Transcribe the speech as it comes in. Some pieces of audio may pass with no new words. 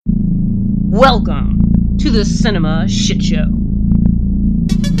Welcome to the Cinema Shit Show.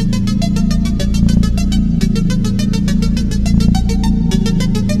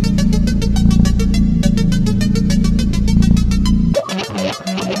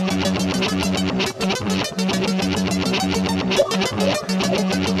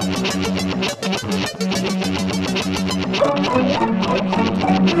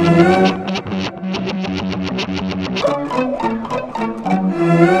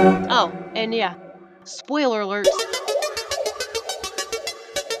 Oh, and yeah, spoiler alert.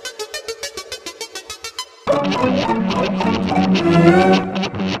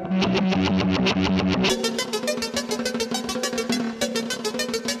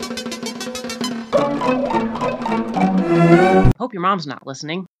 Hope your mom's not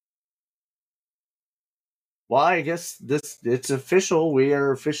listening. Well, I guess it's official. We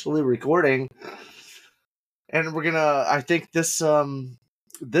are officially recording. And we're gonna I think this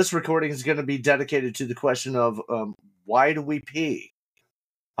recording is gonna be dedicated to the question of why do we pee?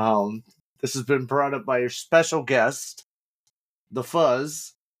 This has been brought up by your special guest, the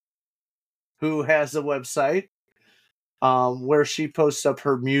Fuzz, who has a website where she posts up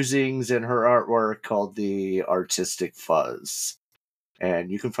her musings and her artwork called the Artistic Fuzz.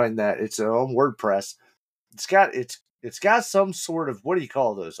 And you can find that it's on WordPress. It's got some sort of, what do you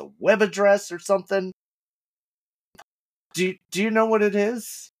call those? A web address or something? Do you know what it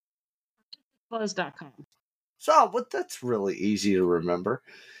is? Fuzz.com. So, but that's really easy to remember.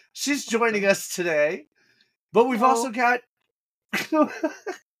 She's joining us today, but we've also got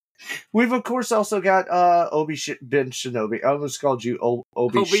we've of course also got Obi Ben Shinobi. I almost called you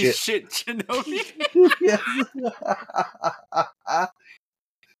Obi Shit Shinobi.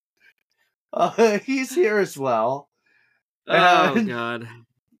 He's here as well. Oh And, God.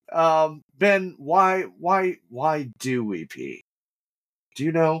 Ben, why do we pee? Do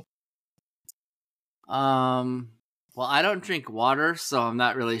you know? Well, I don't drink water, so I'm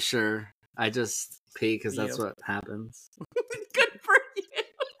not really sure. I just pee because that's what happens. Good for you.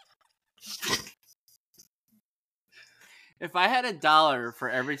 If I had $1 for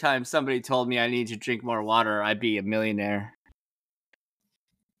every time somebody told me I need to drink more water, I'd be a millionaire.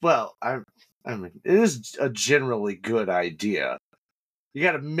 Well, I mean, it is a generally good idea. You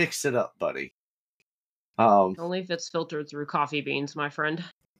got to mix it up, buddy. Only if it's filtered through coffee beans, my friend.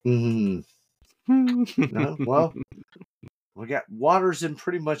 No, well, we got waters in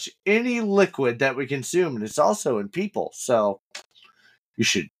pretty much any liquid that we consume, and it's also in people. So you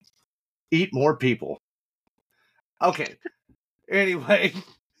should eat more people. Okay. Anyway,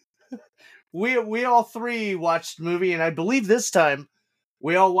 we all three watched the movie, and I believe this time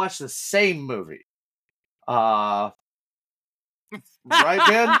we all watched the same movie. Right,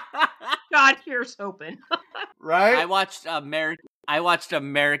 Ben? God, here's hoping. Right? I watched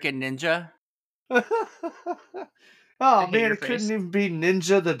American Ninja. Oh man, it couldn't even be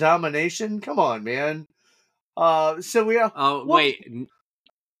Ninja the Domination. Come on, man. So we are. Oh wait,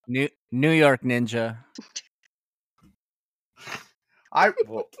 New York Ninja.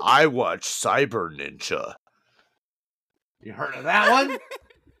 I watched Cyber Ninja. You heard of that one?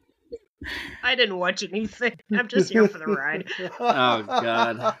 I didn't watch anything. I'm just here for the ride. Oh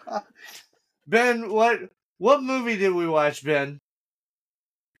God. Ben, what movie did we watch, Ben?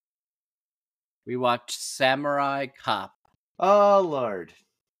 We watched Samurai Cop. Oh Lord.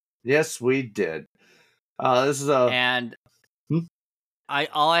 Yes, we did. This is and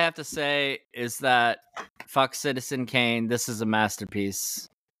all I have to say is that fuck Citizen Kane. This is a masterpiece.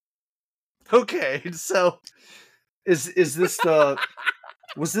 Okay, so is this the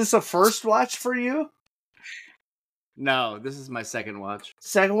was this a first watch for you? No, this is my second watch.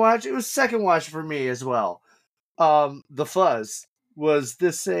 Second watch? It was second watch for me as well. The Fuzz. Was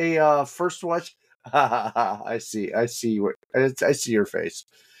this a first watch? I see your face.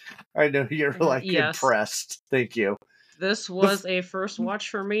 I know you're like impressed. Thank you. This was a first watch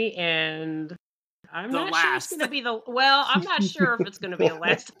for me, and I'm not sure it's going to be I'm not sure if it's going to be the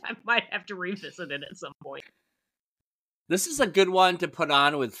last. I might have to revisit it at some point. This is a good one to put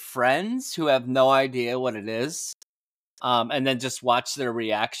on with friends who have no idea what it is, and then just watch their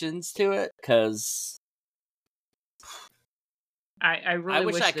reactions to it, because I really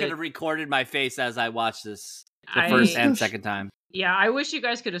wish I could have recorded my face as I watched this the first and second time. Yeah, I wish you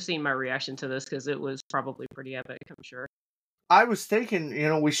guys could have seen my reaction to this, because it was probably pretty epic, I'm sure. I was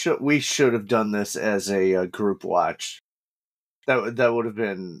thinking, we should have done this as a group watch. That would have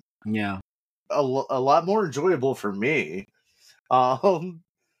been a lot more enjoyable for me. But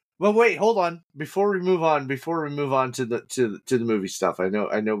wait, hold on. Before we move on to the movie stuff, I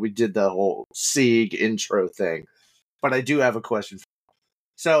know we did the whole Sieg intro thing, but I do have a question.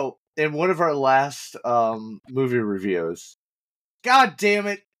 So in one of our last movie reviews. God damn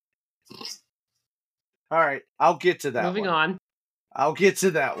it! All right, I'll get to that. Moving on. I'll get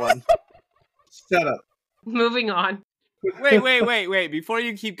to that one. Shut up. Moving on. Wait! Before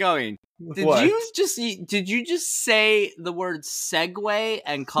you keep going, What? did you just say the word segue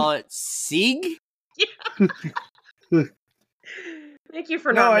and call it Sieg? Thank you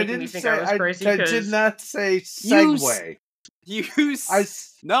for not making me think I was crazy. I did not say segue.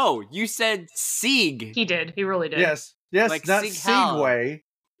 No, you said Sieg. He did. He really did. Yes, like not segue.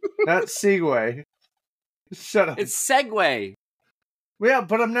 Not segue. Shut up. It's segue. Yeah,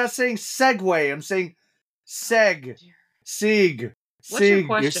 but I'm not saying segue. I'm saying Sieg. What's your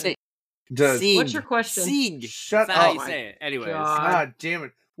question? What's your question? Sieg. Shut That's up. how you say it. Anyways. God damn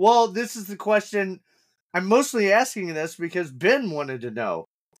it. Well, this is the question. I'm mostly asking this because Ben wanted to know.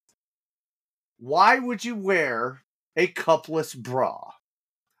 Why would you wear a cupless bra?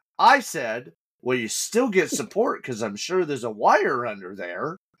 I said, well, you still get support because I'm sure there's a wire under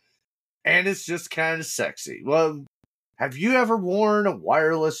there. And it's just kind of sexy. Well, have you ever worn a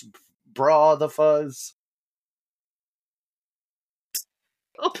wireless bra, the Fuzz?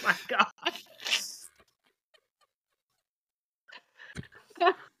 Oh my god.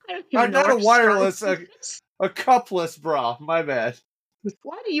 Not a wireless, a cupless bra. My bad.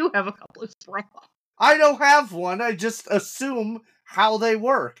 Why do you have a cupless bra? I don't have one. I just assume how they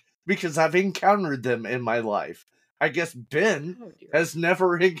work because I've encountered them in my life. I guess Ben has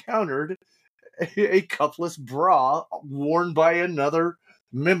never encountered a cupless bra worn by another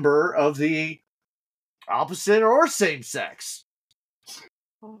member of the opposite or same sex.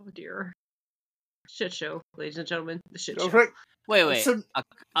 Oh dear. Shit show, ladies and gentlemen. The shit show. Wait. So,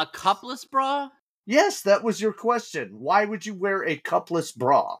 a cupless bra? Yes, that was your question. Why would you wear a cupless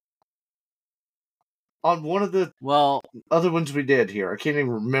bra? On one of the other ones we did here. I can't even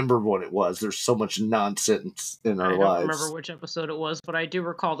remember what it was. There's so much nonsense in our lives. I don't remember which episode it was, but I do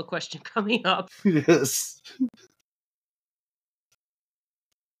recall the question coming up. Yes.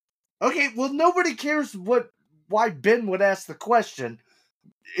 Okay, well, nobody cares why Ben would ask the question.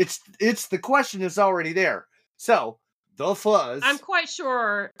 It's the question is already there. So, the Fuzz. I'm quite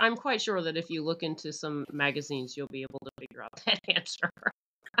sure that if you look into some magazines, you'll be able to figure out that answer.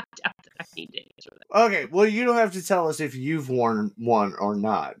 I doubt that I need to answer that. Okay, well, you don't have to tell us if you've worn one or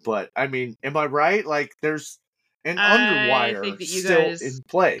not, but, I mean, am I right? Like, there's an underwire still in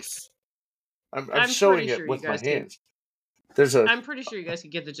place. I'm showing it with my hands. I'm pretty sure you guys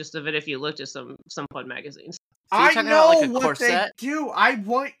could get the gist of it if you looked at some fun magazines. So I know what they do. I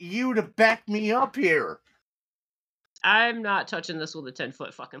want you to back me up here. I'm not touching this with a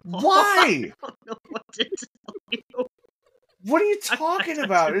 10-foot fucking pole. Why? I don't know what to tell you. What are you talking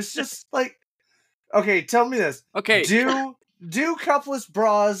about? It's just like, okay, tell me this. Okay. Do cupless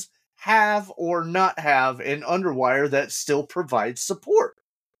bras have or not have an underwire that still provides support?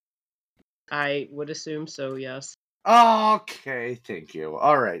 I would assume so, yes. Okay, thank you.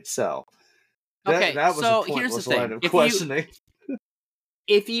 All right, so that was a pointless line of questioning.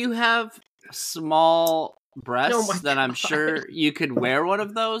 If you have small breasts, then I'm sure you could wear one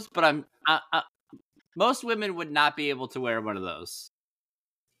of those, but most women would not be able to wear one of those.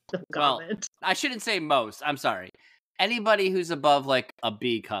 Well, I shouldn't say most. I'm sorry. Anybody who's above like a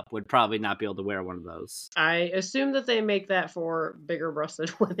B cup would probably not be able to wear one of those. I assume that they make that for bigger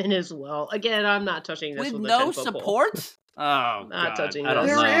breasted women as well. Again, I'm not touching this with no support. Oh, not touching this.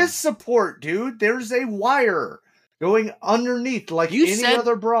 There is support, dude. There's a wire going underneath like any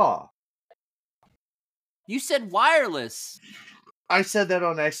other bra. You said wireless. I said that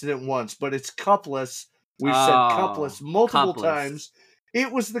on accident once, but it's cupless. We've said cupless multiple times.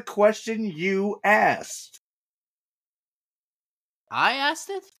 It was the question you asked. I asked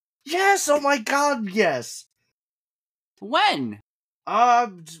it? Yes, oh my god, yes. When?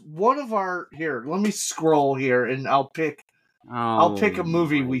 One of our here, let me scroll here and I'll pick a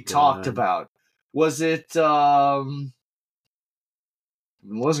movie we talked about. Was it wasn't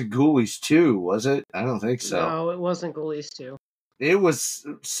Ghoulies 2, was it? I don't think so. No, it wasn't Ghoulies 2. It was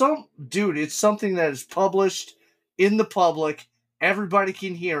it's something that is published in the public. Everybody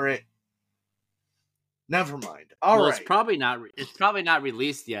can hear it. Never mind. All right. It's probably not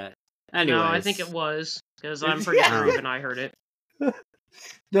released yet. Anyways. No, I think it was because I'm pretty sure even I heard it.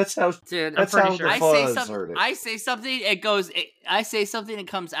 That's how. Dude, that's how sure. I say something. I say something. It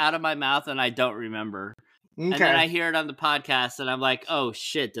comes out of my mouth, and I don't remember. Okay. And then I hear it on the podcast, and I'm like, "Oh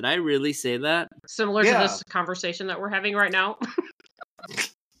shit! Did I really say that?" Similar to this conversation that we're having right now.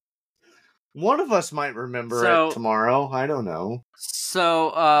 One of us might remember it tomorrow. I don't know.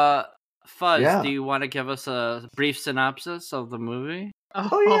 So, Fuzz, do you want to give us a brief synopsis of the movie?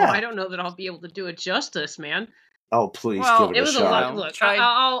 Oh yeah. I don't know that I'll be able to do it justice, man. Oh please, give it a shot. A lot. Look,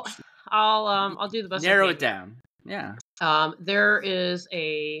 I'll do the best. Narrow it down. Yeah. There is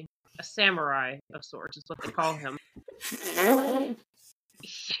a samurai of sorts, is what they call him.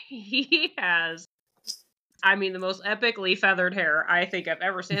 He has, I mean, the most epically feathered hair I think I've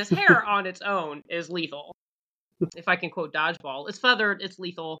ever seen. His hair on its own is lethal. If I can quote Dodgeball, it's feathered, it's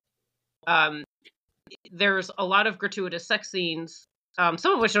lethal. There's a lot of gratuitous sex scenes,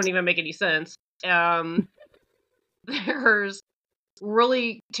 some of which don't even make any sense. There's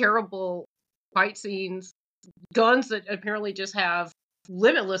really terrible fight scenes, guns that apparently just have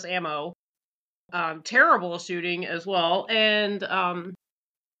limitless ammo, terrible shooting as well, and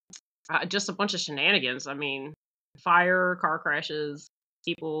just a bunch of shenanigans. I mean, fire, car crashes,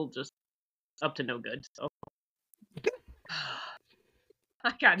 people just up to no good. So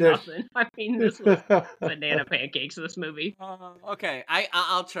I got nothing. I mean, this was banana pancakes, this movie. Okay,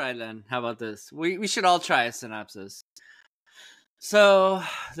 I'll try then. How about this? We should all try a synopsis. So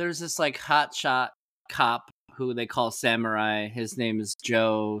there's this like hotshot cop who they call Samurai. His name is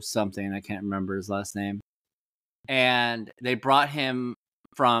Joe something. I can't remember his last name. And they brought him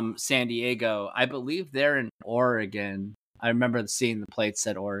from San Diego. I believe they're in Oregon. I remember seeing the plate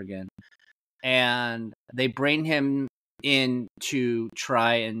said Oregon. And they bring him in to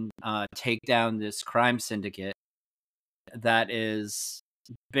try and take down this crime syndicate that is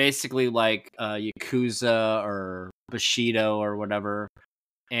basically like Yakuza or Bushido or whatever.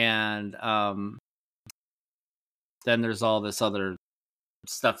 And then there's all this other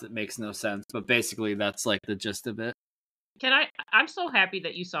stuff that makes no sense. But basically that's like the gist of it. I'm so happy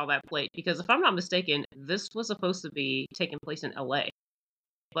that you saw that plate, because if I'm not mistaken, this was supposed to be taking place in LA.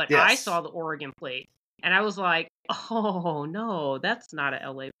 But yes. I saw the Oregon plate, and I was like, oh no, that's not an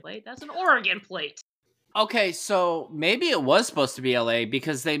LA plate, that's an Oregon plate. Okay, so maybe it was supposed to be LA,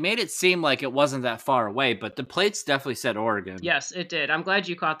 because they made it seem like it wasn't that far away, but the plates definitely said Oregon. Yes, it did. I'm glad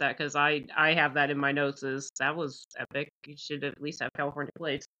you caught that, because I have that in my notes. That was epic. You should at least have California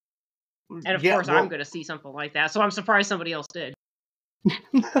plates. And of course, I'm going to see something like that, so I'm surprised somebody else did.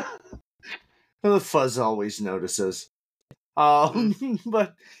 The Fuzz always notices.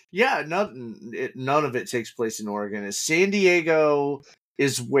 But yeah, none of it takes place in Oregon. San Diego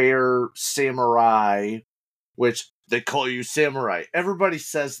is where Samurai, which they call you Samurai. Everybody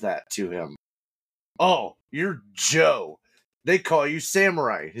says that to him. Oh, you're Joe. They call you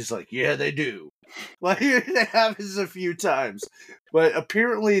Samurai. He's like, yeah, they do. Like, it happens a few times. But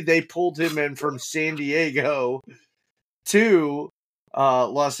apparently they pulled him in from San Diego to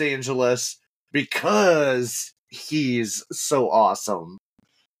Los Angeles because he's so awesome.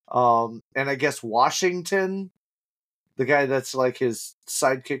 And I guess Washington, the guy that's like his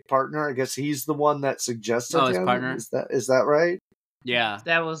sidekick partner, I guess he's the one that suggested him. His partner. Is that right? Yeah.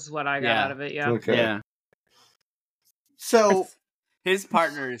 That was what I got out of it, yeah. Okay. Yeah. So his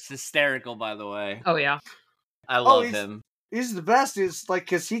partner is hysterical, by the way. Oh yeah. I love him. He's the best. It's like,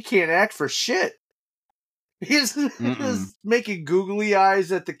 because he can't act for shit. He's making googly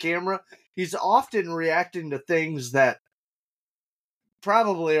eyes at the camera. He's often reacting to things that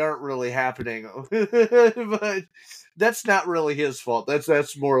probably aren't really happening. But that's not really his fault.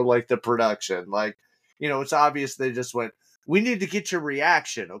 That's more like the production. Like, it's obvious they just went, we need to get your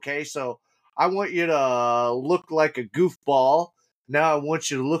reaction, okay? So I want you to look like a goofball. Now I want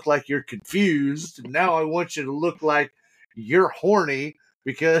you to look like you're confused. Now I want you to look like you're horny,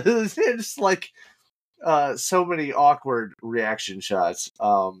 because it's like so many awkward reaction shots.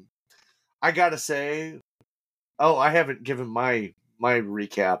 I gotta say, I haven't given my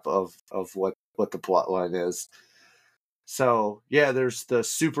recap of what the plot line is. So yeah, there's the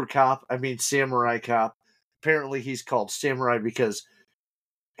super cop. Samurai cop. Apparently he's called Samurai because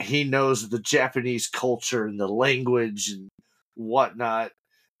he knows the Japanese culture and the language and whatnot.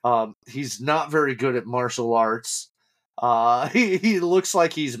 He's not very good at martial arts. He looks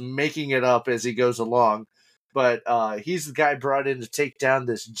like he's making it up as he goes along, but he's the guy brought in to take down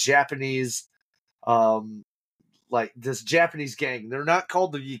this Japanese, this Japanese gang. They're not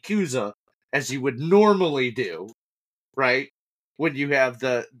called the Yakuza as you would normally do, right? When you have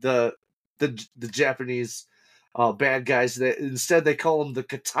the Japanese bad guys, that instead they call them the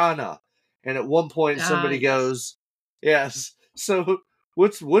Katana. And at one point somebody goes, yes. So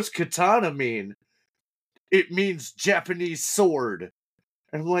what's Katana mean? It means Japanese sword.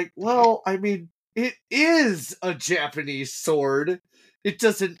 And I'm like, well, it is a Japanese sword. It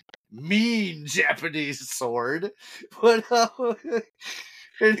doesn't mean Japanese sword. But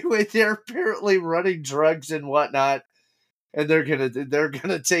anyway, they're apparently running drugs and whatnot, and they're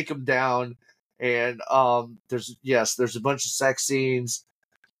gonna take him down. And there's a bunch of sex scenes.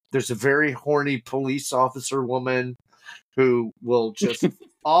 There's a very horny police officer woman who will just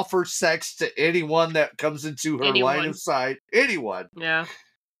offer sex to anyone that comes into her line of sight. Anyone. Yeah.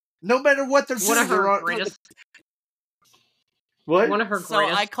 No matter what they're One of her greatest. What? One of her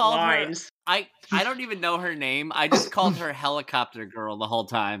greatest I called lines. her. I don't even know her name. I just called her Helicopter Girl the whole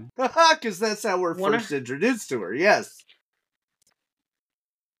time. Because that's how we're first introduced to her. Yes.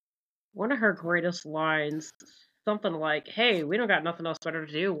 One of her greatest lines, something like, "Hey, we don't got nothing else better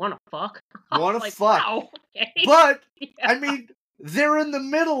to do. Wanna fuck?" Wanna like, fuck? Wow, okay. But Yeah. I mean, they're in the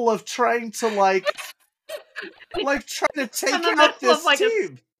middle of trying to trying to take out this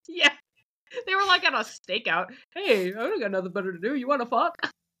team. Yeah, they were like on a stakeout. Hey, I don't got nothing better to do. You wanna fuck?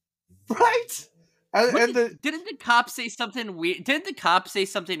 Right? Didn't the cop say something weird? Didn't the cop say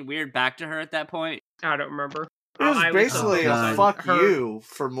something weird back to her at that point? I don't remember. It was basically a fuck you,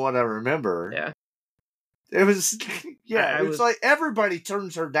 from what I remember. Yeah. It was, it's like everybody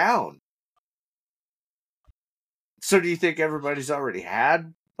turns her down. So do you think everybody's already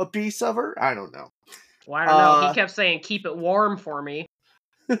had a piece of her? I don't know. Well, I don't know. He kept saying, "Keep it warm for me."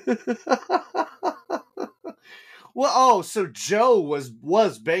 Well, so Joe was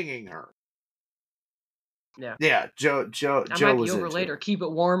banging her. Yeah. Yeah, Joe I might be over later. Keep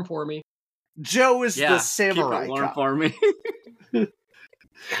it warm for me. Joe is the samurai keep it warm cop. for me.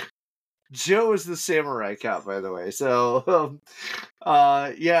 Joe is the samurai cop, by the way. So,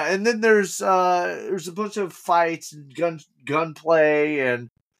 and then there's a bunch of fights and gunplay, and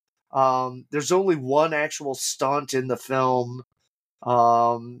there's only one actual stunt in the film,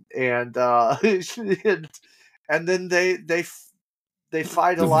 and then they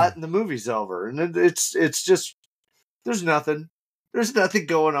fight a lot, and the movie's over, and it's just there's nothing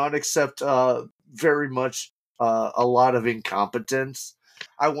going on except very much a lot of incompetence.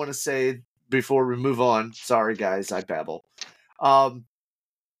 I want to say before we move on, sorry guys, I babble.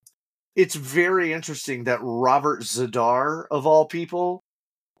 It's very interesting that Robert Zadar, of all people,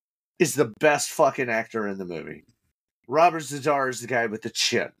 is the best fucking actor in the movie. Robert Zadar is the guy with the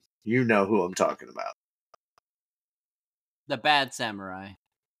chin. You know who I'm talking about. The bad samurai.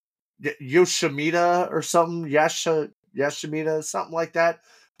 Yoshimita or something. Yashimita, something like that.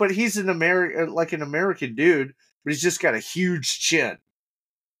 But he's an American dude, but he's just got a huge chin.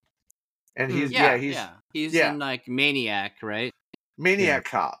 And he's in like Maniac, right? Maniac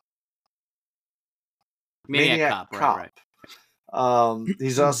Cop. Maniac Cop. Right.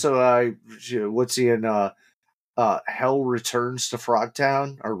 He's also what's he in? Hell Returns to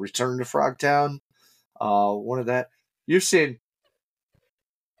Frogtown or Return to Frogtown. One of that. You've seen.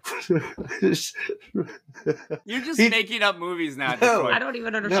 You're just making up movies now. No, I don't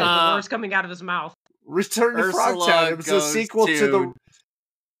even understand the words coming out of his mouth. Return to Frogtown. It was a sequel to the.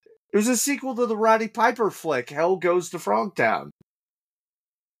 It was a sequel to the Roddy Piper flick, Hell Goes to Frogtown.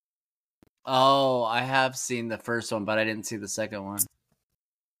 Oh, I have seen the first one, but I didn't see the second one.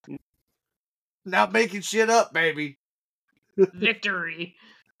 Not making shit up, baby. Victory.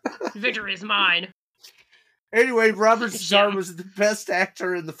 Victory is mine. Anyway, Robert Zadar was the best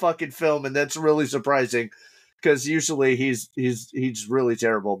actor in the fucking film, and that's really surprising because usually he's really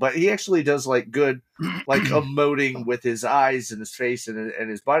terrible. But he actually does good emoting with his eyes and his face and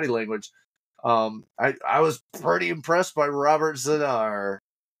his body language. I was pretty impressed by Robert Zadar.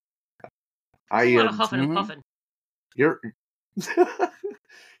 A lot of huffing and puffing.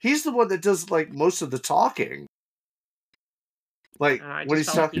 He's the one that does most of the talking. When he's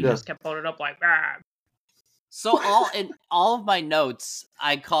talking, he just kept pulling it up like that. So all of my notes,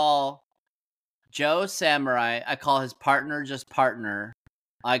 I call Joe Samurai. I call his partner just partner.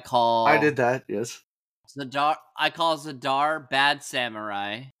 I did that. Yes. Zadar. I call Zadar bad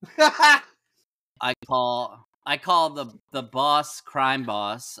samurai. I call the boss crime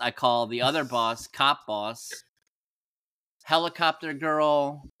boss. I call the other boss cop boss. Helicopter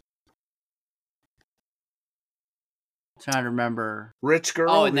girl. I'm trying to remember. Rich girl.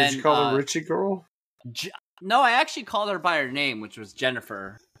 Oh, and did then you call her Richie girl? No, I actually called her by her name, which was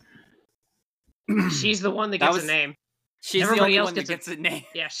Jennifer. She's the one that gets a name. She's everybody else gets a name.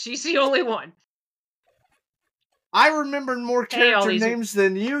 Yeah, she's the only one. I remembered more character names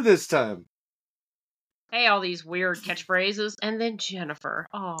than you this time. Hey, all these weird catchphrases, and then Jennifer.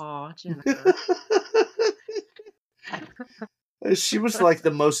 Aw, Jennifer. She was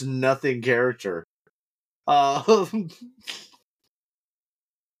the most nothing character. No,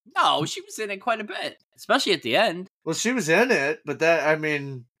 she was in it quite a bit, especially at the end. Well, she was in it, but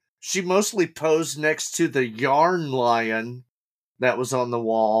she mostly posed next to the yarn lion that was on the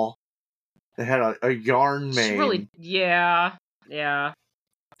wall. They had a yarn mane. Yeah.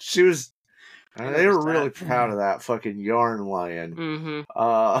 She was And they were really proud of that fucking yarn lion.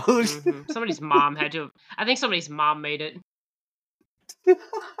 Somebody's mom had to. I think somebody's mom made it.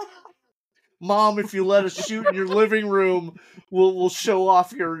 Mom, if you let us shoot in your living room, we'll show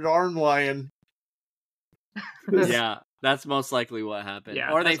off your yarn lion. Yeah, that's most likely what happened.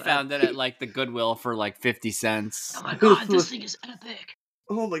 Yeah, or they found it at like the Goodwill for like 50 cents. Oh my god, this thing is epic.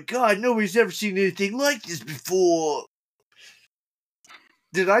 Oh my god, nobody's ever seen anything like this before.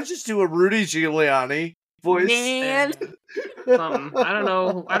 Did I just do a Rudy Giuliani voice? Man. I don't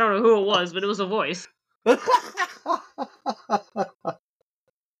know who it was, but it was a voice.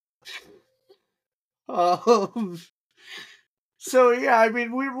 So yeah, I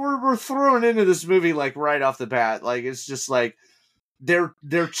mean, we're thrown into this movie like right off the bat. Like it's just like they're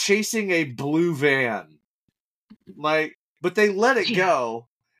chasing a blue van, like, but they let it go,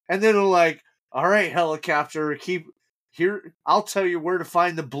 and then they're like, "All right, helicopter, keep here. I'll tell you where to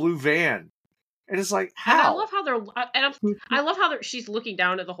find the blue van." And it's like, how? And I love how she's looking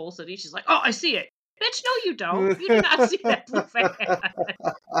down at the whole city. She's like, "Oh, I see it." Bitch, no, you don't. You do not see that blue van.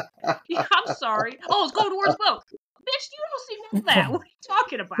 Yeah, I'm sorry. Oh, it's going towards boat. Bitch, you don't see none of that. What are you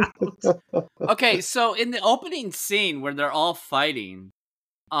talking about? Okay, so in the opening scene where they're all fighting,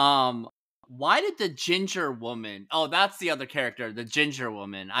 why did the ginger woman? Oh, that's the other character, the ginger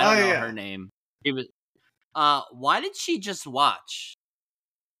woman. I don't know her name. It was. Why did she just watch?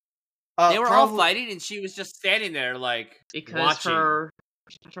 They were all fighting, and she was just standing there, like because watching.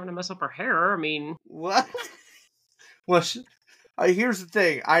 She's not trying to mess up her hair. I mean, what? Well, here's the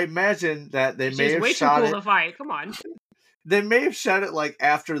thing. I imagine that they may have shot it. She's way too cool to fight. Come on. They may have shot it like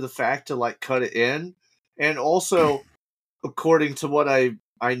after the fact to like cut it in, and also, according to what I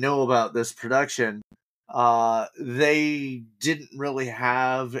know about this production, they didn't really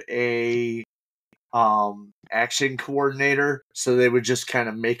have a action coordinator, so they would just kind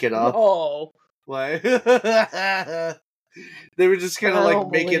of make it up. Oh, like they would just kind of like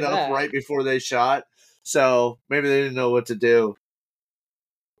make it up right before they shot. So maybe they didn't know what to do.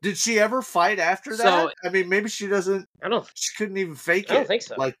 Did she ever fight after that? I mean, maybe she doesn't. She couldn't even fake it. I don't think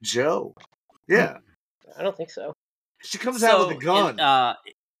so. Like Joe. Yeah. I don't think so. She comes out with a gun.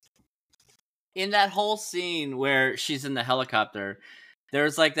 In that whole scene where she's in the helicopter,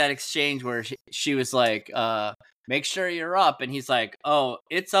 there's like that exchange where she was like, "Make sure you're up," and he's like, "Oh,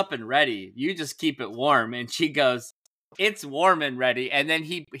 it's up and ready. You just keep it warm." And she goes, "It's warm and ready." And then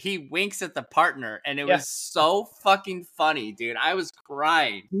he winks at the partner, and it was so fucking funny, dude. I was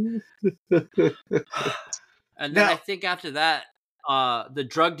crying. And then I think after that, the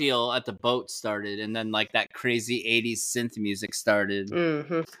drug deal at the boat started, and then like that crazy 80s synth music started.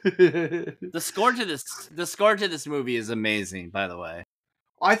 Mm-hmm. The score to this movie is amazing, by the way.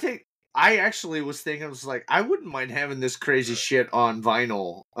 I actually was thinking, I was like, I wouldn't mind having this crazy shit on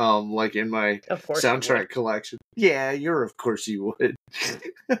vinyl, like in my soundtrack collection. Yeah, of course you would.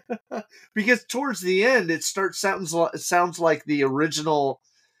 Because towards the end, it sounds like the original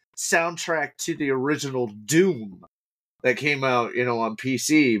soundtrack to the original Doom that came out, on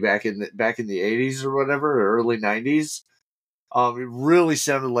PC back in the 80s or whatever, or early 90s. It really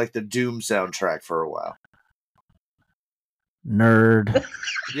sounded like the Doom soundtrack for a while. Nerd.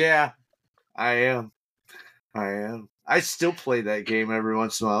 Yeah. I am. I still play that game every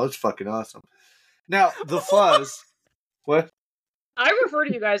once in a while. It's fucking awesome. Now, the Fuzz. What? I refer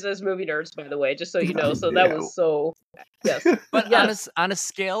to you guys as movie nerds, by the way, just so you know. So that was so. Yes, but yes. on a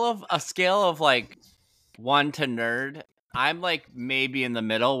scale of like 1 to nerd, I'm like maybe in the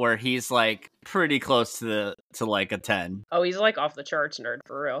middle, where he's like pretty close to like a 10. Oh, he's like off the charts nerd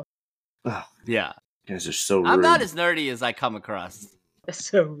for real. Oh, yeah, you guys are so rude. I'm not as nerdy as I come across. That's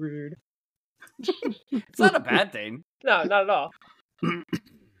so rude. It's not a bad thing. No, not at all.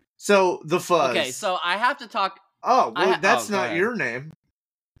 So, the Fuzz. Okay, so I have to talk. Oh, well, that's not your name.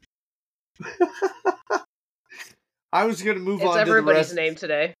 I was going to move on to the rest. It's everybody's name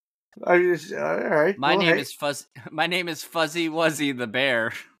today. All right. My name is Fuzz. My name is Fuzzy Wuzzy the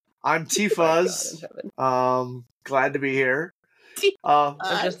Bear. I'm T Fuzz. Glad to be here. I'm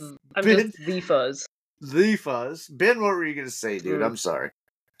just the Fuzz. The Fuzz. Ben, what were you going to say, dude? I'm sorry.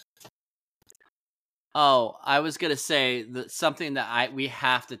 Oh, I was going to say that something that we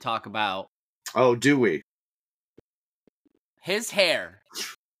have to talk about. Oh, do we? His hair.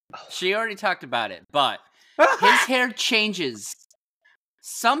 She already talked about it, but his hair changes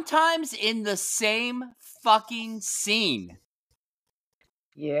sometimes in the same fucking scene.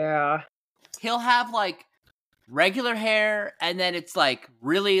 Yeah. He'll have like regular hair, and then it's like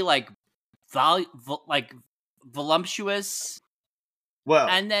really like voluptuous. Well,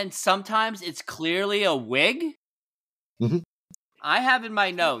 and then sometimes it's clearly a wig. Mm-hmm. I have in my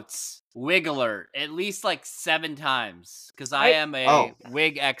notes, wig alert at least like 7 times because I am a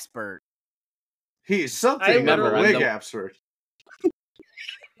wig expert. He's something of a wig expert.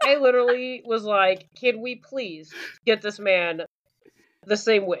 I literally was like, can we please get this man the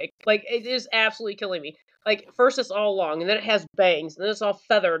same wig? Like, it is absolutely killing me. Like, first it's all long, and then it has bangs, and then it's all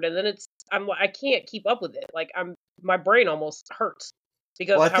feathered, and then I can't keep up with it. Like, my brain almost hurts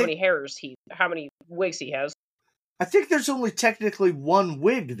because of how many wigs he has. I think there's only technically one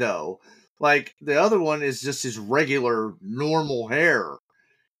wig, though. Like, the other one is just his regular, normal hair.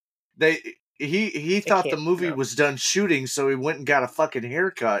 He thought the movie was done shooting, so he went and got a fucking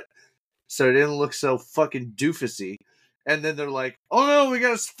haircut so it didn't look so fucking doofusy. And then they're like, oh no, we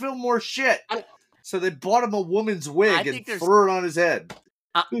gotta film more shit. So they bought him a woman's wig and threw it on his head.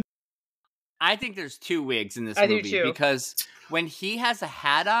 I think there's 2 wigs in this movie. Do too. Because when he has a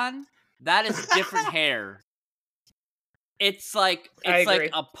hat on, that is different hair. It's like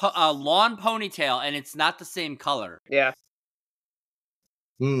a lawn ponytail, and it's not the same color. Yeah.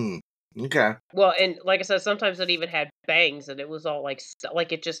 Okay. Well, and like I said, sometimes it even had bangs, and it was all like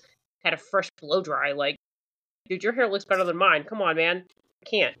it just had a fresh blow dry. Like, dude, your hair looks better than mine. Come on, man. I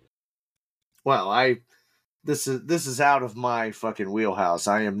can't. Well, this is out of my fucking wheelhouse.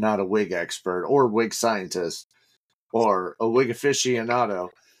 I am not a wig expert or wig scientist or a wig aficionado.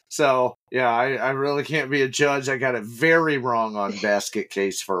 So, yeah, I really can't be a judge. I got it very wrong on Basket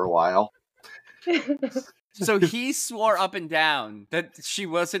Case for a while. So he swore up and down that she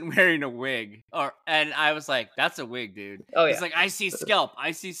wasn't wearing a wig, and I was like, "That's a wig, dude." Oh yeah. He's like, "I see scalp,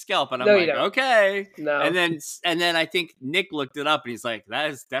 and I'm like, "Okay." No. And then I think Nick looked it up, and he's like,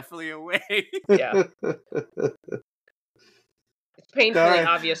 "That is definitely a wig." Yeah. It's painfully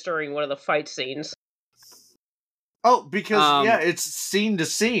obvious during one of the fight scenes. Oh, because it's scene to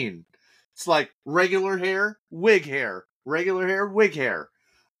scene. It's like regular hair, wig hair, regular hair, wig hair.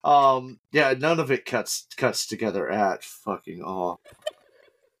 Yeah, none of it cuts together at fucking all.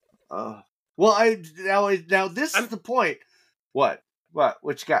 Well, now this is the point. What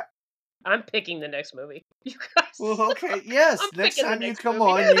you got? I'm picking the next movie. You guys. Well, okay, yes. Next time you come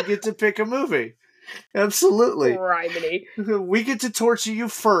on, you get to pick a movie. Absolutely. Criminy. We get to torture you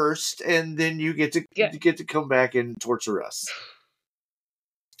first, and then you get to come back and torture us.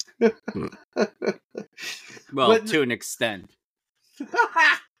 Well, to an extent.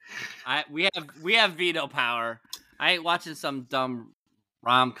 We have veto power. I ain't watching some dumb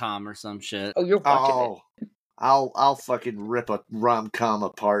rom-com or some shit. Oh, you're watching it. I'll fucking rip a rom-com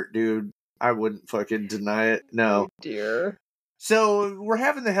apart, dude. I wouldn't fucking deny it. No. Oh, dear. So we're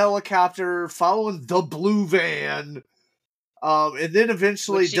having the helicopter following the blue van. And then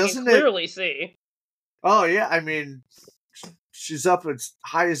eventually doesn't it clearly see? Oh yeah, I mean she's up as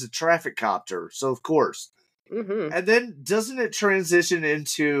high as a traffic copter, so of course. Mm-hmm. And then doesn't it transition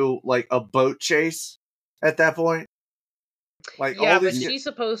into like a boat chase at that point? Like yeah, but she's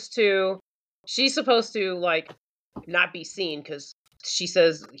supposed to like not be seen because he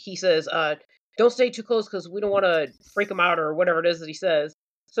says, don't stay too close because we don't want to freak him out or whatever it is that he says.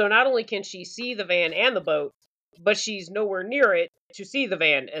 So not only can she see the van and the boat, but she's nowhere near it to see the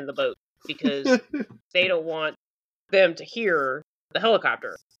van and the boat because they don't want them to hear the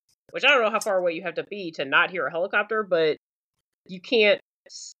helicopter. Which I don't know how far away you have to be to not hear a helicopter, but you can't.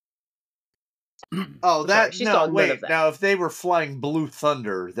 Oh, wait. Now, if they were flying Blue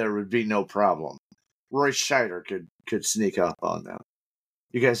Thunder, there would be no problem. Roy Scheider could sneak up on them.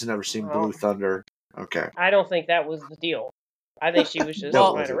 You guys have never seen Blue Thunder? Okay. I don't think that was the deal. I think she was just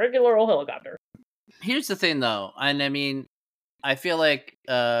flying a regular old helicopter. Here's the thing, though, and I mean, I feel like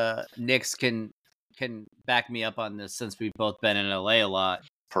Nix can back me up on this since we've both been in LA a lot.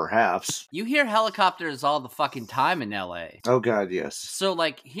 Perhaps. You hear helicopters all the fucking time in LA. Oh god, yes. So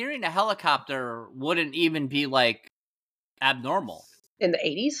like hearing a helicopter wouldn't even be like abnormal. In the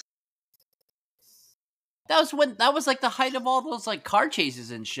 80s? That was like the height of all those like car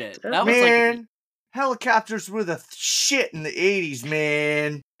chases and shit. That was man, helicopters were the shit in the 80s,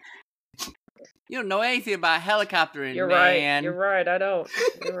 man. You don't know anything about helicoptering, You're man. Right. You're right. I don't.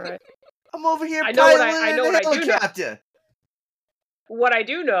 You're right. I'm over here piloting a helicopter. What I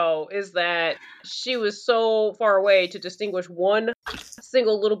do know is that she was so far away to distinguish one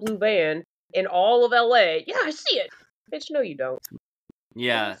single little blue van in all of LA. Yeah, I see it. Bitch, no, you don't.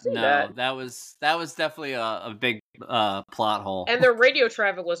 Yeah, no, that was definitely a big plot hole. And their radio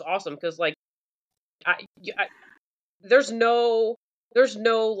traffic was awesome because, like, there's no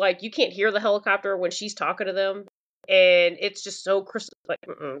like you can't hear the helicopter when she's talking to them, and it's just so crystal. Like,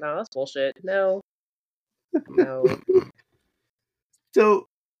 no, that's bullshit. No. So,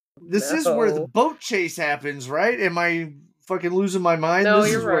 this is where the boat chase happens, right? Am I fucking losing my mind? No,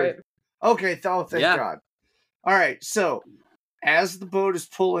 you're right. Okay, thank God. All right, so as the boat is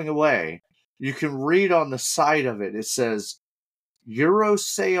pulling away, you can read on the side of it. It says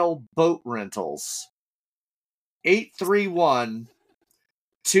Eurosail Boat Rentals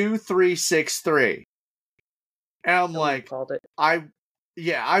 831-2363. And I'm like, called it. I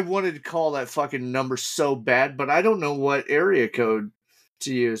wanted to call that fucking number so bad, but I don't know what area code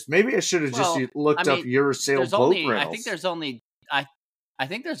to use. Maybe I should have just looked up Eurosail Boat Rentals. I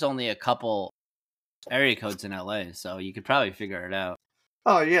think there's only a couple area codes in LA, so you could probably figure it out.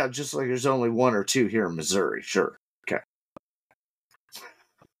 Oh yeah, just like there's only one or two here in Missouri. Sure. Okay.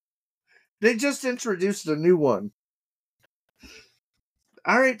 They just introduced a new one.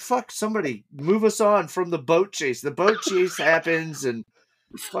 All right, fuck, somebody move us on from the boat chase. The boat chase happens and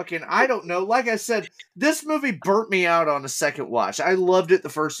fucking, I don't know. Like I said, this movie burnt me out on a second watch. I loved it the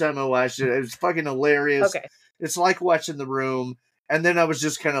first time I watched it. It was fucking hilarious. Okay. It's like watching The Room. And then I was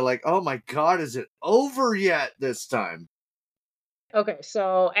just kind of like, oh my God, is it over yet this time? Okay,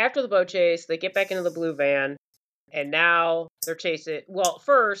 so after the boat chase, they get back into the blue van, and now they're chasing. Well,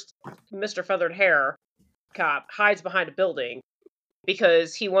 first, Mr. Feathered Hair cop hides behind a building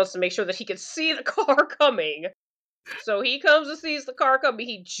because he wants to make sure that he can see the car coming. So he comes and sees the car coming.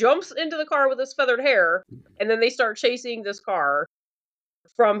 He jumps into the car with his feathered hair, and then they start chasing this car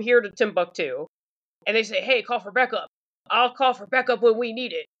from here to Timbuktu. And they say, hey, call for backup. I'll call for backup when we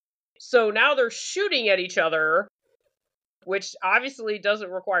need it. So now they're shooting at each other, which obviously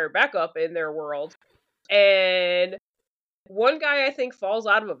doesn't require backup in their world. And one guy, I think, falls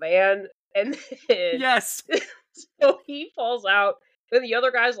out of a van, and then... Yes! So he falls out, then the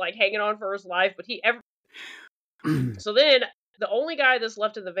other guy's, like, hanging on for his life, but So then, the only guy that's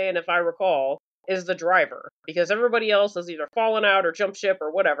left in the van, if I recall, is the driver, because everybody else has either fallen out or jumped ship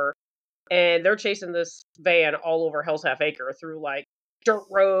or whatever, and they're chasing this van all over Hell's Half Acre through, like, dirt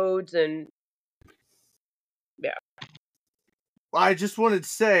roads and... Yeah. I just wanted to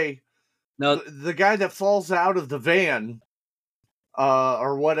say, the guy that falls out of the van,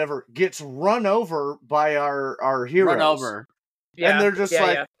 or whatever, gets run over by our heroes. Run over. Yeah, and they're just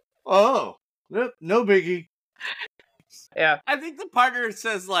oh, no biggie. Yeah. I think the partner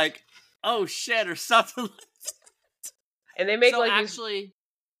says, like, oh shit, or something. And they make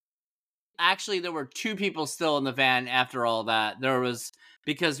Actually, there were two people still in the van after all that. There was,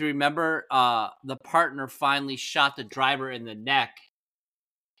 because remember, the partner finally shot the driver in the neck,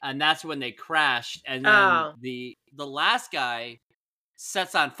 and that's when they crashed. And then the last guy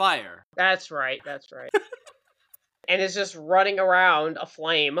sets on fire. That's right. And is just running around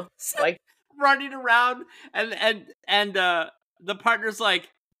aflame, like running around, and the partner's like,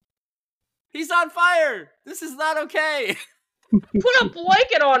 he's on fire. This is not okay. Put a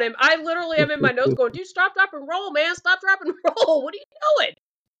blanket on him. I literally am in my notes going, dude, stop, drop, and roll, man. Stop, drop, and roll. What are you doing?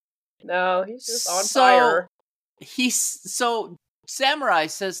 No, he's just on fire. So Samurai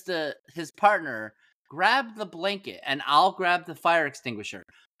says to his partner, grab the blanket and I'll grab the fire extinguisher.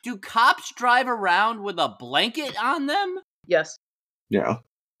 Do cops drive around with a blanket on them? Yes. Yeah.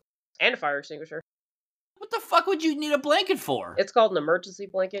 And a fire extinguisher. What the fuck would you need a blanket for? It's called an emergency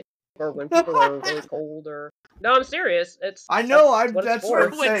blanket. Or when people are really cold, or... No, I'm serious. That's what I'm saying.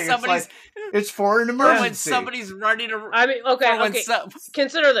 It's for an emergency. When somebody's running around. I mean, okay.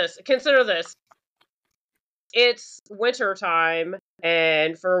 Consider this. It's winter time,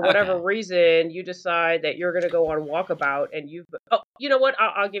 and for whatever reason, you decide that you're going to go on walkabout, and you know what?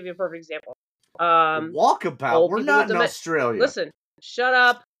 I'll give you a perfect example. Walkabout? We're not in Australia. Listen, shut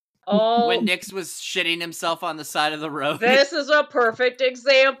up. When Nix was shitting himself on the side of the road. This is a perfect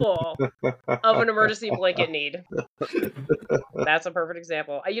example of an emergency blanket need. That's a perfect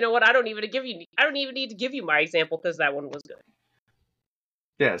example. You know what? I don't even need to give you my example because that one was good.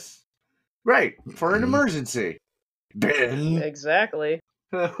 Yes. Right. For an emergency. Ben. Exactly.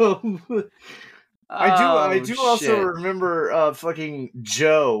 I do also remember fucking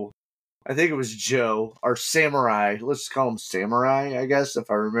Joe. I think it was Joe, our samurai. Let's call him Samurai, I guess, if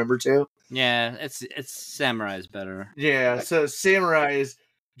I remember to. Yeah, it's Samurai's better. Yeah, so Samurai is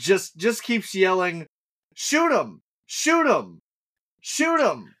just keeps yelling, shoot him! Shoot him! Shoot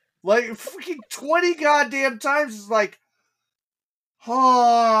him! Like fucking 20 goddamn times. It's like,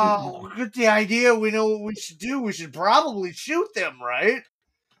 oh, get the idea. We know what we should do. We should probably shoot them, right?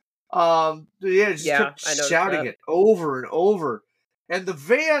 Just kept shouting it over and over. And the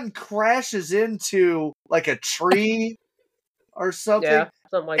van crashes into like a tree or something. Yeah,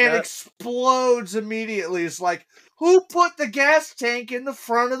 something like and that. Explodes immediately. It's like, who put the gas tank in the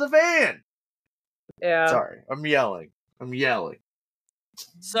front of the van? Yeah. Sorry, I'm yelling.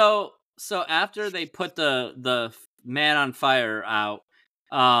 So after they put the man on fire out,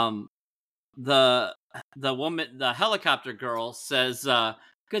 the woman, the helicopter girl, says,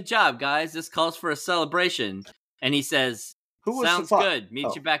 "Good job, guys. This calls for a celebration." And he says, "Sounds good.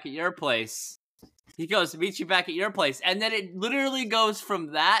 Meet you back at your place." He goes, "Meet you back at your place," and then it literally goes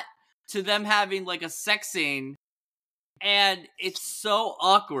from that to them having like a sex scene, and it's so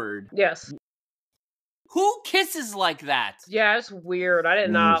awkward. Yes. Who kisses like that? Yeah, it's weird. I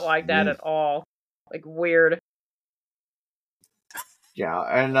did not like that at all. Like, weird. Yeah,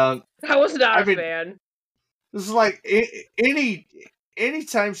 and I was not a fan. This is like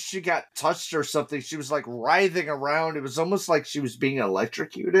anytime she got touched or something, she was like writhing around. It was almost like she was being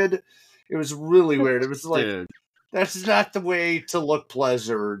electrocuted. It was really weird. It was like, dude, that's not the way to look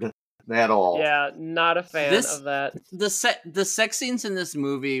pleasured at all. Yeah, not a fan of that. The sex scenes in this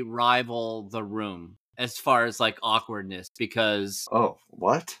movie rival The Room as far as like awkwardness, because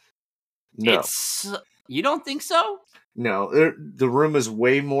what? No, you don't think so? No, The Room is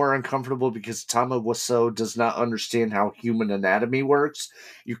way more uncomfortable because Tama Wiseau does not understand how human anatomy works.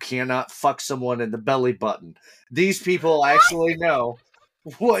 You cannot fuck someone in the belly button. These people actually know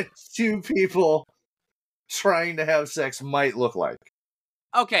what two people trying to have sex might look like.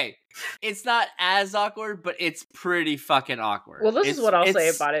 Okay, it's not as awkward, but it's pretty fucking awkward. Well, this is what I'll say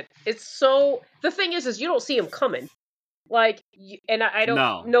about it. It's so... The thing is you don't see him coming. Like, and I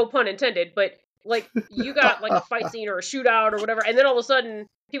don't... No pun intended, but... Like, you got, like, a fight scene or a shootout or whatever, and then all of a sudden,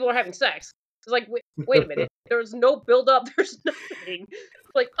 people are having sex. It's like, wait a minute. There's no build-up. There's nothing.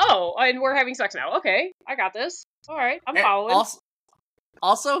 Like, and we're having sex now. Okay, I got this. All right, I'm following.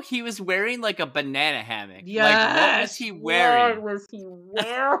 Also, he was wearing, like, a banana hammock. Yes! Like, what was he wearing? What was he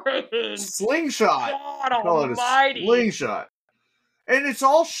wearing? Slingshot. God almighty. Slingshot. And it's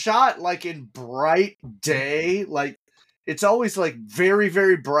all shot, like, in bright day, like, it's always, like, very,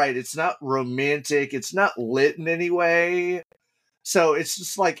 very bright. It's not romantic. It's not lit in any way. So it's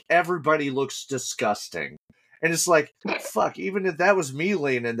just, like, everybody looks disgusting. And it's like, fuck, even if that was me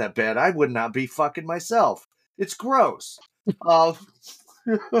laying in that bed, I would not be fucking myself. It's gross. That's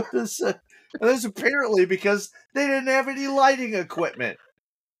apparently because they didn't have any lighting equipment.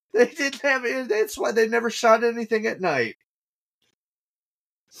 They didn't have it. That's why they never shot anything at night.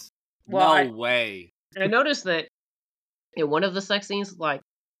 Well, no way. I noticed that in one of the sex scenes, like,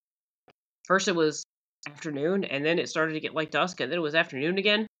 first it was afternoon, and then it started to get like dusk, and then it was afternoon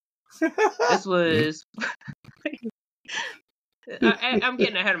again. This was... I'm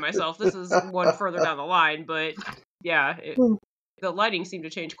getting ahead of myself. This is one further down the line, but yeah, the lighting seemed to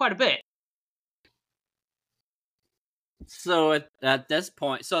change quite a bit. So at this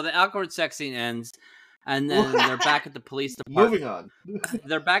point, so the awkward sex scene ends, and then they're back at the police department. Moving on.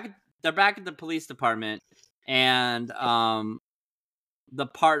 They're back at the police department. And the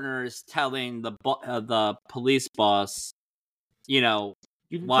partner is telling the police boss,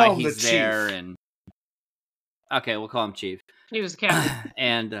 why he's there, and okay, we'll call him Chief. He was the captain.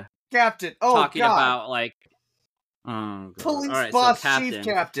 And Captain. Oh, talking God. about like police boss, Chief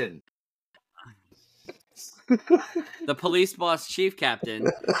Captain. The police boss, Chief Captain,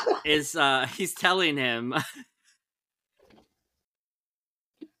 is he's telling him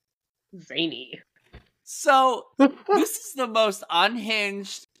zany. So, this is the most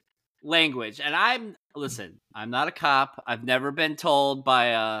unhinged language. And I'm not a cop. I've never been told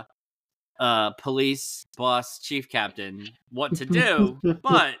by a police boss chief captain what to do.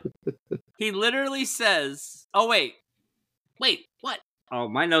 But he literally says, wait, what? Oh,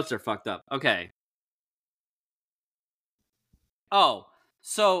 my notes are fucked up. Okay. Oh,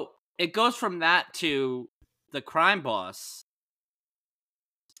 so it goes from that to the crime boss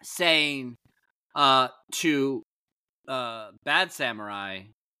saying... to Bad Samurai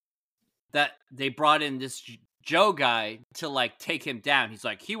that they brought in this Joe guy to like take him down. He's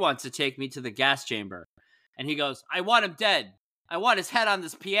like, he wants to take me to the gas chamber. And he goes, I want him dead. I want his head on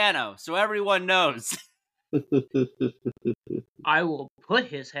this piano so everyone knows. I will put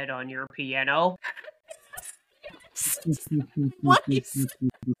his head on your piano. What?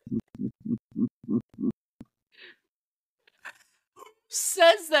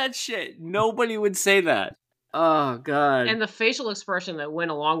 Says that shit. Nobody would say that. Oh, God. And the facial expression that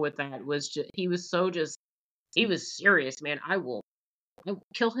went along with that was just, he was serious, man. I will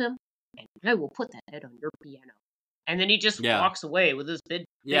kill him, and I will put that head on your piano. And then he just walks away with his big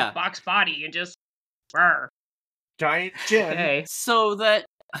box body and just, brr. Giant chin. Okay. So that,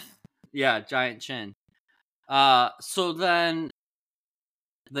 giant chin. So then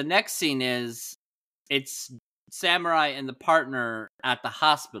the next scene is, it's Samurai and the partner at the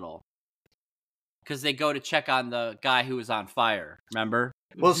hospital because they go to check on the guy who was on fire. Remember?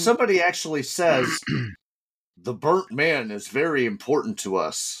 Well, somebody actually says the burnt man is very important to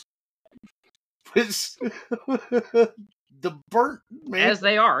us. Which the burnt man. As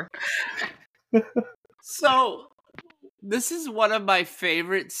they are. So, this is one of my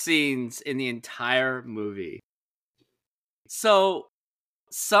favorite scenes in the entire movie. So,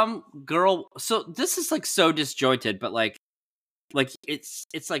 some girl. So this is like so disjointed, but like it's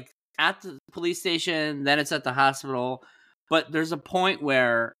like at the police station, then it's at the hospital. But there's a point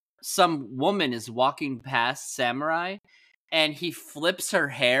where some woman is walking past Samurai, and he flips her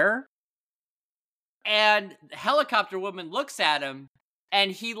hair, and the helicopter woman looks at him,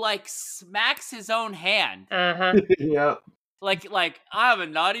 and he like smacks his own hand. Yeah. Like I'm a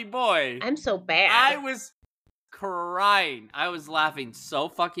naughty boy. I'm so bad. I was crying. I was laughing so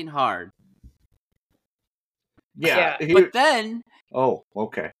fucking hard. Yeah. But then... Oh,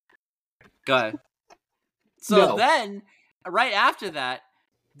 okay. Go ahead. So then, right after that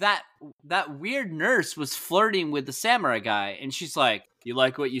weird nurse was flirting with the samurai guy, and she's like, "You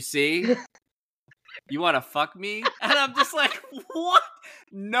like what you see? You want to fuck me?" And I'm just like, what?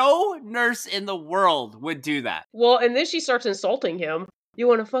 No nurse in the world would do that. Well, and then she starts insulting him. You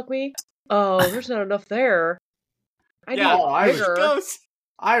want to fuck me? Oh, there's not enough there. I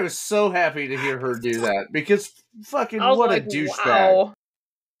was so happy to hear her do that, because fucking what a douchebag. Wow.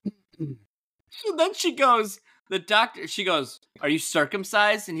 So then she goes, she goes, "Are you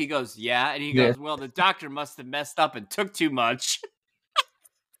circumcised?" And he goes, "Yeah." And he goes, "Well, the doctor must have messed up and took too much."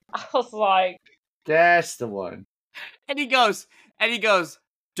 I was like, that's the one. And he goes,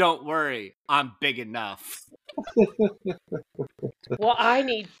 "Don't worry, I'm big enough." Well, I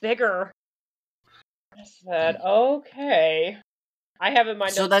need bigger. I said, okay. I have in my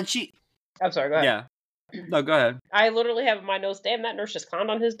notes. So then she... I'm sorry, go ahead. Yeah. No, go ahead. I literally have in my notes, damn, that nurse just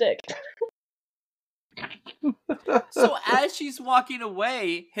conned on his dick. So as she's walking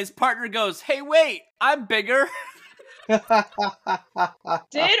away, his partner goes, "Hey, wait, I'm bigger."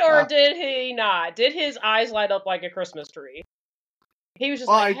 Did or did he not? Did his eyes light up like a Christmas tree? He was just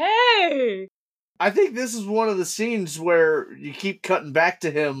hey! I think this is one of the scenes where you keep cutting back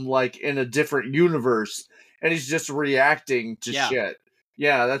to him like in a different universe, and he's just reacting to shit.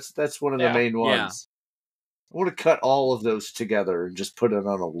 Yeah, that's one of the main ones. Yeah. I want to cut all of those together and just put it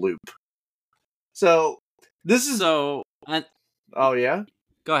on a loop. So this is oh yeah,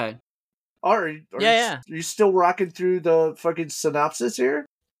 go ahead. Are you still rocking through the fucking synopsis here?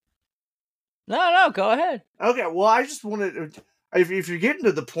 No, go ahead. Okay, well, I just wanted to, if you're getting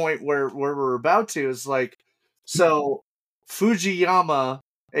to the point where we're about to, it's like, so Fujiyama,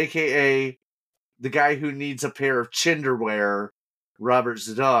 aka the guy who needs a pair of chinderwear, Robert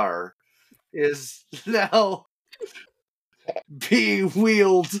Zadar, is now being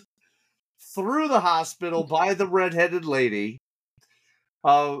wheeled through the hospital by the redheaded lady.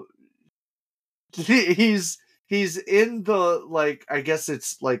 He's in the, like, I guess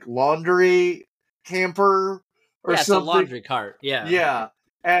it's like laundry hamper or something. It's a laundry cart. Yeah.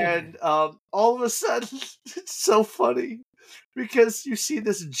 And all of a sudden, it's so funny because you see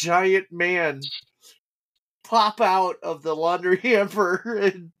this giant man pop out of the laundry hamper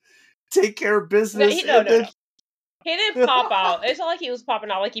and take care of business. No. He didn't pop out. It's not like he was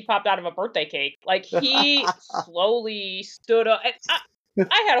popping out like he popped out of a birthday cake. Like, he slowly stood up. And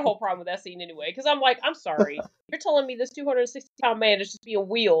I had a whole problem with that scene anyway, because I'm like, I'm sorry. You're telling me this 260-pound man is just being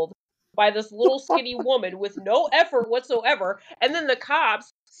wheeled by this little skinny woman with no effort whatsoever, and then the cops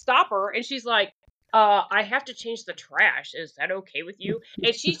stop her, and she's like, I have to change the trash. Is that okay with you?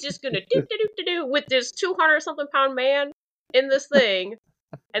 And she's just gonna do with this 200-something-pound man in this thing,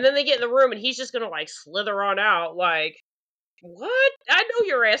 and then they get in the room, and he's just gonna, like, slither on out, like, what? I know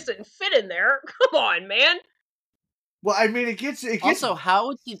your ass didn't fit in there. Come on, man. Well, I mean, it gets... Also, how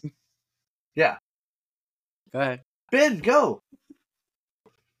would you... Yeah. Go ahead. Ben, go.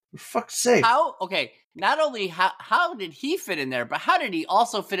 For fuck's sake. Okay, not only how did he fit in there, but how did he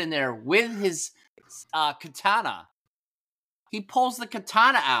also fit in there with his katana? He pulls the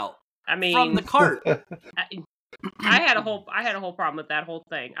katana out from the cart. I had a whole problem with that whole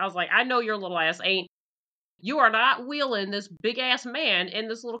thing. I was like, I know your little ass ain't... You are not wheeling this big-ass man in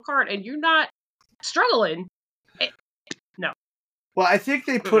this little cart, and you're not struggling. No. Well, I think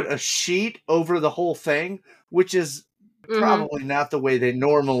they put a sheet over the whole thing, which is probably not the way they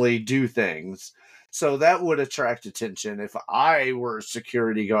normally do things. So that would attract attention if I were a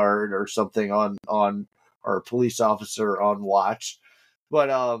security guard or something on or a police officer on watch. But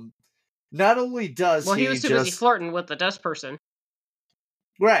not only does he was too busy flirting with the desk person.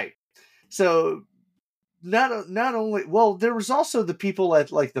 Right. So not only, well, there was also the people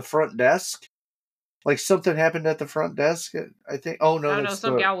at, like, the front desk. Like, something happened at the front desk, I think. Oh, no. I know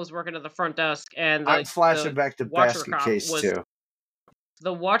some gal was working at the front desk, and I'm flashing back to basket case, too.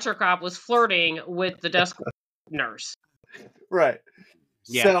 the Watcher cop was flirting with the desk nurse. Right.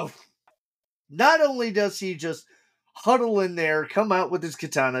 Yeah. So, not only does he just huddle in there, come out with his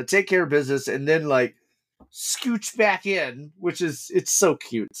katana, take care of business, and then, like, scooch back in, which is, it's so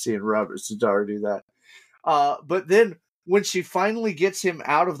cute seeing Robert Sadar do that. But then, when she finally gets him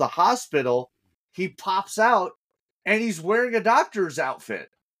out of the hospital, he pops out, and he's wearing a doctor's outfit.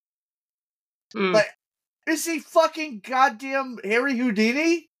 Like, is he fucking goddamn Harry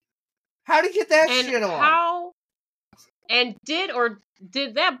Houdini? How'd he get that shit on? And did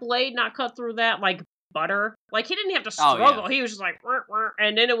that blade not cut through that like butter? Like, he didn't have to struggle. He was just like, "Wah, wah,"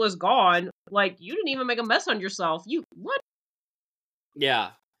 and then it was gone. Like, you didn't even make a mess on yourself. What?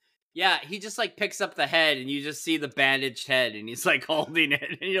 Yeah. Yeah, he just like picks up the head and you just see the bandaged head and he's like holding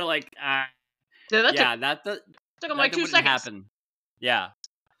it and you're like, Took him like 2 seconds. Happen. Yeah.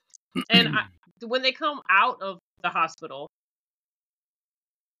 And when they come out of the hospital,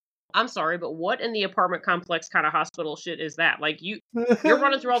 I'm sorry, but what in the apartment complex kind of hospital shit is that? Like, you're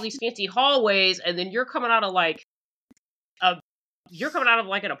running through all these fancy hallways, and then you're coming out of like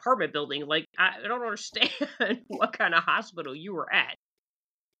an apartment building. Like, I don't understand what kind of hospital you were at.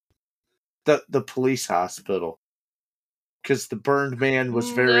 The police hospital, because the burned man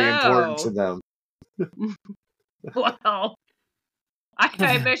was very important to them. Well,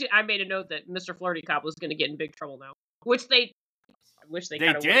 I made a note that Mr. Flirty Cop was going to get in big trouble now, which I wish they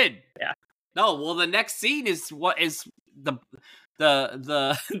did. Would. Yeah. No, well, the next scene is what is the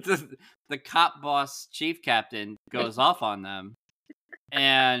cop boss chief captain goes off on them,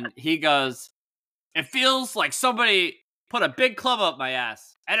 and he goes, "It feels like somebody put a big club up my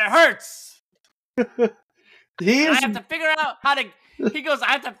ass, and it hurts. I have to figure out how to." He goes,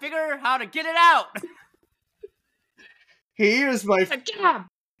 "I have to figure how to get it out." He's my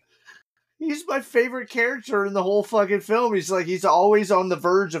favorite character in the whole fucking film. He's always on the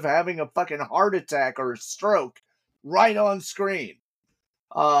verge of having a fucking heart attack or a stroke right on screen.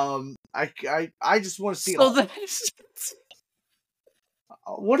 I just want to see I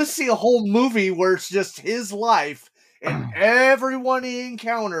want to see a whole movie where it's just his life and everyone he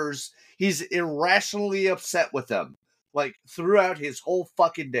encounters, he's irrationally upset with them. Like, throughout his whole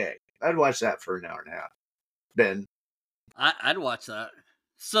fucking day. I'd watch that for an hour and a half. Ben? I'd watch that.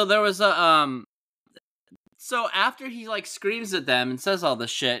 So there was a, so after he, like, screams at them and says all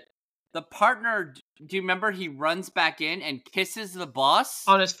this shit, the partner, do you remember he runs back in and kisses the boss?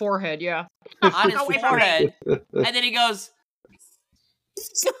 On his forehead, yeah. On his forehead. And then he goes,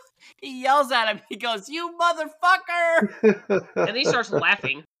 he yells at him, he goes, "You motherfucker!" And he starts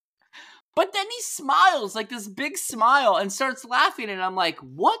laughing. But then he smiles, like this big smile, and starts laughing, and I'm like,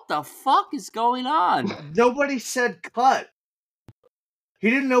 what the fuck is going on? Nobody said cut. He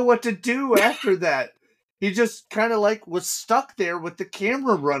didn't know what to do after that. He just kind of like was stuck there with the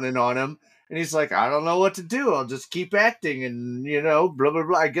camera running on him, and he's like, I don't know what to do. I'll just keep acting, and, blah, blah,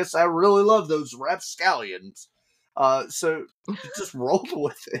 blah. I guess I really love those rapscallions. So just rolled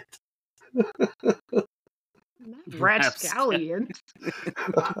with it. Rapscallions.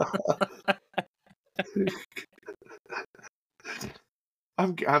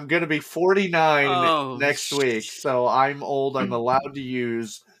 I'm gonna be 49 next week, so I'm old. I'm allowed to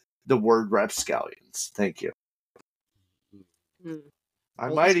use the word rapscallions. Thank you. I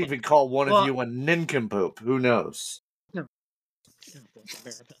might even call one of you a nincompoop. Who knows? No.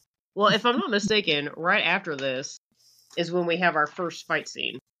 Well, if I'm not mistaken, right after this is when we have our first fight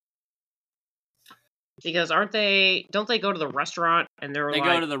scene. Because don't they go to the restaurant and they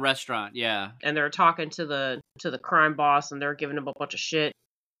go to the restaurant, yeah. And they're talking to the crime boss and they're giving him a bunch of shit.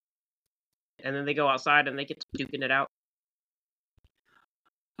 And then they go outside and they get to duking it out.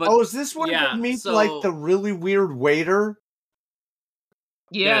 But, is this when we meet like the really weird waiter?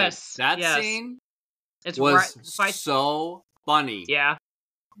 Yes. That scene was so funny. Yeah.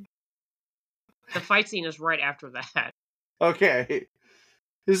 The fight scene is right after that. Okay.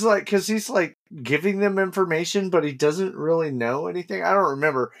 He's like, because he's like giving them information, but he doesn't really know anything. I don't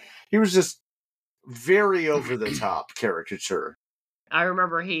remember. He was just very over the top caricature. I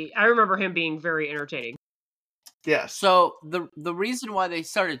remember him being very entertaining. Yes. So the reason why they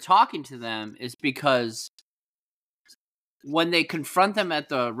started talking to them is because when they confront them at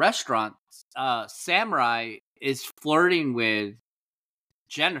the restaurant, Samurai is flirting with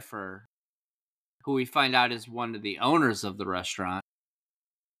Jennifer, who we find out is one of the owners of the restaurant.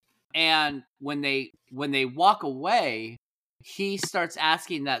 And when they walk away, he starts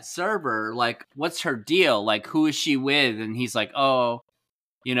asking that server, like, what's her deal? Like, who is she with? And he's like, oh,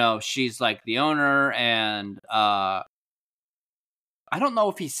 she's like the owner. And I don't know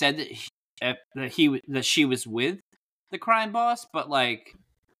if he said that she was with the crime boss, but like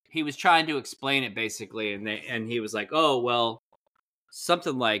he was trying to explain it basically, and he was like, "Oh well,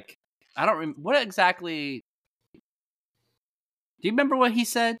 something like I don't remember what exactly." Do you remember what he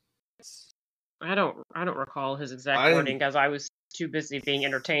said? I don't recall his exact wording because I was too busy being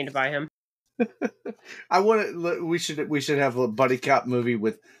entertained by him. We should have a buddy cop movie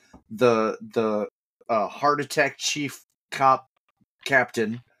with the heart attack chief cop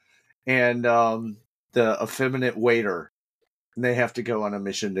captain and the effeminate waiter, and they have to go on a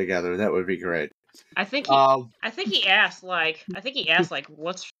mission together. That would be great. I think he asked like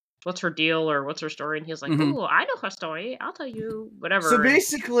what's her deal or what's her story, and he was like, "Ooh, I know her story. I'll tell you whatever." So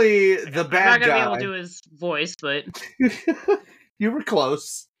basically, the bad guy. I'm not gonna be able to do his voice, but you were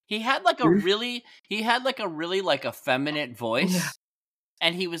close. He had like a really like effeminate voice,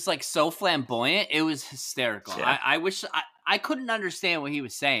 and he was like so flamboyant. It was hysterical. Yeah. I wish I couldn't understand what he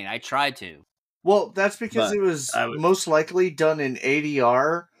was saying. I tried to. Well, that's because it was most likely done in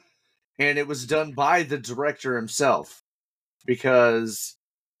ADR, and it was done by the director himself, because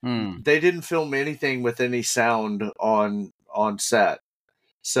they didn't film anything with any sound on set.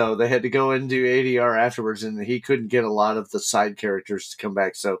 So they had to go and do ADR afterwards, and he couldn't get a lot of the side characters to come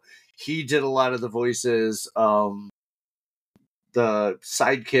back. So he did a lot of the voices. The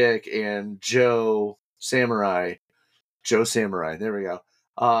sidekick and Joe Samurai, there we go.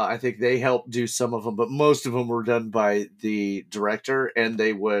 I think they helped do some of them, but most of them were done by the director, and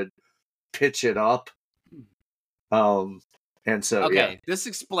they would pitch it up. And so, this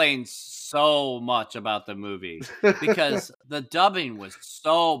explains so much about the movie, because the dubbing was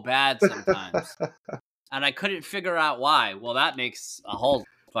so bad sometimes, and I couldn't figure out why. Well, that makes a whole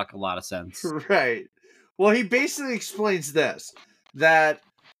fucking lot of sense. Right. Well, he basically explains this, that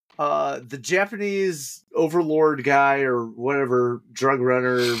the Japanese overlord guy or whatever, drug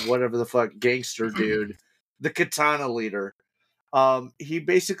runner, whatever the fuck, gangster dude, the katana leader, he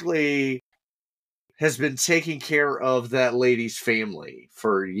basically has been taking care of that lady's family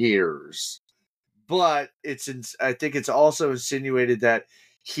for years. But I think it's also insinuated that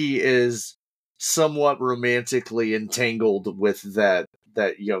he is somewhat romantically entangled with that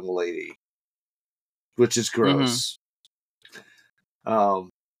young lady, which is gross. But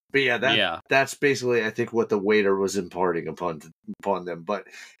that's basically, I think, what the waiter was imparting upon them. But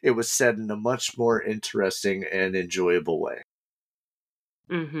it was said in a much more interesting and enjoyable way.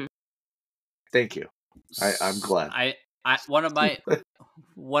 Mm-hmm. Thank you. I'm glad. One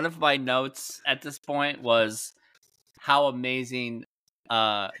of my notes at this point was how amazing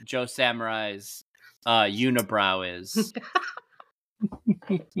Joe Samurai's unibrow is.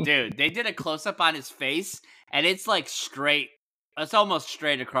 Dude, they did a close up on his face, and it's like straight. It's almost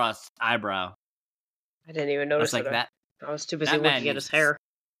straight across eyebrow. I didn't even notice that. I was too busy looking at his hair.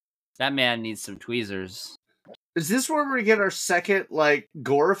 That man needs some tweezers. Is this where we get our second, like,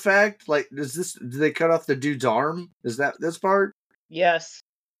 gore effect? Like, do they cut off the dude's arm? Is that this part? Yes.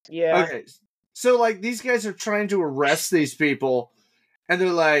 Yeah. Okay. So, like, these guys are trying to arrest these people, and they're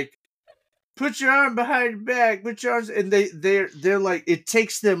like, put your arm behind your back, put your arms, and they're like, it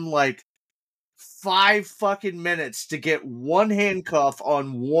takes them, like, 5 fucking minutes to get one handcuff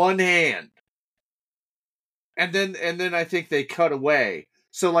on one hand. And then I think they cut away.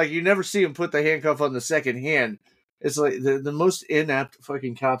 So, like, you never see him put the handcuff on the second hand. It's like the most inept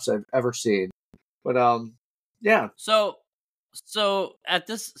fucking cops I've ever seen. But, yeah. So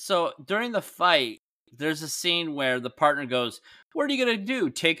during the fight, there's a scene where the partner goes, "What are you going to do?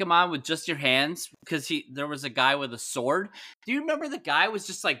 Take him on with just your hands?" Because there was a guy with a sword. Do you remember the guy was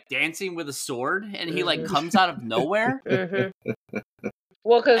just, like, dancing with a sword, and he, like, comes out of nowhere?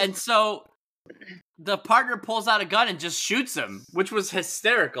 Well, and so the partner pulls out a gun and just shoots him, which was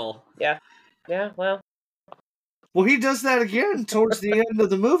hysterical. Yeah. Yeah, well, he does that again towards the end of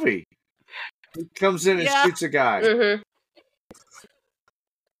the movie. He comes in and shoots a guy.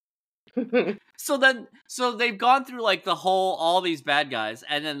 Mm-hmm. So they've gone through, like, all these bad guys,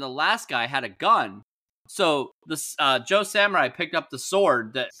 and then the last guy had a gun. So this Joe Samurai picked up the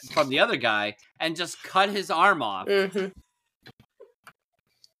sword from the other guy and just cut his arm off. Mm-hmm.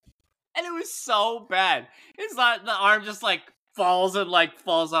 And it was so bad. It's not, the arm just, like, falls on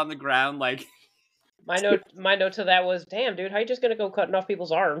the ground, like. My note to that was, damn, dude, how you just gonna go cutting off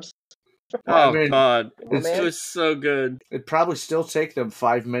people's arms? Oh, God. It was so good. It'd probably still take them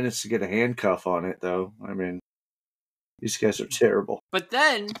 5 minutes to get a handcuff on it, though. I mean, these guys are terrible. But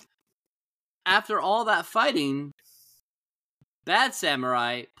then, after all that fighting, Bad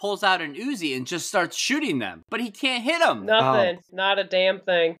Samurai pulls out an Uzi and just starts shooting them. But he can't hit them. Nothing. Not a damn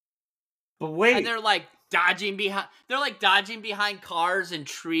thing. But wait. And they're like, dodging behind. They're like dodging behind cars and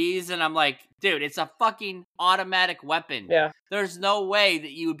trees, and I'm like, dude, it's a fucking automatic weapon. Yeah. There's no way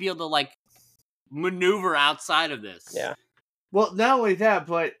that you would be able to like maneuver outside of this. Yeah. Well, not only that,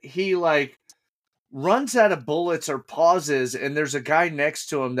 but he like runs out of bullets or pauses, and there's a guy next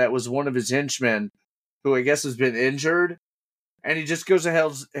to him that was one of his henchmen, who I guess has been injured, and he just goes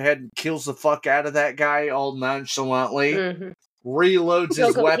ahead and kills the fuck out of that guy all nonchalantly, reloads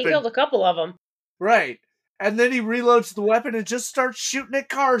his weapon. He killed a couple of them. Right. And then he reloads the weapon and just starts shooting at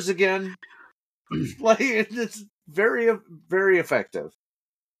cars again. Like, it's very, very effective.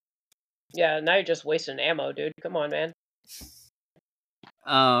 Yeah, now you're just wasting ammo, dude. Come on, man.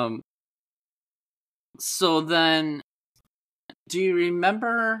 So then, do you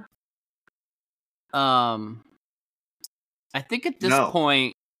remember? I think at this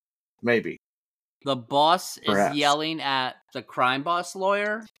point, maybe the boss Perhaps. is yelling at the crime boss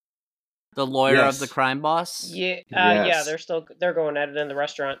lawyer. The lawyer of the crime boss. Yeah, Yes. yeah, they're going at it in the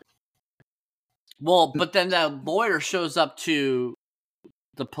restaurant. Well, but then the lawyer shows up to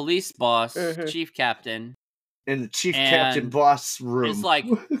the police boss, chief captain, in the chief captain boss room. It's like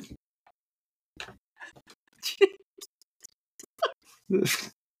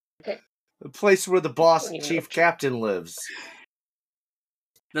the place where the boss chief captain lives.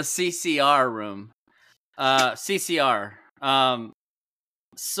 The CCR room. CCR.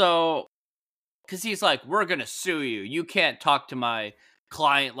 So, because he's like, we're gonna sue you. You can't talk to my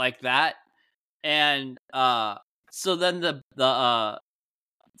client like that. And so then the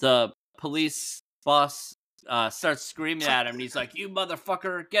police boss starts screaming at him, and he's like, "You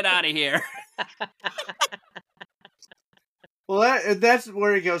motherfucker, get out of here!" Well, that's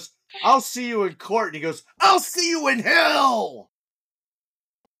where he goes, "I'll see you in court." And he goes, "I'll see you in hell."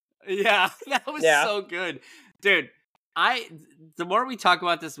 Yeah, that was so good, dude. The more we talk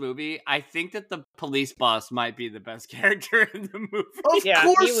about this movie, I think that the police boss might be the best character in the movie. Of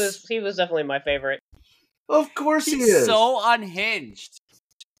course. He was definitely my favorite. Of course he is. He's so unhinged.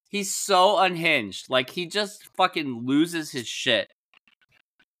 He's so unhinged. Like, he just fucking loses his shit.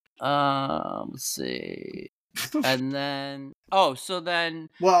 Let's see. And then so then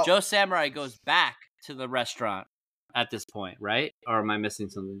Joe Samurai goes back to the restaurant at this point, right? Or am I missing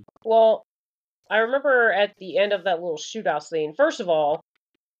something? Well, I remember at the end of that little shootout scene, first of all,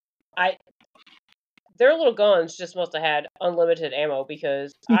 their little guns just must have had unlimited ammo,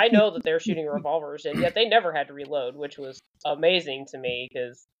 because I know that they're shooting revolvers, and yet they never had to reload, which was amazing to me,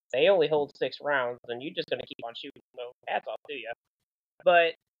 because they only hold 6 rounds, and you're just going to keep on shooting, so hats off to you.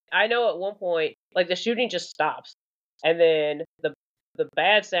 But I know at one point, like, the shooting just stops, and then the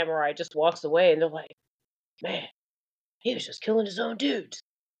bad samurai just walks away, and they're like, man, he was just killing his own dudes.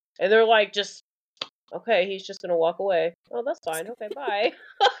 And they're like, okay, he's just gonna walk away. Oh, that's fine. Okay, bye.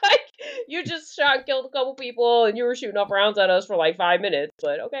 Like, you just shot and killed a couple people, and you were shooting off rounds at us for like 5 minutes.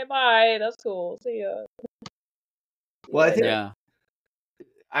 But okay, bye. That's cool. See ya. Well, I think,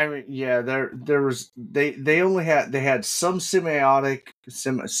 I mean, yeah, there was they had some semiotic.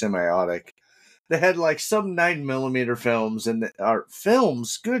 They had like some 9mm films and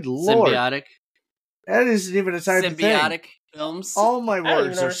films. Good lord, symbiotic. That isn't even a type of thing. Symbiotic films. All my I don't words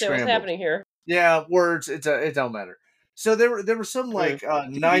even are understand scrambled. what's happening here. Yeah, words. It don't matter. So there were some like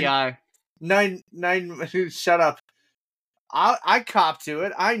nine. Shut up. I cop to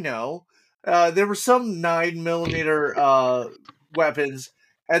it. I know. There were some 9mm weapons,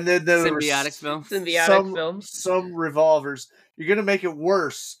 and then there symbiotic were some revolvers. You're gonna make it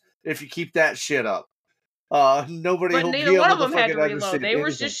worse if you keep that shit up. Nobody. But will neither be one able of them to had to reload. understand They were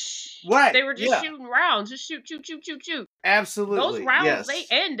anything. just right. They were just shooting rounds. Just shoot. Absolutely. Those rounds, yes. they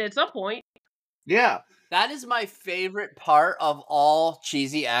end at some point. Yeah. That is my favorite part of all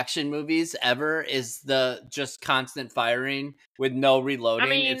cheesy action movies ever, is the just constant firing with no reloading. I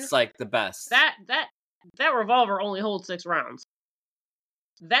mean, it's like the best. That revolver only holds 6 rounds.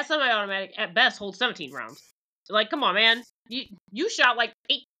 That semi-automatic at best holds 17 rounds. Like, come on, man. You shot like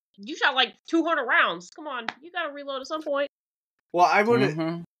 200 rounds. Come on, you gotta reload at some point. Well, I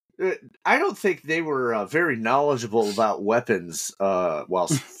would. I don't think they were very knowledgeable about weapons while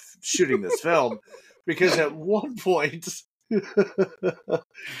shooting this film, because at one point, the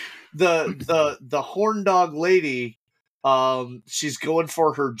horn dog lady, she's going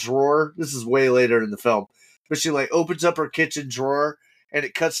for her drawer. This is way later in the film, but she like opens up her kitchen drawer, and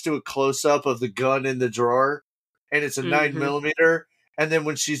it cuts to a close up of the gun in the drawer, and it's a 9mm. And then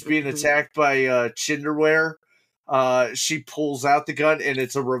when she's being attacked by Chinderware, she pulls out the gun, and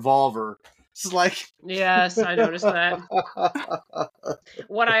it's a revolver. It's like, yes, I noticed that.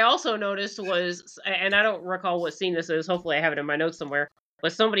 What I also noticed was, and I don't recall what scene this is, hopefully I have it in my notes somewhere,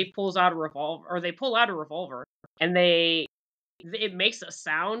 but somebody pulls out a revolver, or they pull out a revolver, and it makes a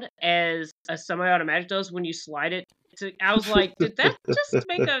sound as a semi-automatic does when you slide it. I was like, did that just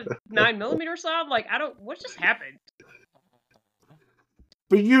make a 9mm sound? Like, what just happened?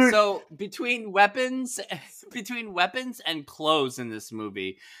 But so between weapons and clothes in this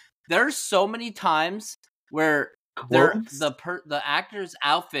movie, there's so many times where the actor's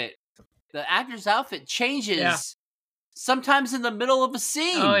outfit changes sometimes in the middle of a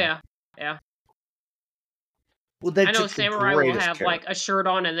scene. Oh yeah. Well, I know Samurai will have like a shirt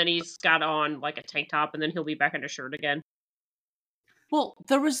on, and then he's got on like a tank top, and then he'll be back in a shirt again. Well,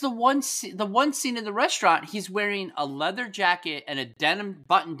 there was the one scene in the restaurant. He's wearing a leather jacket and a denim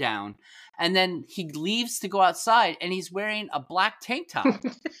button down, and then he leaves to go outside, and he's wearing a black tank top.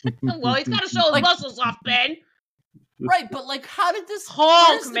 Well, he's got to show his muscles off, Ben. Right, but like, how did this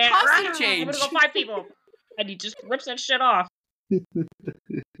Hulk, man? The costume change? I'm gonna go fight people, and he just rips that shit off.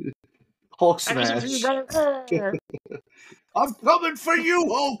 Hulk smash. I'm coming for you,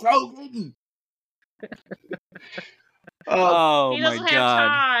 Hulk Hogan. Oh, he doesn't have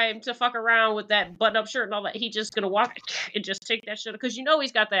time to fuck around with that button-up shirt and all that. He's just gonna walk and just take that shit, because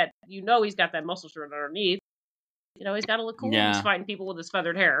he's got that muscle shirt underneath. He's got to look cool when he's fighting people with his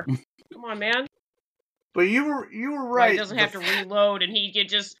feathered hair. Come on, man. But you were right. He doesn't have to reload, and he can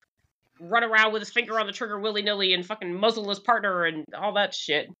just run around with his finger on the trigger willy-nilly and fucking muzzle his partner and all that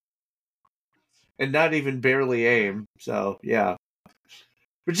shit. And not even barely aim. So yeah.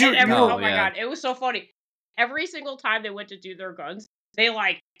 But oh my god, it was so funny. Every single time they went to do their guns, they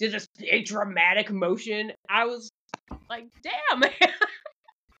like did this big dramatic motion. I was like, damn, man.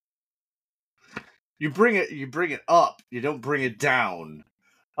 You bring it up. You don't bring it down.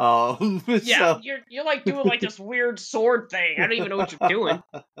 Yeah, so... you're like doing like this weird sword thing. I don't even know what you're doing.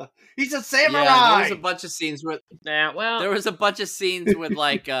 He's a samurai. Yeah, there was a bunch of scenes with. Yeah, well, there was a bunch of scenes with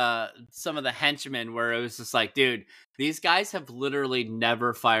like some of the henchmen where it was just like, dude, these guys have literally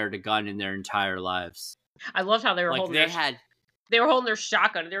never fired a gun in their entire lives. I loved how they were holding. They were holding their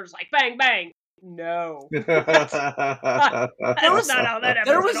shotgun, and they were just like bang bang. No, that was not how that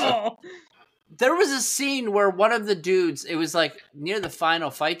happened at all. There was a scene where one of the dudes, it was like near the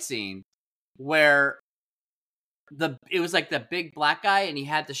final fight scene, where it was like the big black guy and he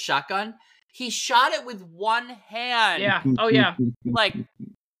had the shotgun. He shot it with one hand. Yeah. Oh yeah. Like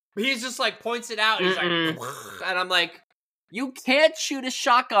he's just like points it out. And he's like, and I'm like, you can't shoot a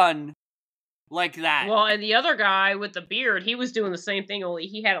shotgun like that. Well, and the other guy with the beard, he was doing the same thing, only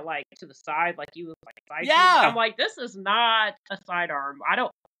he had it like to the side, like he was like side. Yeah. I'm like, this is not a sidearm.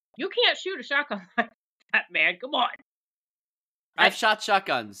 You can't shoot a shotgun like that, man. Come on. I've shot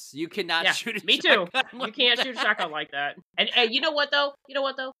shotguns. You cannot shoot a shotgun. Me too. Like you can't shoot a shotgun like that. And you know what though?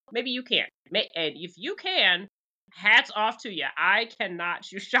 Maybe you can. And if you can, hats off to you. I cannot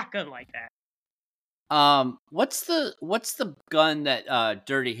shoot a shotgun like that. What's the gun that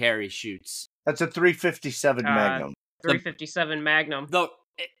Dirty Harry shoots? That's a 357 Magnum. 357 Magnum.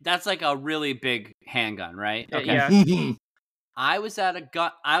 That's like a really big handgun, right? Okay. Yeah. I was at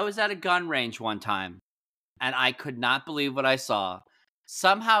a gun range one time, and I could not believe what I saw.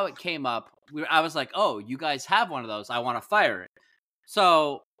 Somehow it came up. I was like, "Oh, you guys have one of those. I want to fire it."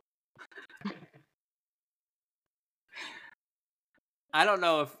 So I don't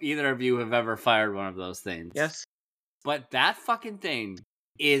know if either of you have ever fired one of those things. Yes. But that fucking thing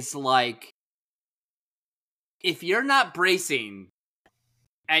is like, if you're not bracing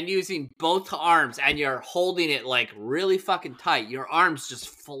and using both arms and you're holding it like really fucking tight, your arms just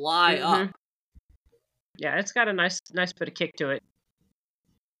fly up. Yeah, it's got a nice bit of kick to it.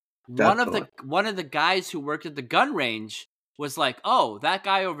 One of the guys who worked at the gun range was like, "Oh, that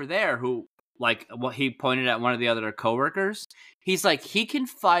guy over there who like what he pointed at one of the other coworkers. He's like, he can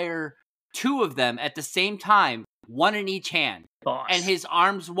fire two of them at the same time, one in each hand, and his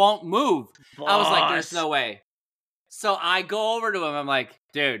arms won't move." I was like, "There's no way." So I go over to him. I'm like,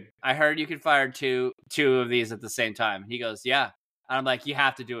 "Dude, I heard you can fire two of these at the same time." He goes, "Yeah." And I'm like, "You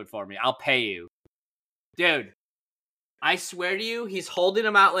have to do it for me. I'll pay you." Dude, I swear to you, he's holding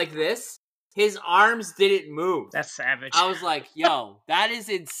them out like this. His arms didn't move. That's savage. I was like, yo, that is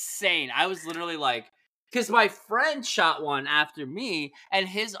insane. I was literally like, because my friend shot one after me, and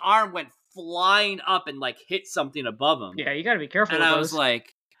his arm went flying up and like hit something above him. Yeah, you gotta be careful and with I those. was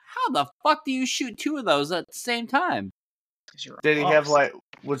like, how the fuck do you shoot two of those at the same time? Did he have like,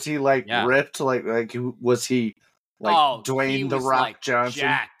 was he like ripped? Like was he like Dwayne The Rock like Johnson?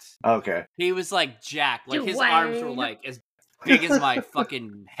 Jacked. Okay. He was like jacked. Like his arms were like as big as my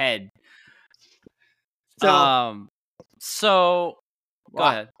fucking head. So go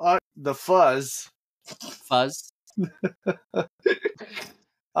ahead. The Fuzz. Fuzz?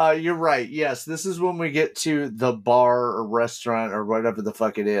 You're right. Yes, this is when we get to the bar or restaurant or whatever the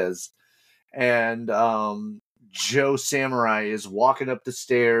fuck it is. And Joe Samurai is walking up the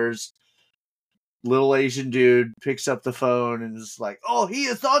stairs. Little Asian dude picks up the phone and is like, "Oh, he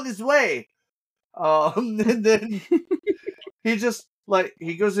is on his way." And then he just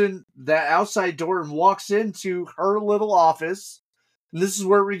he goes in that outside door and walks into her little office. And this is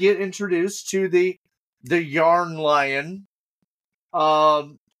where we get introduced to the yarn lion.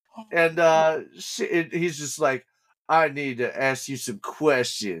 He's just like, "I need to ask you some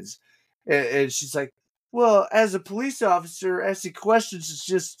questions." And she's like, "Well, as a police officer, asking questions is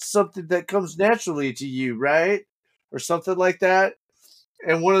just something that comes naturally to you, right?" Or something like that.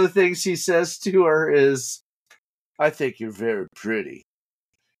 And one of the things he says to her is, "I think you're very pretty."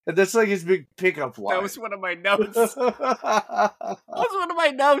 And that's like his big pickup line. That was one of my notes. That was one of my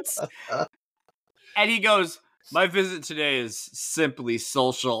notes. And he goes, "My visit today is simply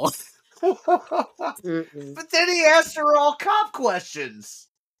social." But then he asked her all cop questions.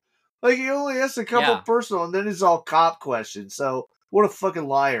 Like, he only asked a couple personal, and then it's all cop questions. So, what a fucking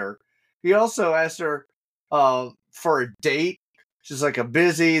liar. He also asked her for a date. She's like, "I'm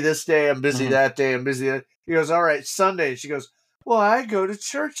busy this day, I'm busy that day, I'm busy that." He goes, "All right, Sunday." She goes, "Well, I go to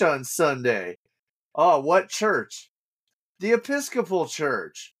church on Sunday." "Oh, what church?" "The Episcopal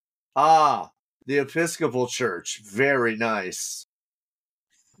Church." "Ah, the Episcopal Church. Very nice."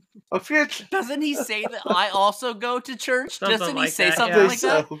 Doesn't he say that I also go to church? Something Doesn't he like say that, something yeah. like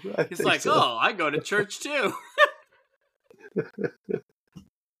that? I He's think like, so. "Oh, I go to church too."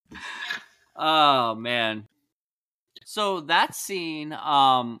 Oh man. So that scene,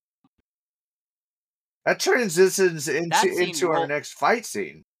 That transitions into our well- next fight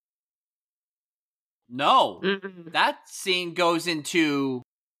scene. no, Mm-mm. that scene goes into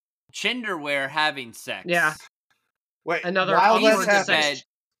Chinderware having sex. Yeah. Wait, Another while awkward that's happening, said,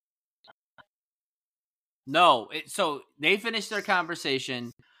 no. So they finish their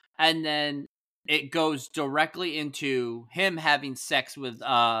conversation, and then it goes directly into him having sex with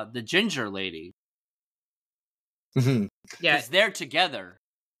the ginger lady. Yeah. Because they're together.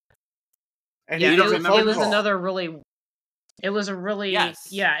 and Yeah, he it does was, a phone it was call. another really. It was a really. Yes.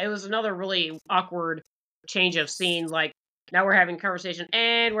 Yeah, it was another really awkward change of scene. Like, now we're having a conversation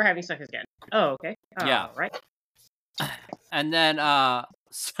and we're having sex again. Oh, okay. Yeah. All right. And then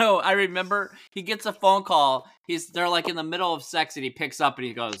so I remember he gets a phone call. They're like in the middle of sex, and he picks up and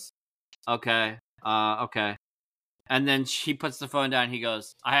he goes, "Okay, okay." And then she puts the phone down. He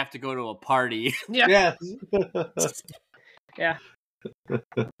goes, "I have to go to a party." Yeah. Yes. Yeah.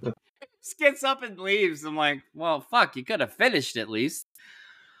 Just gets up and leaves. I'm like, well, fuck, you could have finished at least.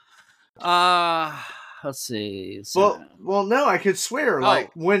 Let's see. Well, no, I could swear.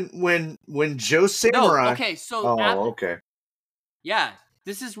 Like when Joe Samurai. No, okay, so okay. Yeah,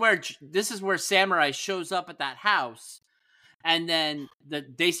 this is where Samurai shows up at that house, and then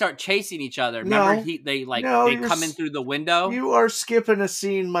they start chasing each other. Remember, they come in through the window. You are skipping a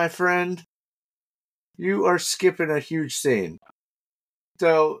scene, my friend. You are skipping a huge scene.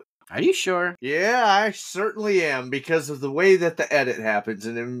 So, are you sure? Yeah, I certainly am, because of the way that the edit happens,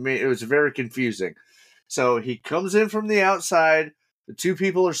 and it was very confusing. So he comes in from the outside. The two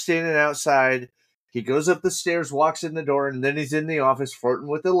people are standing outside. He goes up the stairs, walks in the door, and then he's in the office flirting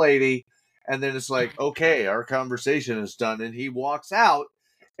with the lady. And then it's like, okay, our conversation is done. And he walks out,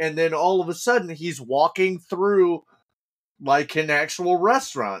 and then all of a sudden he's walking through like an actual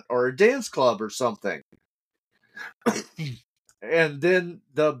restaurant or a dance club or something. And then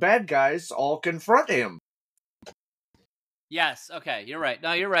the bad guys all confront him. Yes, okay, you're right.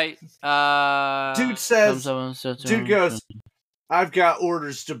 No, you're right. Dude goes, "I've got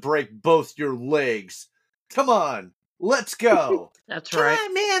orders to break both your legs. Come on, let's go." That's right. Come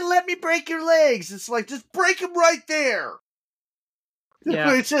on, man, let me break your legs. It's like, just break them right there.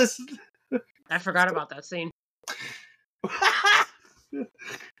 Yeah. It's just... I forgot about that scene.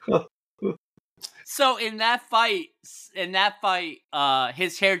 So in that fight,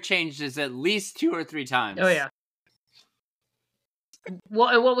 his hair changes at least 2 or 3 times. Oh, yeah. Well,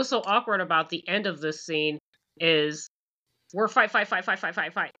 and what was so awkward about the end of this scene is we're fight.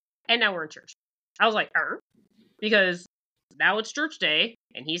 And now we're in church. I was like, because now it's church day,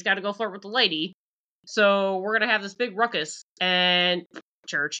 and he's got to go flirt with the lady. So we're going to have this big ruckus, and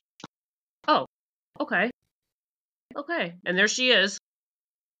church. Oh, okay. Okay. And there she is.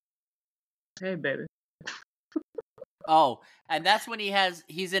 Hey, baby. Oh, and that's when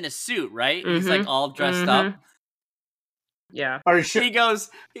he's in a suit, right? He's like all dressed up. Yeah. Are you sure? He goes,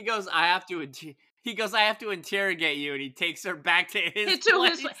 I have to He goes, I have to interrogate you, and he takes her back to his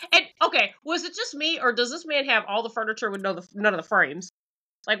place. And okay, was it just me, or does this man have all the furniture with none of the frames?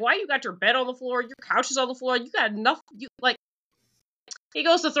 Like, why you got your bed on the floor, your couch is on the floor, you got enough, he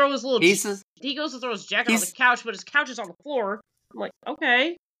goes to throw his he goes to throw his jacket on the couch, but his couch is on the floor. I'm like,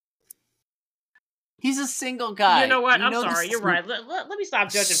 okay. He's a single guy. You know what? I'm sorry. You're right. Let me stop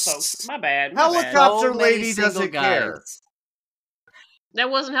judging folks. My bad. Helicopter lady doesn't care. That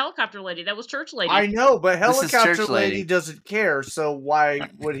wasn't helicopter lady. That was church lady. I know, but helicopter lady doesn't care. So why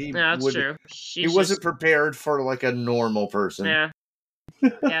would he? No, that's true. He wasn't prepared for like a normal person. Yeah.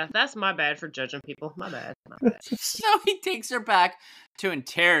 Yeah, that's my bad for judging people. My bad. So he takes her back to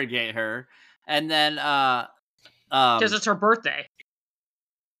interrogate her, and then because it's her birthday.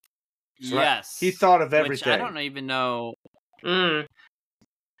 Yes, he thought of everything. Which I don't even know.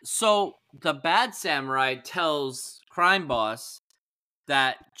 So the bad samurai tells Crime Boss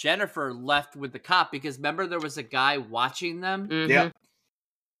that Jennifer left with the cop because remember there was a guy watching them. Mm-hmm. Yeah,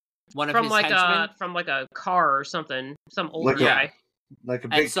 one of his henchmen from like a car or something, some older guy, like a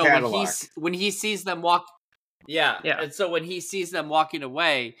big Cadillac. When he sees them walk, yeah. And so when he sees them walking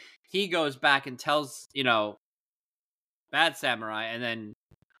away, he goes back and tells bad samurai, and then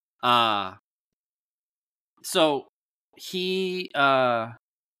so he had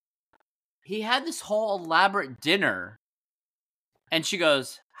this whole elaborate dinner. And she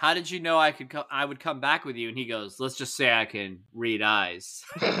goes, how did you know I would come back with you? And he goes, let's just say I can read eyes.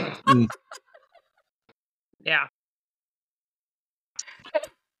 Yeah.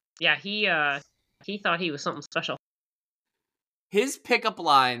 Yeah, he thought he was something special. His pickup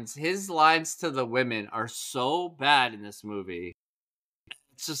lines, his lines to the women are so bad in this movie.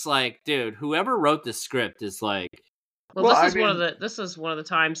 It's just like, dude, whoever wrote this script is like... Well, this is one of the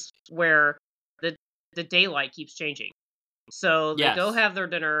times where the daylight keeps changing. So they go have their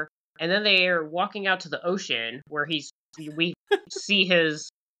dinner, and then they are walking out to the ocean where we see his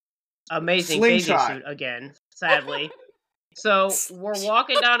amazing bathing suit again, sadly. So we're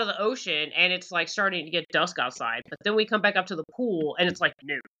walking down to the ocean, and it's like starting to get dusk outside. But then we come back up to the pool, and it's like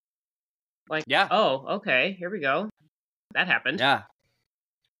noon. Like, oh, okay, here we go. That happened. Yeah.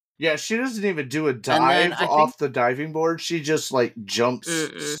 Yeah, she doesn't even do a dive off the diving board. She just like jumps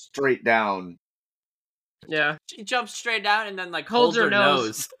straight down. Yeah. She jumps straight down and then like holds her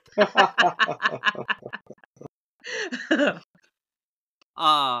nose.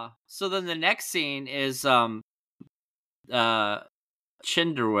 So then the next scene is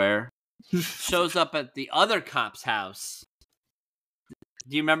Chinderware shows up at the other cop's house.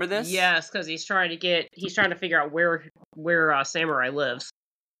 Do you remember this? Yes, because he's trying to figure out where Samurai lives.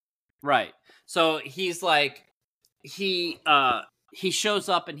 Right. So he's like he shows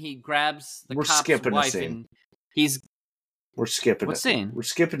up and he grabs the cop's wife and we're skipping what scene? We're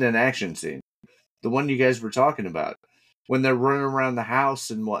skipping an action scene. The one you guys were talking about. When they're running around the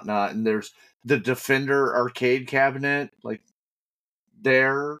house and whatnot, and there's the Defender arcade cabinet, like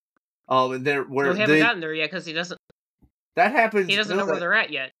there. And there where we haven't gotten there yet because he doesn't. That happens. He doesn't know where they're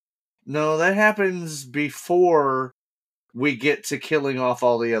at yet. No, that happens before we get to killing off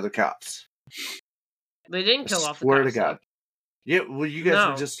all the other cops. They didn't kill off the cops. Swear to God. Yeah, well, you guys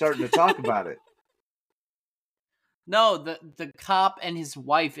were just starting to talk about it. No, the cop and his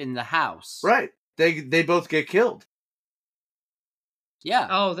wife in the house. Right. They both get killed. Yeah.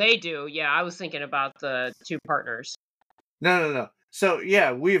 Oh, they do. Yeah, I was thinking about the two partners. No. So,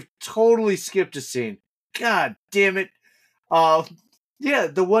 yeah, we've totally skipped a scene. God damn it. Yeah,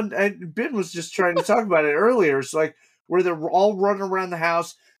 the one Ben was just trying to talk about it earlier. It's like where they're all running around the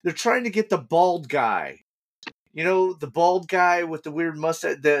house. They're trying to get the bald guy. You know, the bald guy with the weird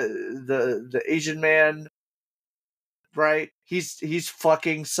mustache, the Asian man, right? He's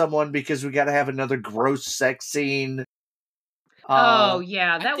fucking someone because we got to have another gross sex scene. Oh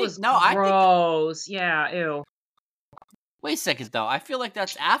yeah, that was gross. Yeah, ew. Wait a second, though. I feel like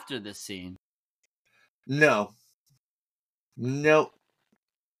that's after this scene. No. Nope.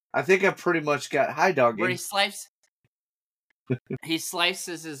 I think I pretty much got high dogging. Where he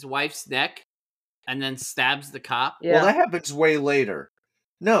slices his wife's neck and then stabs the cop. Yeah. Well, that happens way later.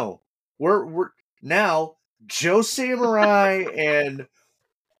 No, we're now Joe Samurai and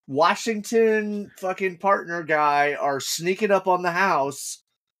Washington fucking partner guy are sneaking up on the house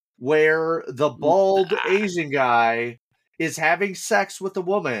where the bald Asian guy is having sex with a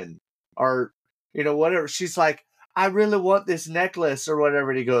woman or, whatever. She's like, I really want this necklace or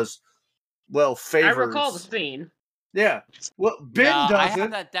whatever. And he goes, well, favors. I recall the scene. Yeah. Well, Ben doesn't. I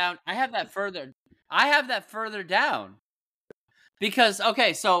have that down. I have that further down. Because,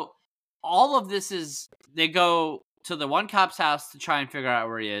 okay, so all of this is, they go to the one cop's house to try and figure out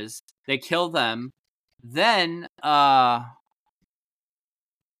where he is. They kill them. Then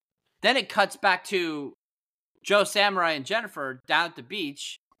it cuts back to Joe Samurai and Jennifer down at the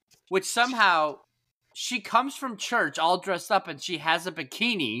beach, which somehow she comes from church all dressed up and she has a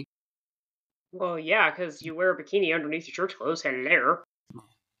bikini. Well, yeah, because you wear a bikini underneath your church clothes. Hello.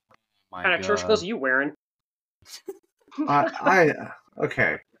 My What kind of church clothes are you wearing?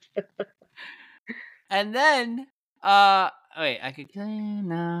 Okay. And then, wait, I could kill you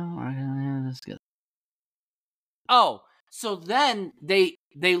now. Let's go. Oh, so then they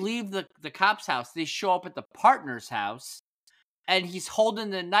leave the cop's house. They show up at the partner's house, and he's holding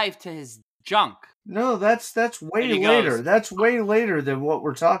the knife to his junk. No, that's way later. That's way later than what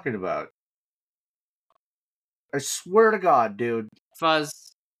we're talking about. I swear to God, dude.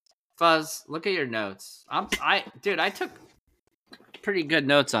 Fuzz, look at your notes. I took pretty good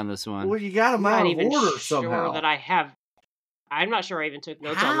notes on this one. Well, you got them out of order somehow. That I have. I'm not sure I even took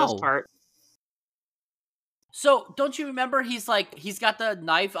notes on this part. So, don't you remember he's got the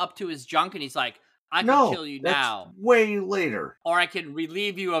knife up to his junk and he's like, I can kill you now. Way later. Or I can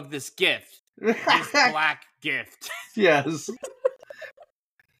relieve you of this gift. This black gift. Yes.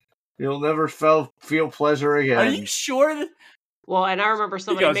 You'll never feel pleasure again. Are you sure? Well, and I remember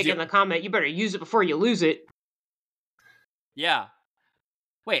somebody making the comment, you better use it before you lose it. Yeah.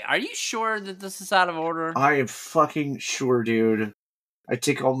 Wait, are you sure that this is out of order? I am fucking sure, dude. I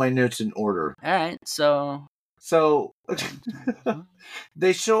take all my notes in order. All right, so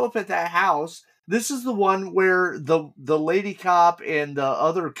they show up at that house. This is the one where the lady cop and the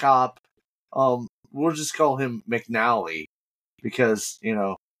other cop, we'll just call him McNally because,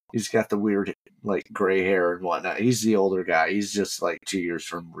 he's got the weird, gray hair and whatnot. He's the older guy. He's just, 2 years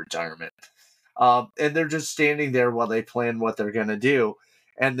from retirement. And they're just standing there while they plan what they're going to do.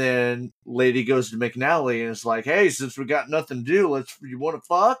 And then lady goes to McNally and is like, hey, since we got nothing to do, you want to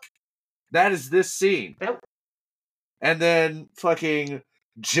fuck? That is this scene. And then fucking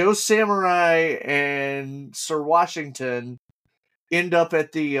Joe Samurai and Sir Washington end up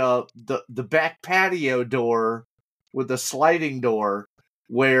at the back patio door with the sliding door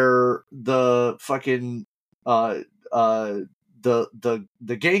where the fucking the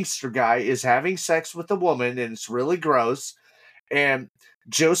gangster guy is having sex with the woman, and it's really gross. And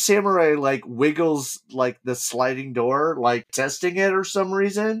Joe Samurai wiggles the sliding door, testing it or some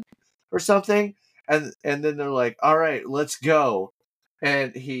reason or something. And then they're like, all right, let's go.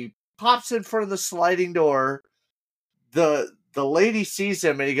 And he pops in front of the sliding door. The lady sees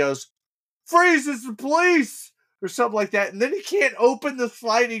him and he goes, freeze, it's the police! Or something like that. And then he can't open the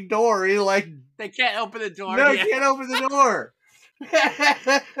sliding door. They can't open the door. No, he can't open the door.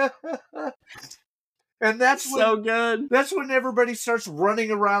 And that's so good. That's when everybody starts running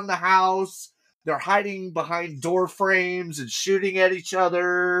around the house. They're hiding behind door frames and shooting at each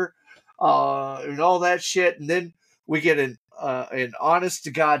other, and all that shit. And then we get an honest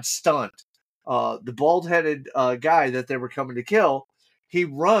to God stunt. The bald-headed guy that they were coming to kill, he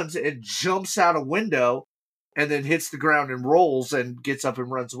runs and jumps out a window and then hits the ground and rolls and gets up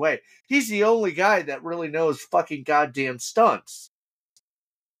and runs away. He's the only guy that really knows fucking goddamn stunts.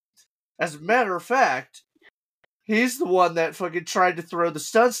 As a matter of fact, he's the one that fucking tried to throw the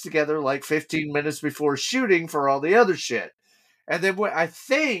stunts together 15 minutes before shooting for all the other shit. And then I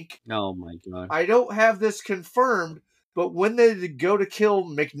think... Oh my God. I don't have this confirmed, but when they go to kill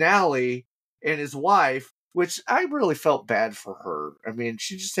McNally and his wife, which I really felt bad for her. I mean,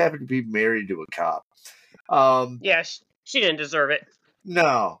 she just happened to be married to a cop. Yeah, she didn't deserve it.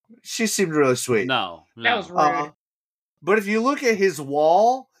 No, she seemed really sweet. No. That was rude. But if you look at his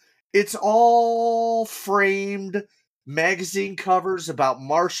wall... It's all framed magazine covers about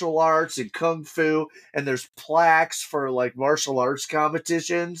martial arts and kung fu, and there's plaques for martial arts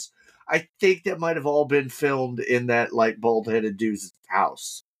competitions. I think that might have all been filmed in that bald-headed dude's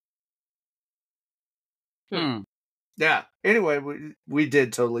house. Yeah. Anyway, we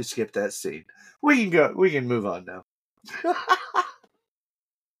did totally skip that scene. We can move on now.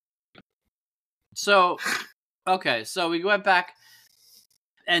 So, okay, so we went back.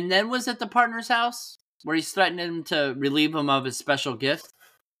 And then was it the partner's house where he's threatening him to relieve him of his special gift?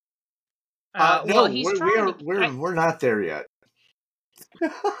 No, we're not there yet.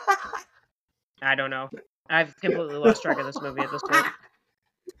 I don't know. I've completely lost track of this movie at this point.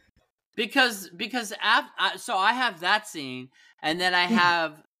 Because so I have that scene, and then I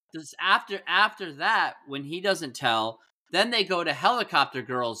have this after that when he doesn't tell. Then they go to Helicopter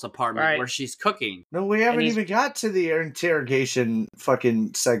Girl's apartment where she's cooking. No, we haven't even got to the interrogation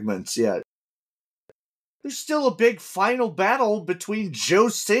fucking segments yet. There's still a big final battle between Joe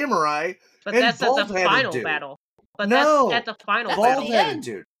Samurai and that's the bald-headed final dude. battle. but No, that's at the final bald battle. headed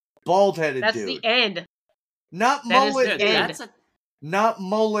dude. Bald headed That's dude. the end. Not That is mullet the dude. end. Not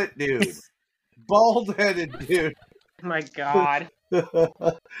mullet dude. Bald headed dude. Oh my God.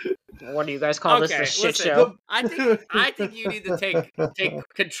 What do you guys call this? The shit listen, show? I think you need to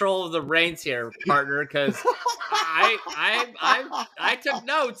take control of the reins here, partner, because I took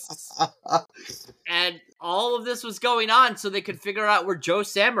notes, and all of this was going on so they could figure out where Joe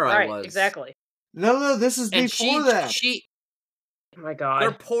Samurai was. Exactly. No, this is before that. Oh my God.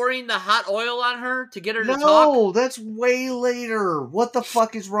 They're pouring the hot oil on her to get her to talk? No, that's way later. What the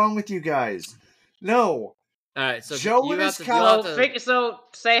fuck is wrong with you guys? No. All right, so Joe you and have his to... So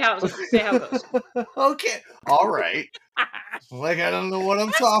say how it goes. Okay. All right. Like, I don't know what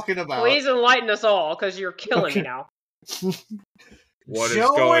I'm talking about. Please enlighten us all, because you're killing me now. What is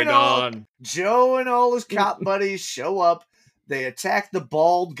going on? Joe and all his cop buddies show up. They attack the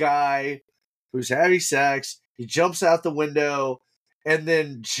bald guy who's having sex. He jumps out the window. And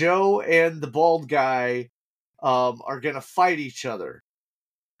then Joe and the bald guy are going to fight each other.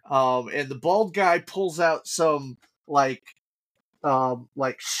 And the bald guy pulls out some like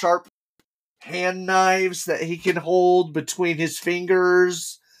sharp hand knives that he can hold between his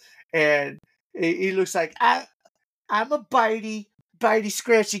fingers. And he looks like, I'm a bitey,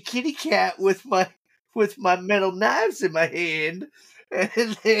 scratchy kitty cat with my metal knives in my hand.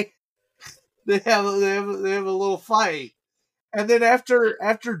 And they have a little fight. And then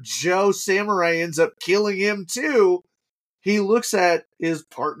after Joe Samurai ends up killing him too, he looks at his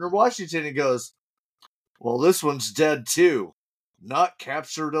partner Washington and goes, well, this one's dead too. Not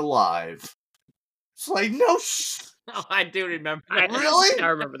captured alive. It's like, no Oh, I do remember that. Really? I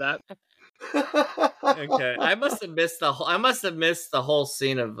remember that. Okay. I must have missed the whole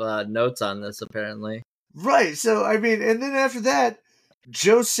scene of notes on this, apparently. Right. So, I mean, and then after that,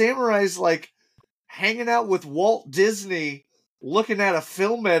 Joe Samurai's like hanging out with Walt Disney, looking at a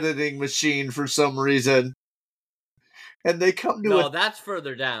film editing machine for some reason. And they come to No, that's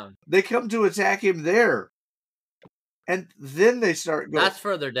further down. They come to attack him there. And then they start going. That's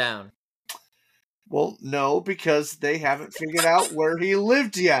further down. Well, no, because they haven't figured out where he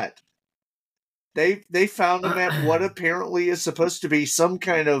lived yet. They found him at what apparently is supposed to be some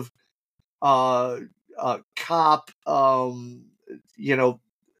kind of cop,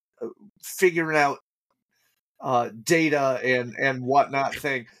 figuring out data and whatnot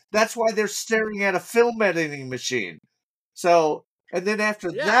thing. That's why they're staring at a film editing machine. So, and then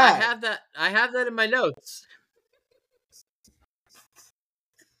after that, I have that in my notes.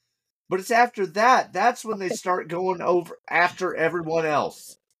 But it's after that. That's when they start going over after everyone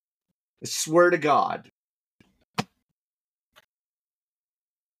else. I swear to God.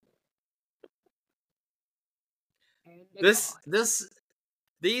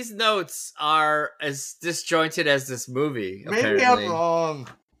 These notes are as disjointed as this movie. Maybe apparently. I'm wrong.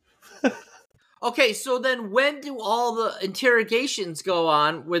 Okay, so then when do all the interrogations go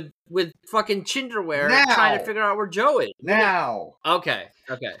on with fucking Chinderware trying to figure out where Joe is? Now. Okay.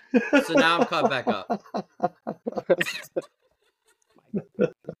 So now I'm caught back up.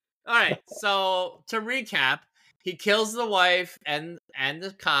 All right, so to recap, he kills the wife and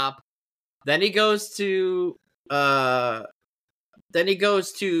the cop. Then he goes to the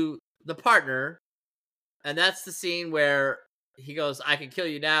partner, and that's the scene where he goes, I can kill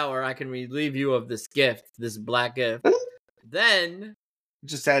you now, or I can relieve you of this gift, this black gift. Then...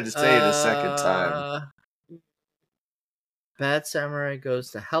 Just had to say it a second time. Bad Samurai goes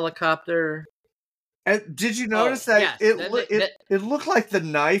to helicopter. And did you notice that it looked like the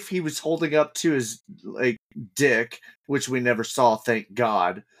knife he was holding up to his dick, which we never saw, thank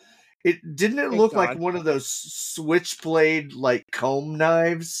God. Didn't it look like one of those switchblade comb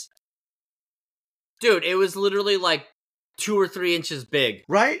knives? Dude, it was literally 2 or 3 inches big.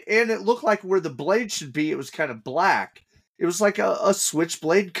 Right? And it looked like where the blade should be, it was kind of black. It was like a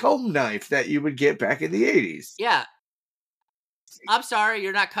switchblade comb knife that you would get back in the 80s. Yeah. I'm sorry,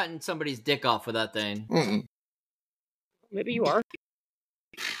 you're not cutting somebody's dick off with that thing. Mm-mm. Maybe you are.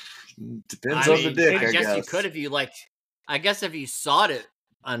 Depends on the dick, I guess. You could if you I guess if you sawed it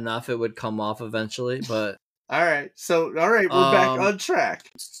enough, it would come off eventually, but... Alright, we're back on track.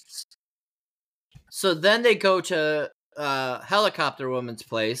 So then they go to Helicopter Woman's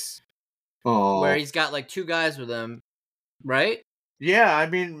place, where he's got 2 guys with him, right? Yeah, I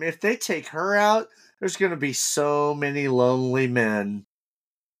mean, if they take her out, there's going to be so many lonely men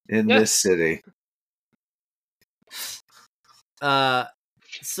in this city. So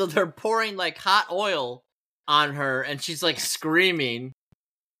they're pouring hot oil on her, and she's screaming,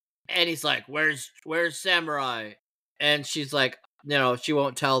 and he's like, "Where's Samurai?" And she's like, she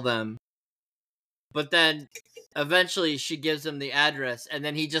won't tell them. But then eventually she gives him the address, and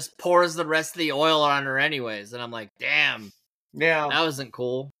then he just pours the rest of the oil on her anyways. And I'm like, damn. Yeah. That wasn't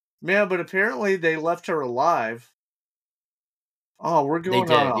cool. Yeah, but apparently they left her alive. Oh, we're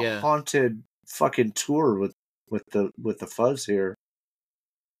going on a haunted fucking tour with the Fuzz here.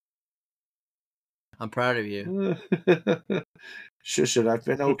 I'm proud of you. Shush it, I've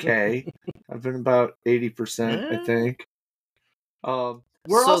been okay. I've been about 80%, I think.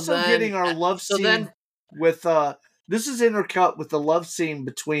 We're also getting our love scene with this is intercut with the love scene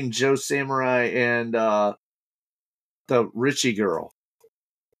between Joe Samurai and the Richie girl.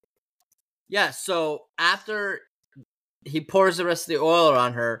 Yeah, so after he pours the rest of the oil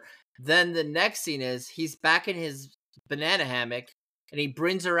on her, then the next scene is he's back in his banana hammock and he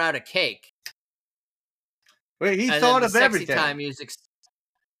brings her out a cake. Wait, he thought of everything. Time music.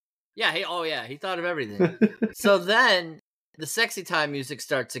 Yeah, he thought of everything. So then the sexy time music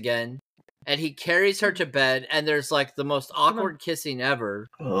starts again, and he carries her to bed, and there's like the most awkward kissing ever.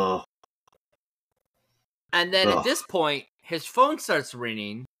 Ugh. And then at this point, his phone starts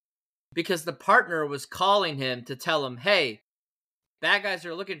ringing because the partner was calling him to tell him, hey, bad guys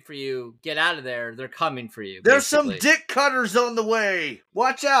are looking for you. Get out of there. They're coming for you. There's some dick cutters on the way.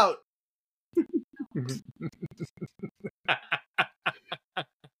 Watch out.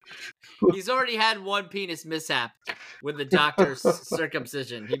 He's already had one penis mishap with the doctor's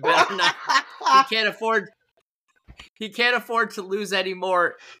circumcision. He better not. He can't afford to lose any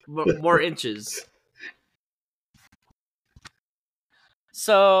more inches.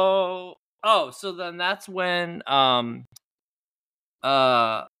 So then that's when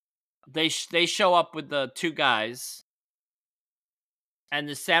they show up with the two guys. And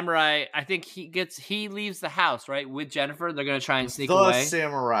the samurai, I think he leaves the house, right, with Jennifer. They're gonna try and sneak away. The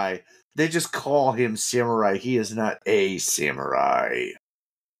samurai. They just call him samurai. He is not a samurai.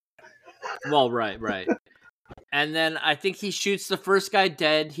 Well, right. And then I think he shoots the first guy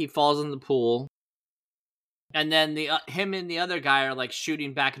dead. He falls in the pool. And then him and the other guy are like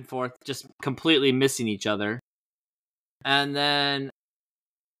shooting back and forth, just completely missing each other. And then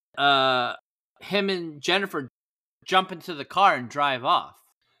him and Jennifer jump into the car and drive off.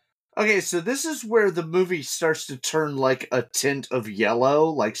 Okay, so this is where the movie starts to turn like a tint of yellow,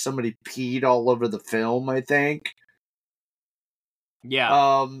 like somebody peed all over the film, I think.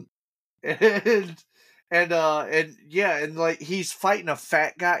 Yeah. And like he's fighting a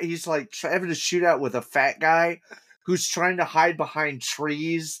fat guy. He's like having a shootout with a fat guy who's trying to hide behind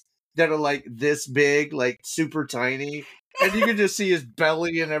trees that are like this big, like super tiny. And you can just see his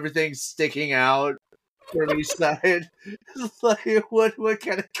belly and everything sticking out from each side. It's like, what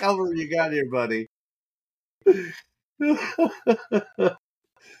kind of cover you got here, buddy?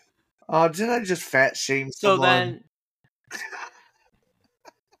 Oh, did I just fat shame someone?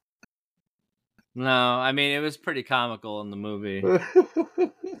 No, I mean, it was pretty comical in the movie.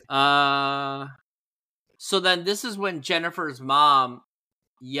 So then this is when Jennifer's mom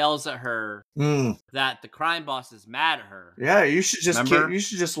yells at her that the crime boss is mad at her. Yeah, you should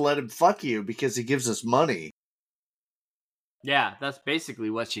just let him fuck you because he gives us money. Yeah, that's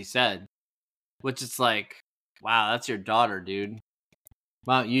basically what she said. Which is like, wow, that's your daughter, dude.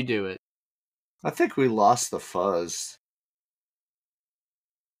 Why don't you do it? I think we lost the Fuzz.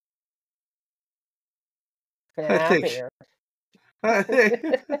 I think.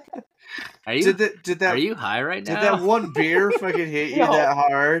 Are you? Did that? Are you high right now? Did that one beer fucking hit you that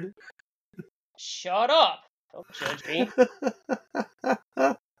hard? Shut up! Don't judge me.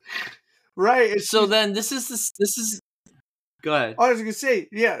 Right. So then this is. Go ahead. I was gonna say,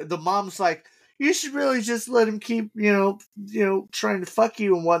 yeah. The mom's like, you should really just let him keep, trying to fuck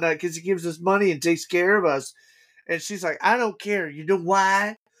you and whatnot because he gives us money and takes care of us. And she's like, I don't care. You know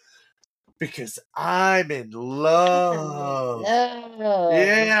why? Because I'm in love.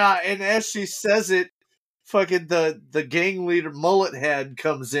 Yeah, and as she says it, fucking the gang leader Mullet Head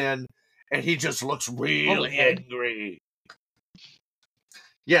comes in, and he just looks really angry.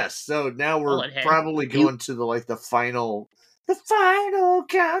 Yes, so now we're probably going to the final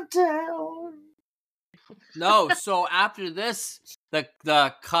countdown. No, so after this,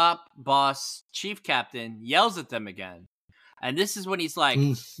 the cop boss chief captain yells at them again. And this is when he's like,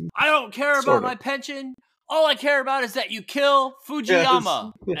 I don't care about my pension. All I care about is that you kill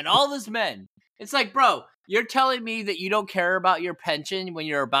Fujiyama and all his men. It's like, bro, you're telling me that you don't care about your pension when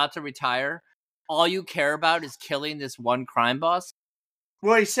you're about to retire? All you care about is killing this one crime boss?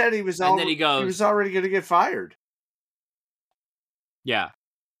 Well, he said he was already going to get fired. Yeah.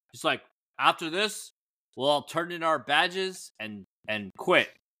 He's like, after this, we'll all turn in our badges and quit.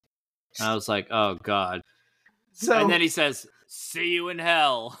 And I was like, oh, God. And then he says, see you in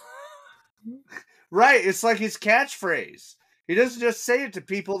hell. Right, it's like his catchphrase. He doesn't just say it to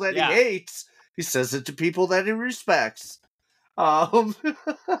people that he hates. He says it to people that he respects. So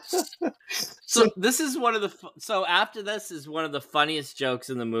this is one of the. So after this is one of the funniest jokes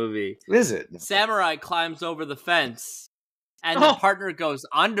in the movie. Is it? Samurai climbs over the fence, and the partner goes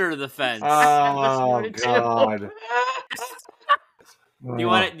under the fence. Oh God! Do you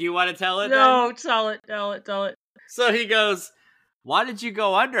want to tell it? No, then? tell it. So he goes, "Why did you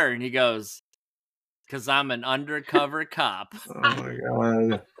go under?" And he goes, "'Cause I'm an undercover cop." Oh my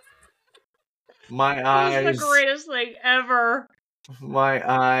God! My eyes. This is the greatest thing ever. My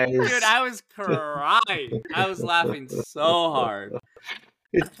eyes. Dude, I was crying. I was laughing so hard.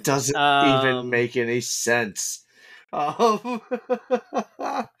 It doesn't even make any sense. But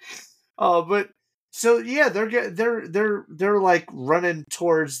so yeah, they're like running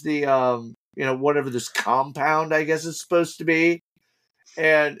towards the whatever this compound I guess is supposed to be,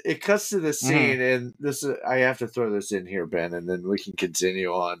 and it cuts to the scene, and this is, I have to throw this in here, Ben, and then we can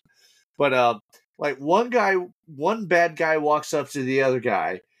continue on. But like one bad guy walks up to the other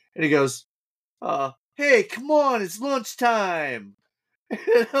guy, and he goes, "Hey, come on, it's lunchtime."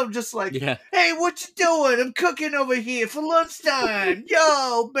 And I'm just like, "Hey, what you doing? I'm cooking over here for lunchtime.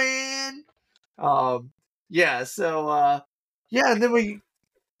 Yo, man." Yeah, so and then we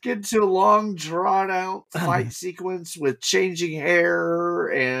get into a long, drawn out fight sequence with changing hair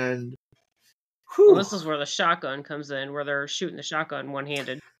and. Well, this is where the shotgun comes in, where they're shooting the shotgun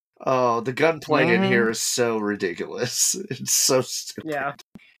one-handed. Oh, the gunplay in here is so ridiculous. It's so stupid. Yeah.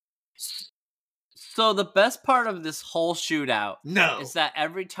 So the best part of this whole shootout is that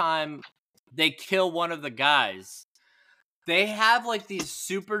every time they kill one of the guys, they have like these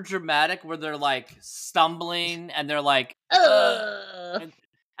super dramatic where they're like stumbling and they're like and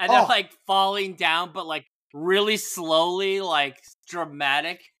they're like falling down, but like really slowly, like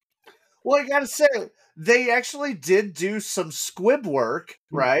dramatic. Well, I gotta say, they actually did do some squib work,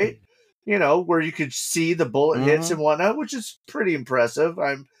 right? Where you could see the bullet hits and whatnot, which is pretty impressive.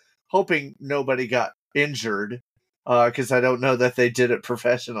 I'm hoping nobody got injured, because I don't know that they did it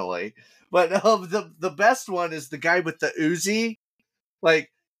professionally. But the best one is the guy with the Uzi.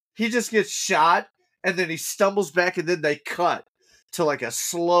 Like, he just gets shot, and then he stumbles back, and then they cut to like a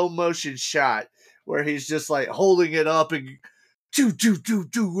slow motion shot where he's just like holding it up and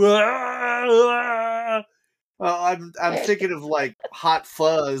I'm thinking of like Hot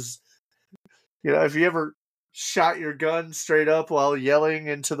Fuzz. If you ever shot your gun straight up while yelling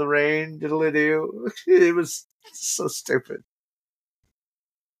into the rain, diddle-a-doo. It was so stupid.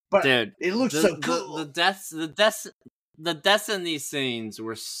 But dude, it looks so cool. The deaths in these scenes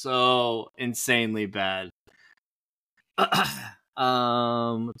were so insanely bad.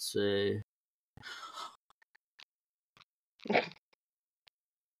 Let's see.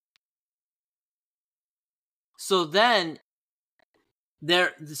 So then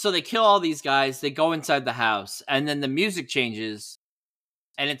they kill all these guys, they go inside the house, and then the music changes,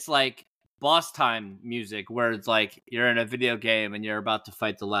 and it's like boss time music, where it's like you're in a video game and you're about to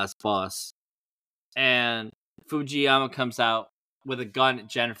fight the last boss. And Fujiyama comes out with a gun at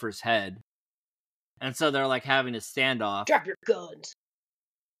Jennifer's head. And so they're like having a standoff. Drop your guns.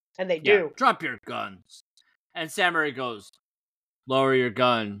 And they do. Drop your guns. And Samurai goes, lower your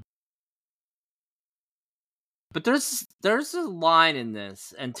gun. But there's a line in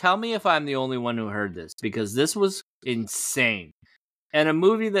this, and tell me if I'm the only one who heard this, because this was insane. And a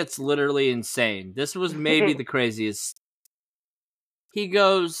movie that's literally insane. This was maybe the craziest. He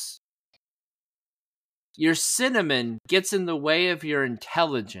goes, your cinnamon gets in the way of your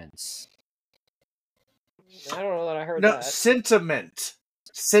intelligence. I don't know that I heard that. Sentiment.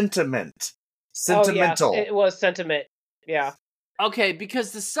 Sentimental. Oh, yes, it was sentiment. Yeah. Okay,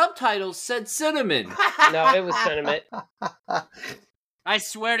 because the subtitles said cinnamon. No, it was sentiment. I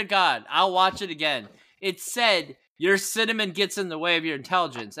swear to God, I'll watch it again. It said, your cinnamon gets in the way of your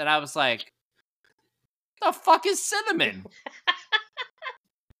intelligence. And I was like, the fuck is cinnamon?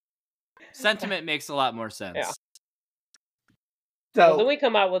 Sentiment makes a lot more sense. Yeah. So then we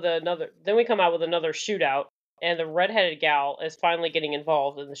come out with another shootout, and the redheaded gal is finally getting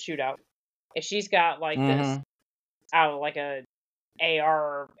involved in the shootout. And she's got like this, I don't know, like a AR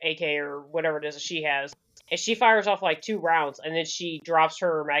or AK or whatever it is that she has. And she fires off like 2 rounds, and then she drops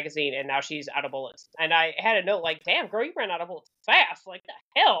her magazine, and now she's out of bullets. And I had a note like, damn, girl, you ran out of bullets fast. Like, the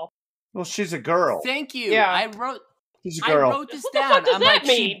hell? Well, she's a girl. Thank you. Yeah. I wrote this down. What the fuck does that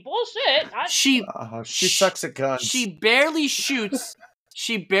mean? Bullshit. She sucks at guns. She barely shoots.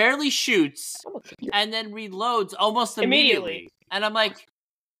 And then reloads almost immediately. And I'm like,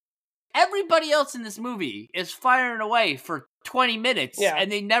 Everybody else in this movie is firing away for 20 minutes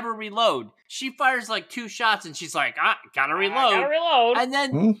and they never reload. She fires like 2 shots and she's like, gotta reload. And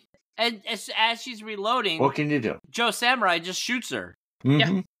then and as she's reloading, what can you do? Joe Samurai just shoots her.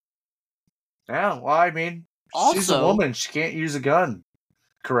 Mm-hmm. Yeah, well, I mean, she's a woman. She can't use a gun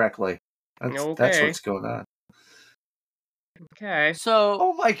correctly. That's what's going on. Okay. So,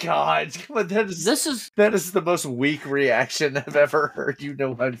 oh my God, that is the most weak reaction I've ever heard. You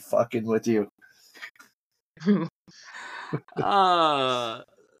know I'm fucking with you. So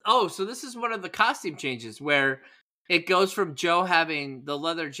this is one of the costume changes where it goes from Joe having the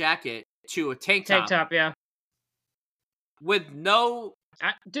leather jacket to a tank top. Tank top, yeah. With no...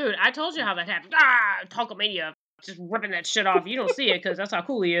 Dude, I told you how that happened. Hulkamania, just ripping that shit off. You don't see it because that's how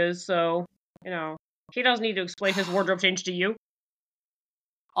cool he is, so, you know. He doesn't need to explain his wardrobe change to you.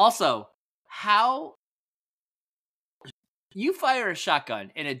 Also, how you fire a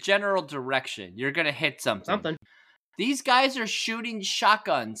shotgun in a general direction, you're going to hit something. These guys are shooting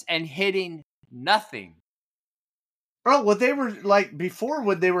shotguns and hitting nothing. Oh, well, they were like before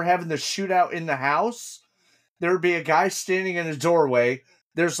when they were having the shootout in the house, there would be a guy standing in a doorway.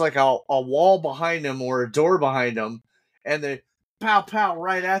 There's like a wall behind him or a door behind him, and they pow pow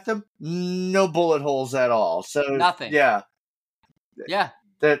right at them. No bullet holes at all. So nothing. Yeah.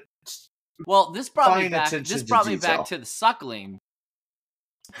 Well, this brought me back. This brought me back to the suckling.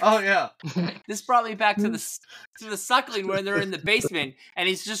 Oh yeah. This brought me back to the suckling where they're in the basement and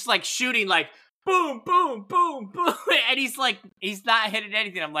he's just like shooting like boom, boom, boom, boom, and he's not hitting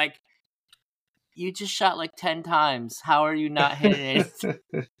anything. I'm like, you just shot like 10 times. How are you not hitting anything?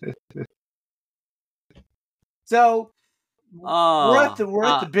 So we're at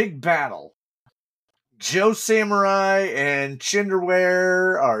the big battle. Joe Samurai and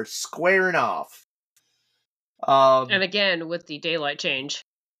Chinderware are squaring off. And again, with the daylight change.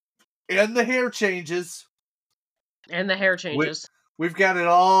 And the hair changes. We've got it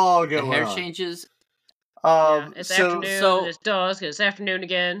all going on. The hair changes. It's afternoon, and it's dusk, and it's afternoon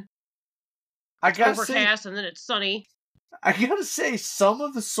again. It's overcast, and then it's sunny. I gotta say, some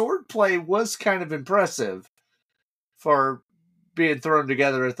of the swordplay was kind of impressive for being thrown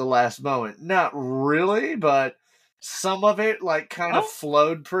together at the last moment. Not really, but some of it kind of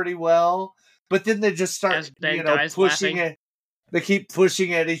flowed pretty well. But then they just start, pushing it. They keep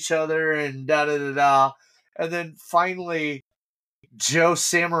pushing at each other and da-da-da-da. And then finally, Joe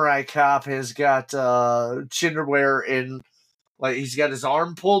Samurai Cop has got Chinderware in, he's got his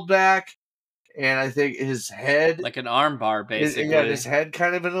arm pulled back. And I think his head... like an arm bar, basically. His head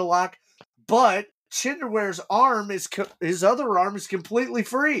kind of in a lock. But Chinderware's his other arm is completely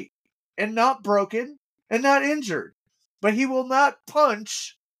free. And not broken. And not injured. But he will not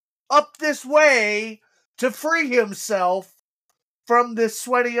punch up this way to free himself from this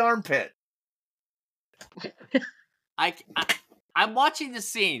sweaty armpit. I'm watching this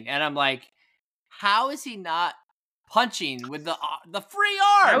scene, and I'm like, how is he not punching with the free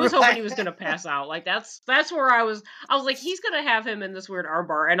arm? I was hoping he was going to pass out. That's where I was like, he's going to have him in this weird arm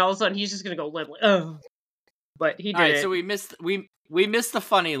bar, and all of a sudden he's just going to go limp. But he did. All right, so we missed the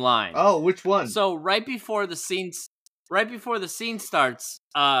funny line. Oh, which one? So right before the scene starts,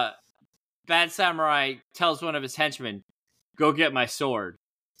 Bad Samurai tells one of his henchmen, "Go get my sword,"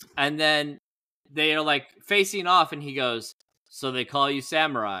 and then they are facing off, and he goes, "So they call you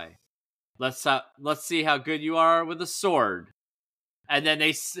Samurai. Let's see how good you are with a sword." And then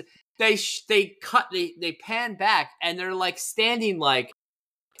they pan back, and they're standing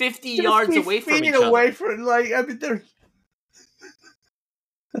 50 yards away from each other. They're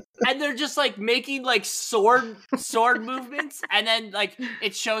and they're just making sword movements, and then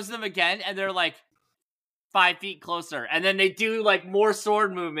it shows them again, and they're 5 feet closer, and then they do more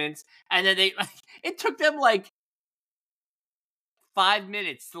sword movements, and then they it took them 5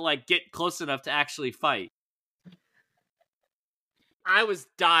 minutes to get close enough to actually fight. I was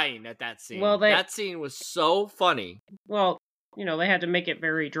dying at that scene. Well, that scene was so funny. Well, they had to make it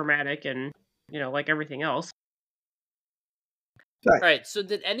very dramatic and, like everything else. All right, so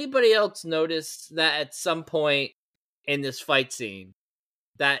did anybody else notice that at some point in this fight scene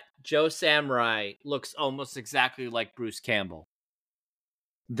that Joe Samurai looks almost exactly like Bruce Campbell?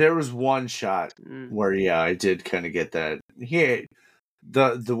 There was one shot where, I did kind of get that.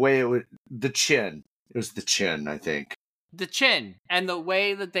 The way it would, the chin. It was the chin, I think. The chin and the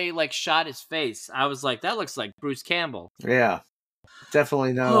way that they shot his face. I was like, that looks like Bruce Campbell. Yeah,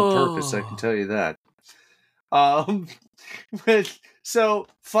 definitely not on purpose. I can tell you that. So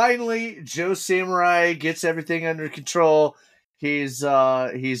finally, Joe Samurai gets everything under control. He's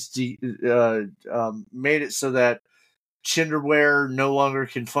made it so that Cinderware no longer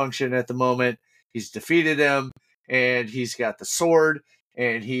can function at the moment. He's defeated him, and he's got the sword,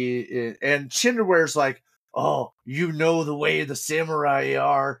 and Cinderware's like, oh, you know the way the samurai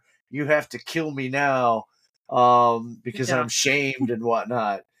are. You have to kill me now, because I'm shamed and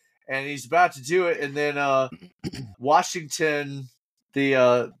whatnot. And he's about to do it, and then Washington,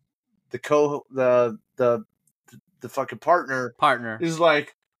 the fucking partner is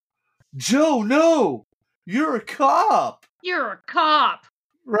like, Joe, no, you're a cop. You're a cop.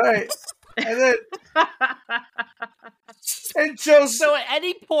 Right. And then and Joe. So at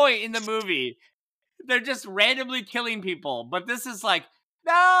any point in the movie, they're just randomly killing people, but this is like,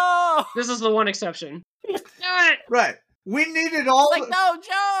 no. This is the one exception. Right. We needed all no,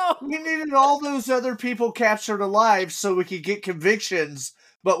 Joe. We needed all those other people captured alive so we could get convictions,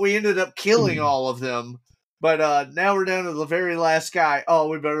 but we ended up killing all of them. But now we're down to the very last guy. Oh,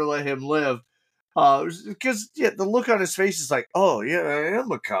 we better let him live. Because the look on his face is like, oh yeah, I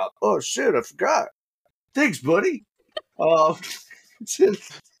am a cop. Oh shit, I forgot. Thanks, buddy.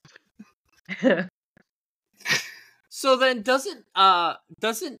 So then doesn't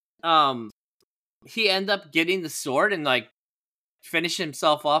he end up getting the sword and like finish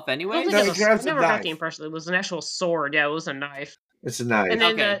himself off anyway? I never got the impression it was an actual sword. Yeah, it was a knife. It's a knife. And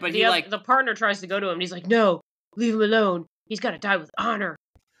then the partner tries to go to him and he's like, no, leave him alone. He's got to die with honor.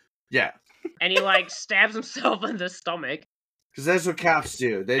 Yeah. And he like stabs himself in the stomach. Because that's what cops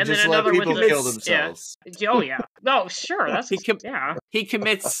do. They just let people kill themselves. Yeah. Oh yeah. No, sure. That's He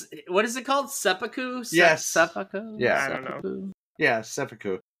commits. What is it called? Seppuku. Yes. Seppuku. Yeah. I don't know. Yeah,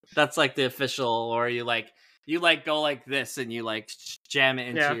 seppuku. That's like the official, or you go like this and you like jam it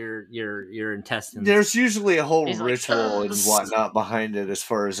into your intestines. There's usually a whole ritual and whatnot behind it, as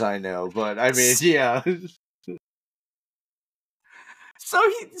far as I know. But I mean, yeah.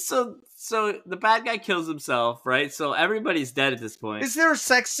 So the bad guy kills himself, right? So everybody's dead at this point. Is there a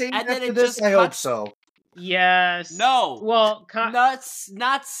sex scene after this? I hope so. Yes. No. Well, not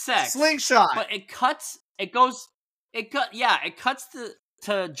sex. Slingshot. But it cuts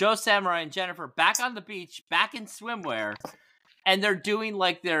to Joe Samurai and Jennifer back on the beach, back in swimwear, and they're doing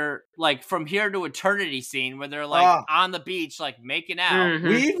like their like from here to eternity scene where they're like on the beach, like making out. Mm-hmm.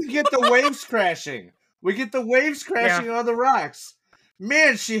 We even get the waves crashing. We get the waves crashing on the rocks.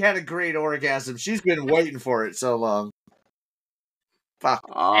 Man, she had a great orgasm. She's been waiting for it so long. Fuck.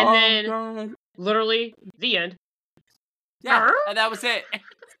 Oh, and then, God. Literally, the end. Yeah, and that was it.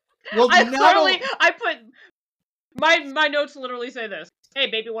 Well, I put my notes literally say this. Hey,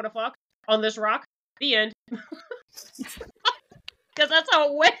 baby, wanna fuck? On this rock? The end. Because that's how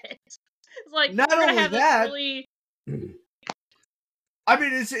it went. It's like, not only have that, really... I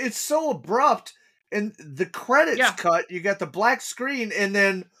mean, it's so abrupt. And the credits cut, you got the black screen, and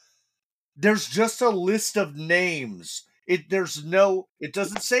then there's just a list of names. It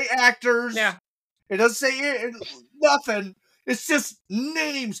doesn't say actors. Yeah. It doesn't say nothing. It's just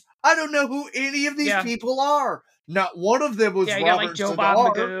names. I don't know who any of these people are. Not one of them was Robert got like Joe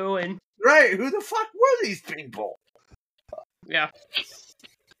Bob Magoo and right. Who the fuck were these people? Yeah.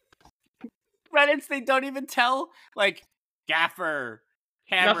 Credits, they don't even tell like gaffer.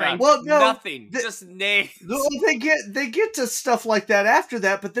 Camera. Nothing. Well, no, nothing. Just names. They get to stuff like that after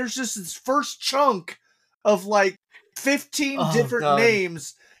that, but there's just this first chunk of like 15 different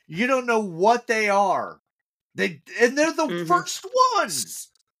names. You don't know what they are. They're the first ones.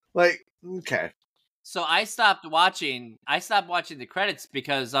 Like, okay. So I stopped watching the credits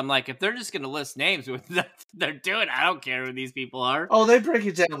because I'm like, if they're just gonna list names with they're doing, I don't care who these people are. Oh, they break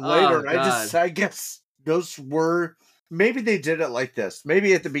it down later. God. I guess those were. Maybe they did it like this.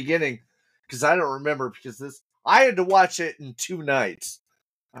 Maybe at the beginning, because I don't remember. Because I had to watch it in 2 nights.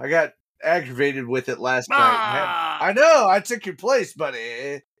 I got aggravated with it last night. I know. I took your place,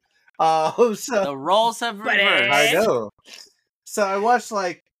 buddy. So the roles have reversed. I know. So I watched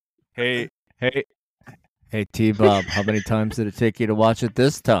like. Hey, T-Bob. How many times did it take you to watch it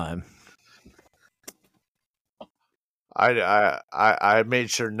this time? I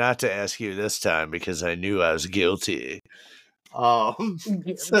made sure not to ask you this time because I knew I was guilty. So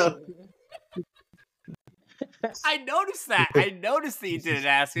I noticed that. I noticed that you didn't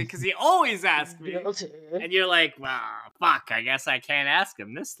ask me because he always asks me, and you're like, "Well, fuck. I guess I can't ask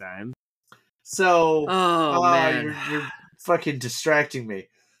him this time." So, man, you're fucking distracting me.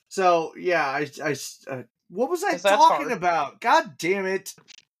 So yeah, what was I talking about? God damn it,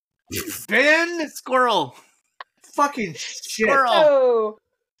 Ben Squirrel. Fucking shit. Squirrel. Oh.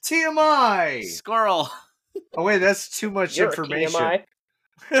 TMI. Squirrel. Oh wait, that's too much information.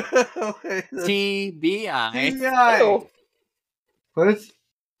 TBI. TBI. What?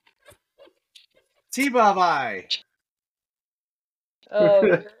 T-Bob-I. Oh,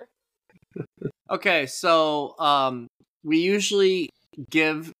 dear. Okay, so we usually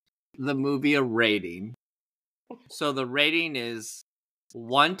give the movie a rating. So the rating is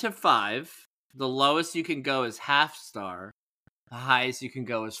 1 to 5. The lowest you can go is half star. The highest you can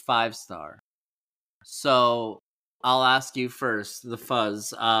go is 5 star. So I'll ask you first, the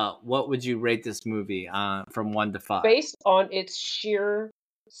Fuzz. What would you rate this movie from 1 to 5? Based on its sheer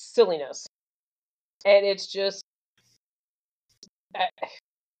silliness. And it's just...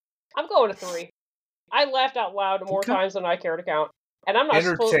 I'm going to 3. I laughed out loud more times than I care to count. And I'm not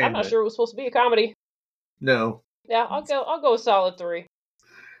sure it was supposed to be a comedy. No. Yeah, I'll go a solid 3.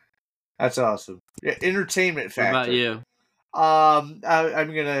 That's awesome. Yeah, entertainment factor. What about you?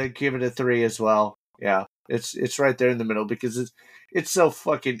 I'm gonna give it a 3 as well. Yeah, it's right there in the middle because it's so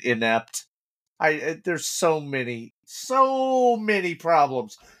fucking inept. There's so many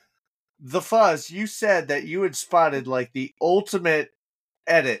problems. The Fuzz, you said that you had spotted like the ultimate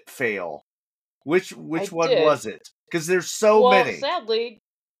edit fail. Which one was it? Because there's so many. Sadly,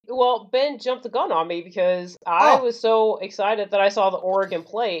 Ben jumped the gun on me because I was so excited that I saw the Oregon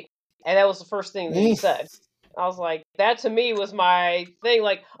plate, and that was the first thing that he said. I was like, that to me was my thing.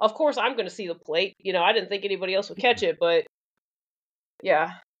 Like, of course I'm going to see the plate. You know, I didn't think anybody else would catch it, but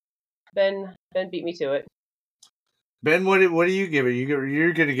yeah, Ben beat me to it. Ben, what do you give it?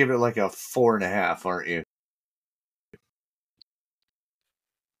 You're going to give it like a 4.5, aren't you?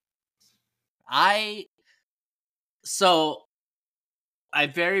 I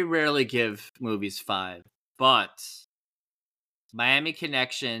very rarely give movies 5, but Miami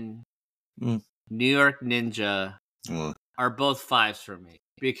Connection, New York Ninja are both 5s for me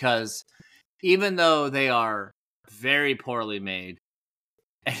because even though they are very poorly made,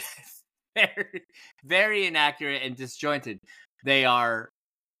 very, very inaccurate and disjointed, they are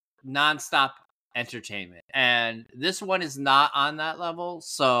nonstop entertainment. And this one is not on that level,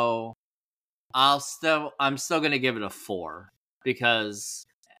 so I'm still gonna give it a 4 because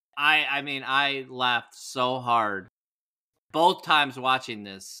I laughed so hard both times watching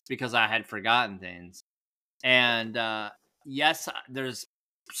this because I had forgotten things. And yes, there's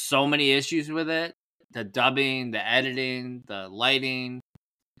so many issues with it. The dubbing, the editing, the lighting.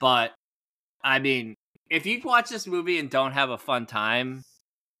 But I mean, if you watch this movie and don't have a fun time,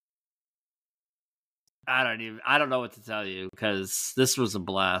 I don't know what to tell you because this was a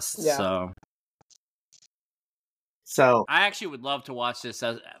blast. Yeah. So I actually would love to watch this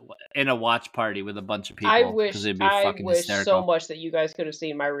in a watch party with a bunch of people. I wish hysterical. so much that you guys could have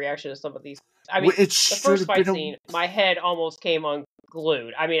seen my reaction to some of these. I mean, the first fight scene, my head almost came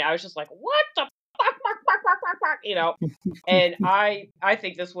unglued. I mean, I was just like, what the fuck, you know? And I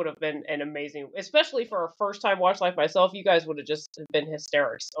think this would have been an amazing, especially for a first time watch like myself. You guys would have just been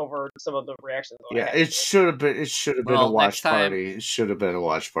hysterics over some of the reactions. Yeah, it should have been a watch party. It should have been a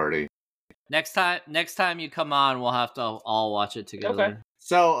watch party. Next time you come on, we'll have to all watch it together. Okay.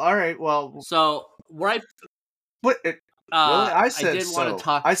 So, all right. Well, so right. But I said I did so. Want to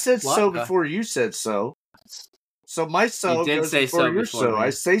talk. I said what? So before you said so. So my so you did goes say before so your before so. Me. I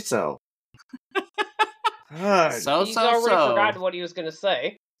say so. He's already forgotten what he was going to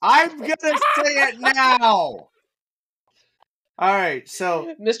say. I'm going to say it now. All right.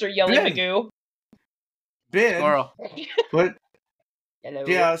 So, Mr. Yelly Magoo. Ben. Squirrel. But. Hello.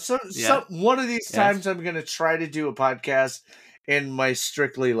 Yeah, so one of these times I'm going to try to do a podcast in my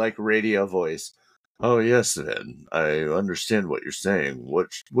strictly like radio voice. Oh yes, then I understand what you're saying.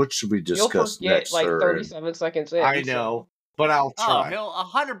 What should we discuss You'll forget next? Like 37 seconds in. I know, but I'll try. Oh, he'll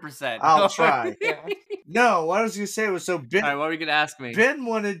 100%. I'll try. No, what I was going to say was Ben. All right, what were you going to ask me? Ben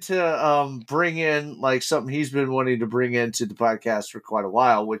wanted to bring in like something he's been wanting to bring into the podcast for quite a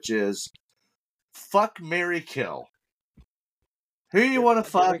while, which is fuck, marry, kill. Who do you want to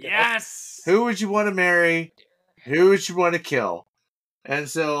fuck? Yes. Who would you want to marry? Who would you want to kill? And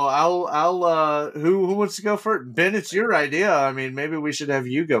so I'll who wants to go first? Ben, it's your idea. I mean, maybe we should have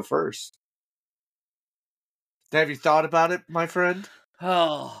you go first. Have you thought about it, my friend?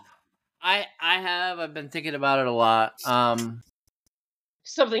 Oh, I have. I've been thinking about it a lot.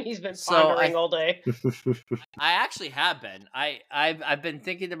 Something he's been pondering all day. I actually have been. I've been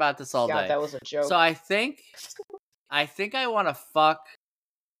thinking about this all day. That was a joke. So I think I want to fuck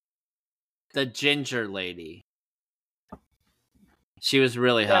the ginger lady. She was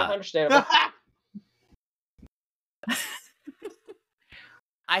really hot. Yeah, understandable.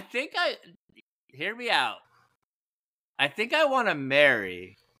 Hear me out. I think I want to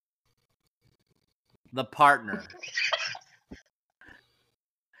marry the partner.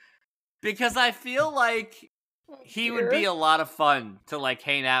 Because I feel like he would be a lot of fun to like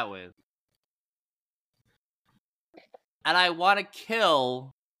hang out with. and I want to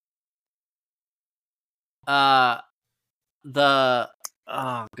kill the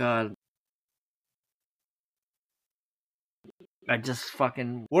oh god. I just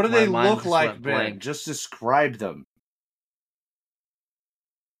fucking What do my they mind look just like, went Ben? blank. Just describe them.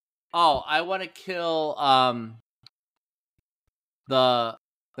 Oh, I want to kill the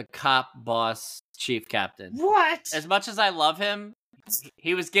cop boss chief captain. What? As much as I love him,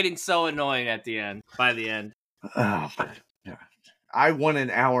 he was getting so annoying by the end. Oh, I want an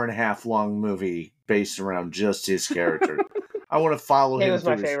hour and a half long movie based around just his character. I want to follow him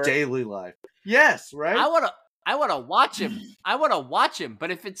through his daily life. Yes, right? I want to watch him. I want to watch him,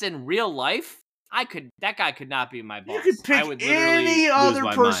 but if it's in real life, that guy could not be my boss. You could pick any other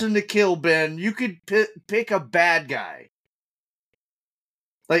person to kill, Ben. You could pick a bad guy.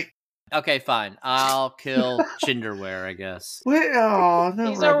 Like, okay, fine. I'll kill Chinderware, I guess. Wait, oh, no,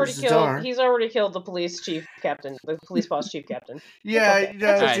 he's already killed the police chief captain, the police boss chief captain. Yeah,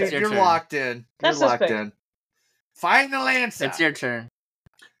 okay. right, you're locked in. You're locked in. Final answer. It's your turn.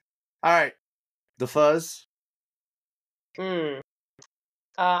 All right, the Fuzz. I'm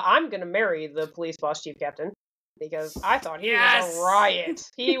gonna marry the police boss chief captain because I thought he was a riot.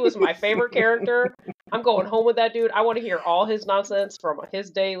 He was my favorite character. I'm going home with that dude. I want to hear all his nonsense from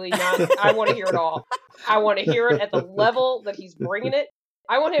his daily nonsense. I want to hear it all. I want to hear it at the level that he's bringing it.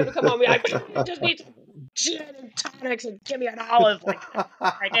 I want him to come on and be like, just need some gin and tonics and give me an olive like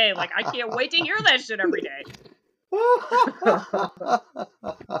every day. Like, I can't wait to hear that shit every day.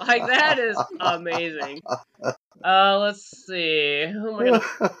 Like, that is amazing. Let's see. Who am I gonna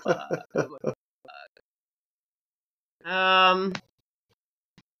fuck?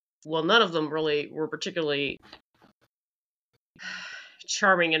 Well, none of them really were particularly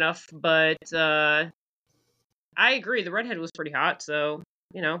charming enough, but I agree. The redhead was pretty hot, so,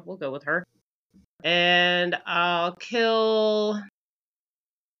 we'll go with her. And I'll kill...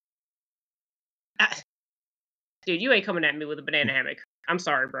 Dude, you ain't coming at me with a banana hammock. I'm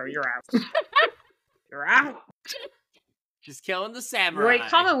sorry, bro. You're out. You're out. Just killing the samurai. You ain't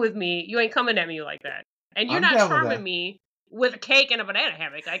coming with me. You ain't coming at me like that. And you're not charming me with a cake and a banana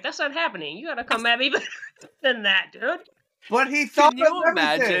hammock. Like, that's not happening. You gotta come at me better than that, dude. But he thought Can you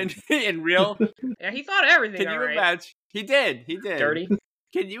imagine in real... Yeah, he thought everything. Can you imagine? He did. Dirty.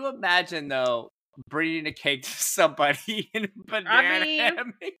 Can you imagine, though, bringing a cake to somebody in a banana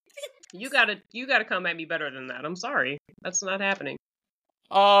hammock? You gotta come at me better than that. I'm sorry. That's not happening.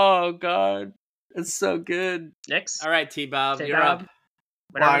 Oh, God. It's so good. Next. All right, T-Bob, you're up.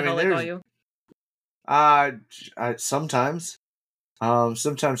 Whatever the hell they call you. Sometimes.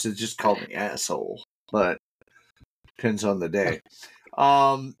 Sometimes they just call me asshole, but depends on the day.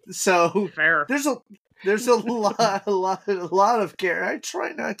 So fair. There's a lot of characters. I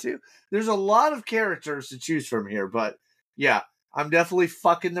try not to. There's a lot of characters to choose from here, but yeah, I'm definitely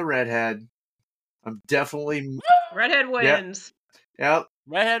fucking the redhead. Redhead wins. Yep.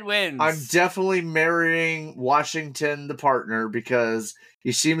 Redhead wins. I'm definitely marrying Washington, the partner, because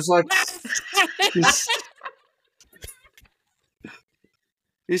he seems like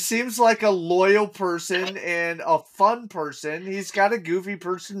he seems like a loyal person and a fun person. He's got a goofy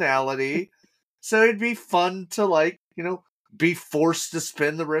personality, so it'd be fun to be forced to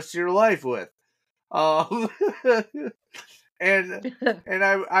spend the rest of your life with. And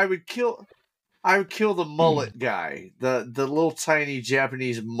I would kill the mullet guy, the little tiny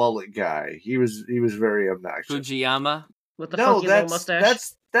Japanese mullet guy. He was very obnoxious. Fujiyama with the funky little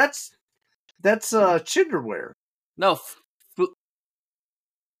mustache. That's Chinderware. No,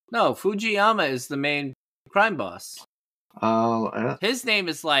 Fujiyama is the main crime boss. His name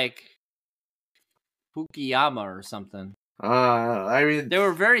is like Fukuyama or something. I mean, they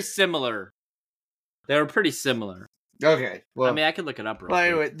were very similar. They were pretty similar. Okay, well, I mean, I could look it up real quick.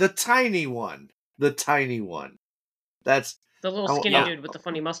 Anyway, the tiny one. That's the little skinny dude with the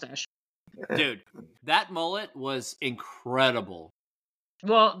funny mustache. Dude, that mullet was incredible.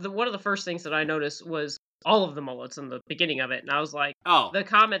 Well, one of the first things that I noticed was all of the mullets in the beginning of it, and I was like, "Oh." The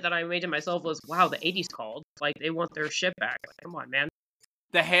comment that I made to myself was, "Wow, the '80s called. Like, they want their shit back. Like, come on, man."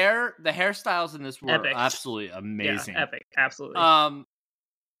 The hairstyles in this were epic. Absolutely amazing. Yeah, epic, absolutely.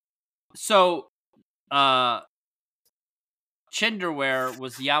 So, Chinderware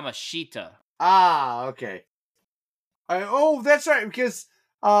was Yamashita. Ah, okay. That's right, because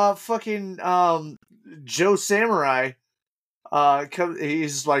fucking Joe Samurai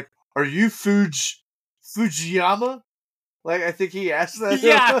he's like, "Are you Fujiyama?" Like, I think he asked that.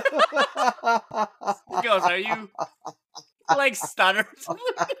 Yeah. He goes, "Are you like stutters?"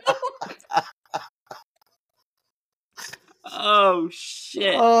 Oh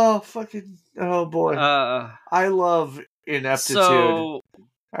shit. Oh boy. I love ineptitude. So,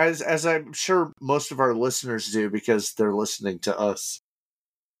 as I'm sure most of our listeners do, because they're listening to us,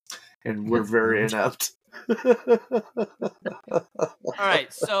 and we're very inept. all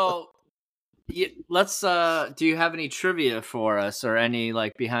right. So, let's. Do you have any trivia for us, or any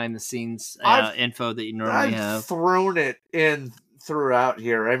like behind the scenes info that you normally have? I've thrown it in throughout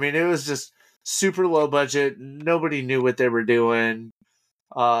here. I mean, it was just super low budget. Nobody knew what they were doing.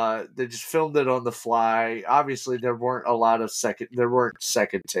 They just filmed it on the fly. Obviously, there weren't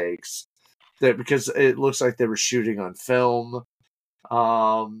second takes, because it looks like they were shooting on film.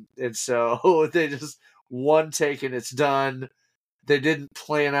 And so they just one take and it's done. They didn't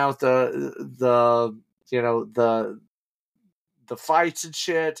plan out the fights and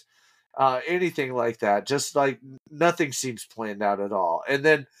shit, anything like that. Just like nothing seems planned out at all. And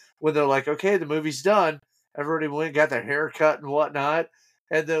then when they're like, okay, the movie's done, everybody went and got their hair cut and whatnot.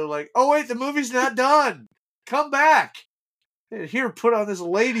 And they're like, oh wait, the movie's not done. Come back. Here, put on this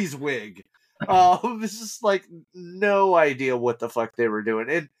lady's wig. It's just like no idea what the fuck they were doing.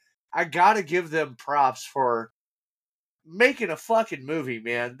 And I gotta give them props for making a fucking movie,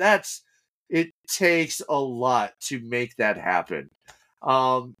 man. It takes a lot to make that happen.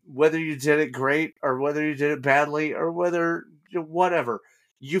 Whether you did it great or whether you did it badly or whatever,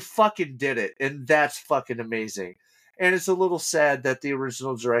 you fucking did it, and that's fucking amazing. And it's a little sad that the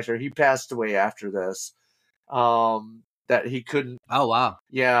original director, he passed away after this. That he couldn't. Oh wow.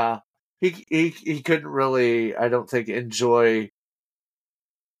 Yeah, he couldn't really, I don't think, enjoy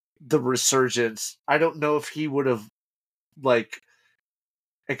the resurgence. I don't know if he would have like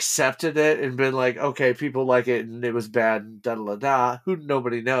accepted it and been like, okay, people like it and it was bad and da da da. Who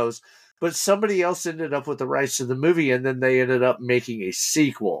nobody knows. But somebody else ended up with the rights to the movie, and then they ended up making a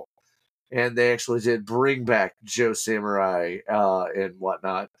sequel. And they actually did bring back Joe Samurai and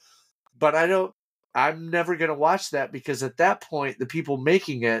whatnot. But I'm never going to watch that, because at that point, the people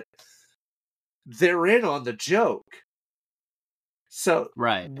making it, they're in on the joke. So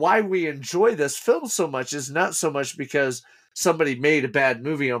why we enjoy this film so much is not so much because somebody made a bad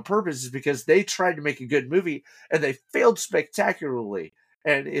movie on purpose, is because they tried to make a good movie and they failed spectacularly.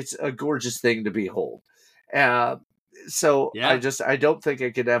 And it's a gorgeous thing to behold. So yeah. I don't think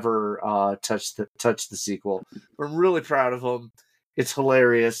I could ever touch the sequel. I'm really proud of them. It's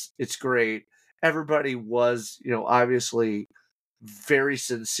hilarious. It's great. Everybody was, obviously very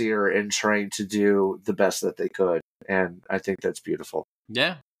sincere in trying to do the best that they could, and I think that's beautiful.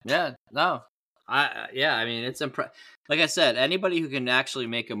 Yeah, no, I mean, it's like I said, anybody who can actually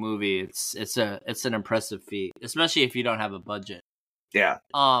make a movie, it's an impressive feat, especially if you don't have a budget. Yeah.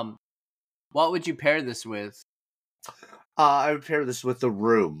 What would you pair this with? I would pair this with The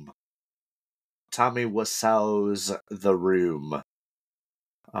Room. Tommy Wiseau's The Room.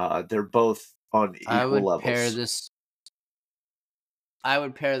 They're both on equal levels. I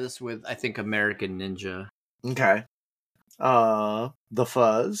would pair this with, I think, American Ninja. Okay. The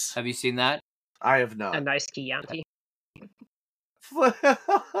Fuzz. Have you seen that? I have not. A Nice Chianti.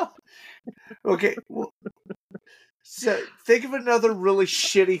 Okay. Well, so think of another really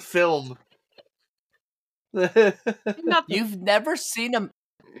shitty film. You've never seen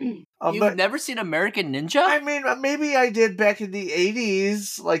never seen American Ninja? I mean, maybe I did back in the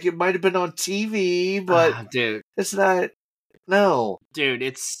 80s. Like, it might have been on TV, but dude, it's not. No, dude,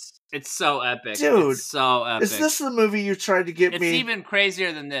 it's so epic. Dude, it's so epic. Is this the movie you tried to get me? It's even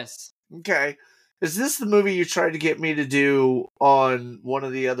crazier than this. Okay. Is this the movie you tried to get me to do on one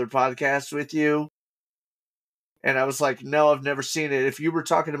of the other podcasts with you? And I was like, no, I've never seen it. If you were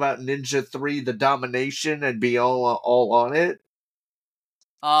talking about Ninja 3, The Domination, I'd be all on it.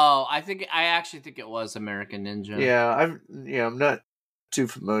 Oh, I actually think it was American Ninja. Yeah, I'm not too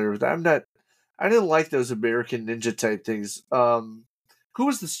familiar with that. I didn't like those American Ninja type things. Who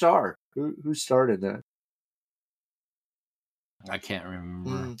was the star? Who starred in that? I can't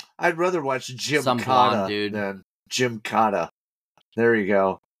remember. I'd rather watch Jim Some Cotta blonde dude. than Jim Cotta. There you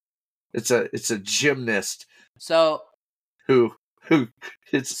go. It's a gymnast. So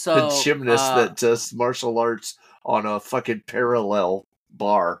it's a gymnast that does martial arts on a fucking parallel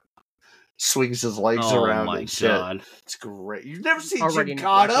bar. Swings his legs around and shit. God. It's great. You've never seen Jim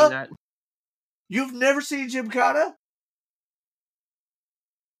Cotta? You've never seen Jim Cotta?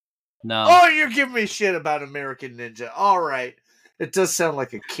 No. Oh, you're giving me shit about American Ninja. All right. It does sound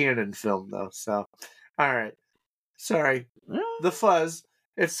like a canon film, though. So, all right. Sorry. The Fuzz.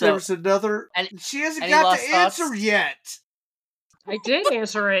 If there was another... she hasn't got the answer yet. I did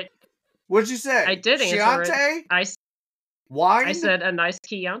answer it. What'd you say? I did answer Chianti? it. Wine? I said a nice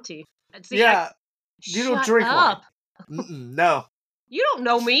Chianti. See, yeah. You don't drink wine. No. You don't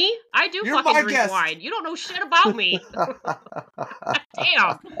know me. I do You're fucking my drink guest. wine. You don't know shit about me.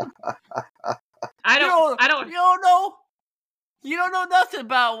 Damn. I don't know. You don't know nothing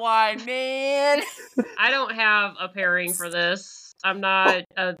about wine, man. I don't have a pairing for this. I'm not.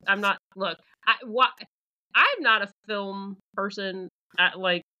 Look, I'm not a film person.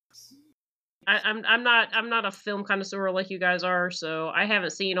 I'm not a film connoisseur like you guys are. So I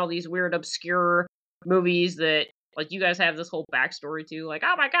haven't seen all these weird, obscure movies that like you guys have this whole backstory to. Like,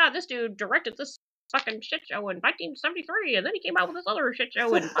 oh my god, this dude directed this fucking shit show in 1973, and then he came out with this other shit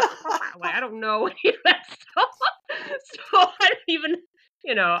show and like I don't know any of that stuff. So I don't even.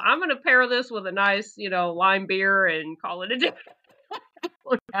 I'm gonna pair this with a nice, lime beer and call it a day.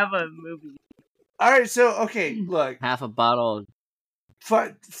 We'll have a movie. All right, so okay, look, half a bottle.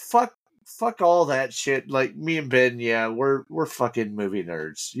 Fuck all that shit. Like me and Ben, yeah, we're fucking movie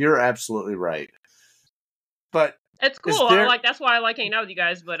nerds. You're absolutely right. But it's cool. That's why I like hanging out with you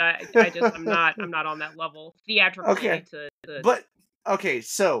guys. But I'm not on that level theatrically. Okay. But okay,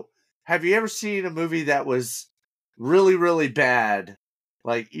 so have you ever seen a movie that was really, really bad?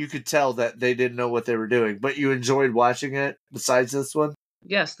 Like, you could tell that they didn't know what they were doing, but you enjoyed watching it, besides this one?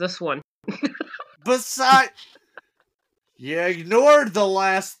 Yes, this one. You ignored the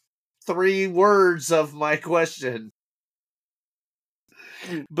last 3 words of my question.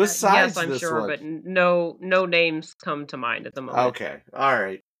 Besides yes, I'm this sure, one. but no names come to mind at the moment. Okay, all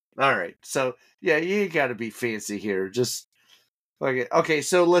right. So, yeah, you gotta be fancy here. Just, okay,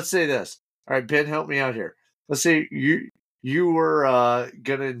 so let's say this. All right, Ben, help me out here. Let's say you were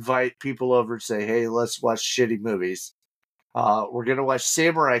gonna invite people over and say, "Hey, let's watch shitty movies. We're gonna watch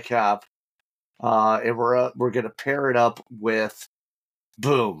Samurai Cop, and we're gonna pair it up with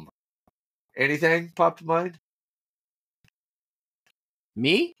Boom." Anything pop to mind?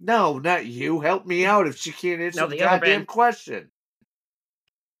 Me? No, not you. Help me out if she can't answer the goddamn question.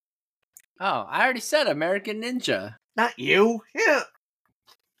 Oh, I already said American Ninja. Not you. Yeah.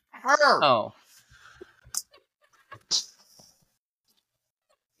 Her. Oh.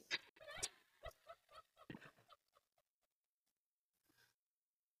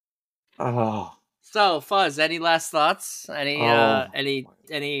 Oh. So, Fuzz, any last thoughts? Any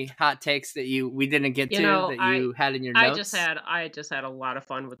hot takes that we didn't get to that you had in your notes? I just had a lot of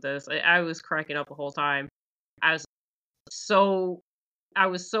fun with this. I was cracking up the whole time. I was so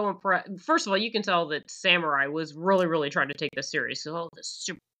impressed. First of all, you can tell that Samurai was really, really trying to take this serious. So, the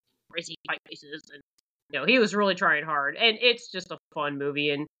super crazy fight pieces, and he was really trying hard. And it's just a fun movie.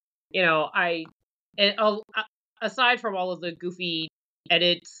 And aside from all of the goofy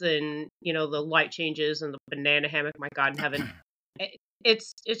edits and the light changes and the banana hammock, my god in heaven,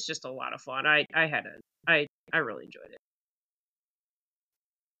 it's just a lot of fun. I really enjoyed it.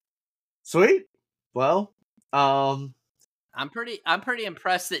 Sweet. Well, I'm pretty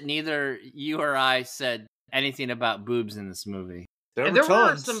impressed that neither you or I said anything about boobs in this movie. There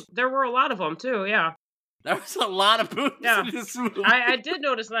were a lot of them too. Yeah, there was a lot of boobs in this movie. I did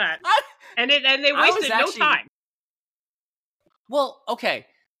notice that, and they wasted no time. Well, okay.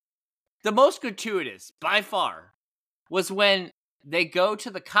 The most gratuitous, by far, was when they go to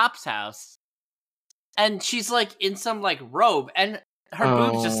the cop's house, and she's like in some like robe, and her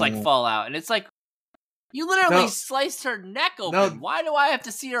boobs just like fall out, and it's like, you literally sliced her neck open. No. Why do I have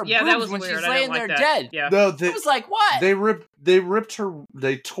to see her boobs when she's laying there dead? Yeah. No, it was like, what? They ripped her.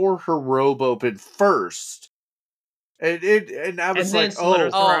 They tore her robe open first, and I was like,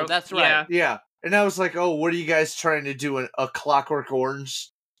 oh, that's right. Yeah. And I was like, oh, what are you guys trying to do? A Clockwork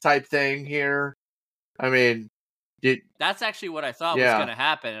Orange type thing here? I mean, that's actually what I thought was going to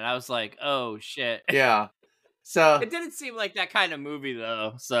happen. And I was like, oh, shit. Yeah. So it didn't seem like that kind of movie,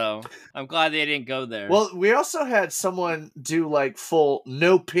 though. So I'm glad they didn't go there. Well, we also had someone do like full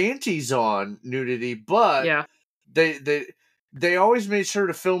no panties on nudity, but they always made sure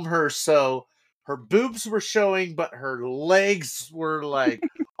to film her so her boobs were showing, but her legs were like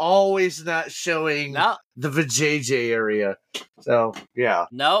always not showing the vajayjay area. So yeah,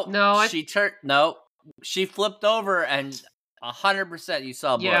 she flipped over and 100% you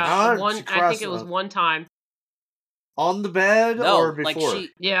saw blood. Yeah, I think it was one time on the bed or before.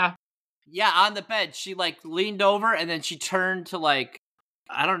 Yeah, on the bed. She like leaned over and then she turned to like,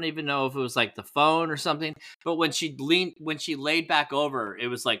 I don't even know if it was like the phone or something, but when she laid back over, it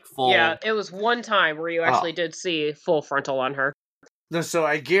was like full. Yeah, it was one time where you actually did see full frontal on her. No, so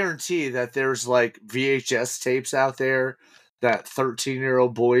I guarantee that there's like VHS tapes out there that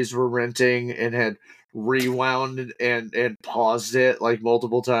 13-year-old boys were renting and had rewound and paused it like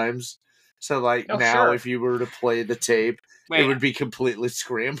multiple times. So like if you were to play the tape, it would be completely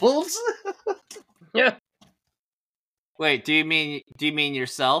scrambled. Yeah. Wait, do you mean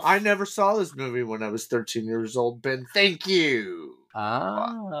yourself? I never saw this movie when I was 13 years old, Ben. Thank you.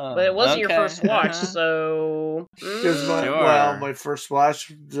 But it wasn't your first watch, so... Because Sure. my first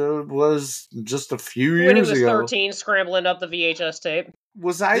watch was just a few years ago. When he was 13, scrambling up the VHS tape.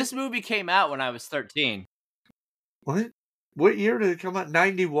 Was I? This movie came out when I was 13. What? What year did it come out?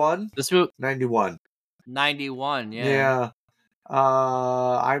 91? This movie 91. 91, yeah. Yeah.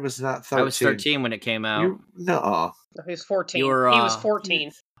 I was not 13. I was 13 when it came out. No. He was 14. You were, he was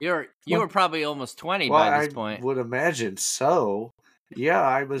 14. You were probably almost 20 Well, by this point. I would imagine so. Yeah,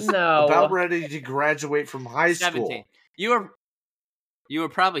 I was No. about ready to graduate from high 17. school. You were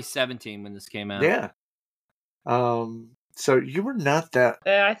probably 17 when this came out. Yeah. So you were not that.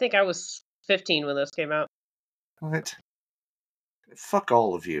 I think I was 15 when this came out. What? Fuck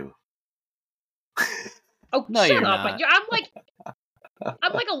all of you. Oh, No, shut you're up! not.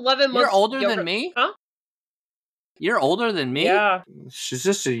 I'm like 11 months. You're older younger. than me? Huh? You're older than me? Yeah. She's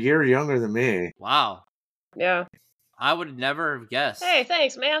just a year younger than me. Wow. Yeah. I would never have guessed. Hey,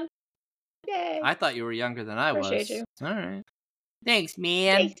 thanks, man. Yay. I thought you were younger than I was. Appreciate you. All right. Thanks,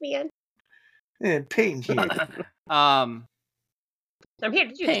 man. Thanks, man. And Peyton here. I'm here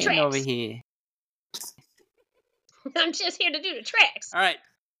to do the Peyton tracks. over here. I'm just here to do the tracks. All right.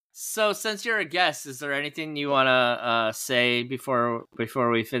 So, since you're a guest, is there anything you want to say before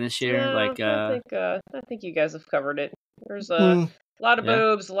we finish here? No, I think you guys have covered it. There's a lot of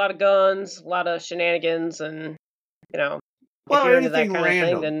boobs, a lot of guns, a lot of shenanigans, and if you're into that kind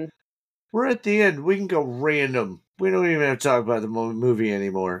random. of thing, then We're at the end. We can go random. We don't even have to talk about the movie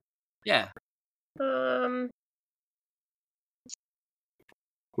anymore. Yeah.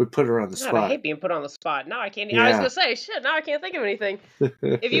 We put her on the God, spot. I hate being put on the spot. Now I can't. Yeah. I was gonna say shit. Now I can't think of anything.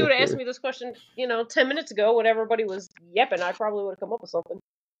 If you would have asked me this question, 10 minutes ago when everybody was yapping, I probably would have come up with something.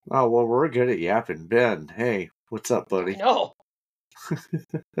 Oh, well, we're good at yapping. Ben, hey, what's up, buddy? No.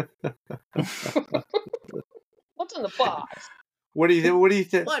 What's in the box? What do you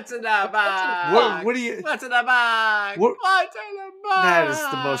think? What's in the box? What do you? What's in the box? What's in the box? That is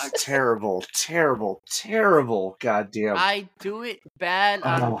the most terrible, terrible, terrible goddamn. I do it bad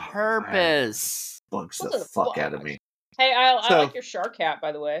on purpose. Bugs What's the in the fuck box? out of me. Hey, I like your shark hat,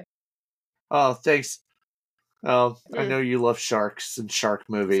 by the way. Oh, thanks. Oh, I know you love sharks and shark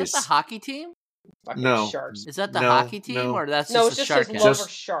movies. Is that the hockey team? Fucking No. sharks. Is that the No, hockey team, no. or that's No, just it's a just shark his hat? love for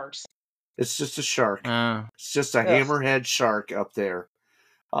sharks. It's just a shark. It's just a Ugh. hammerhead shark up there.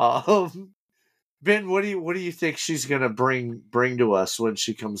 Ben, what do you think she's gonna bring to us when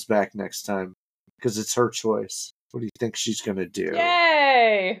she comes back next time? Because it's her choice. What do you think she's gonna do?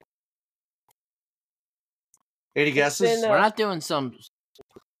 Yay! Any guesses? We're not doing some.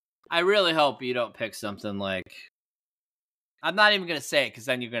 I really hope you don't pick something like. I'm not even gonna say it because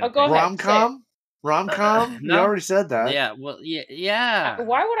then you're gonna. Go ahead. Rom-com? Rom-com? No. You already said that. Yeah. Well. Yeah.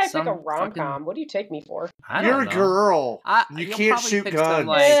 Why would I Some pick a rom-com? fucking- What do you take me for? I You're don't a know. girl. You you'll can't probably shoot pick guns. some,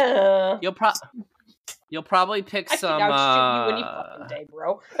 like- Yeah. You'll probably pick I think some. I'll shoot you any fucking day,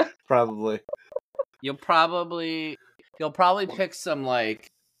 bro. Probably. You'll probably pick some like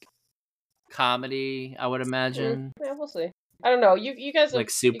comedy. I would imagine. Yeah, we'll see. I don't know. You guys have Like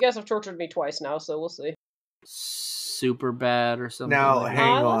super- you guys have tortured me twice now, so we'll see. Super bad or something. Now, like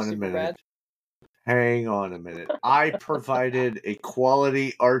hang I love on a minute. Superbad. Hang on a minute. I provided a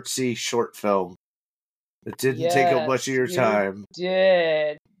quality artsy short film. It didn't take up much of your Yes, you time.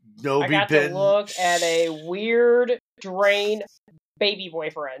 Did Nobi I got Ben. to look at a weird drain baby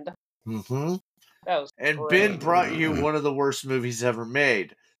boyfriend? Mm-hmm. That was And great. Ben brought you one of the worst movies ever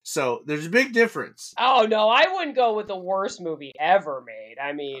made. So there's a big difference. Oh no, I wouldn't go with the worst movie ever made.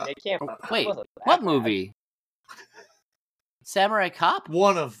 I mean, it can't. Wait, it wasn't that what bad. movie? Samurai Cop?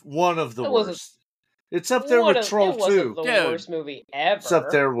 One of the It wasn't- worst. It's up there with Troll It wasn't 2. the Dude. worst movie ever. It's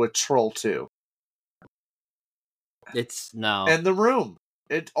up there with Troll 2. It's no. And The Room.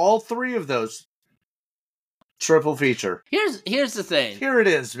 All three of those. Triple feature. Here's the thing. Here it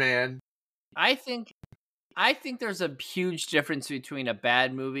is, man. I think there's a huge difference between a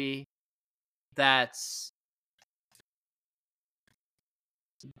bad movie that's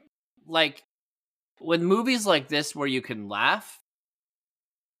like when movies like this where you can laugh.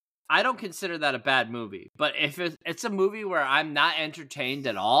 I don't consider that a bad movie. But if it's a movie where I'm not entertained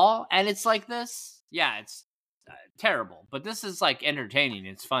at all and it's like this, yeah, it's terrible. But this is like entertaining.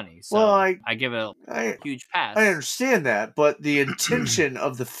 It's funny. So Well, I give it a huge pass. I understand that, but the intention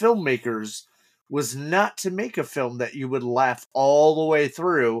of the filmmakers was not to make a film that you would laugh all the way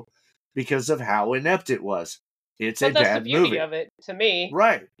through because of how inept it was. It's But a that's bad the beauty movie. of it, to me.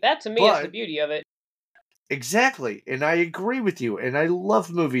 Right. That to me is the beauty of it. Exactly. And I agree with you. And I love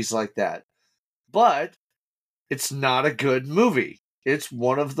movies like that. But It's not a good movie. It's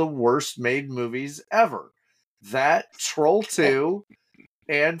one of the worst made movies ever. That, Troll 2,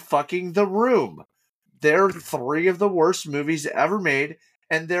 and fucking The Room. They're 3 of the worst movies ever made,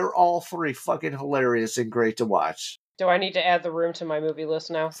 and they're all 3 fucking hilarious and great to watch. Do I need to add The Room to my movie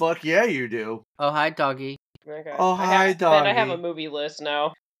list now? Fuck yeah, you do. Oh, hi, doggy. Okay. Oh, hi, doggy. I have a movie list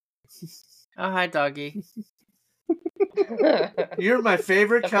now. Oh, hi, doggy. You're my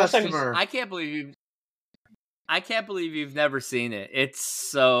favorite The first time customer. I can't believe you've never seen it. It's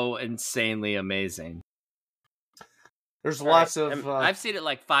so insanely amazing. There's All lots right, of I've seen it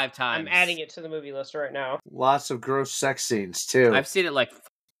like 5 times. I'm adding it to the movie list right now. lots of gross sex scenes too. I've seen it like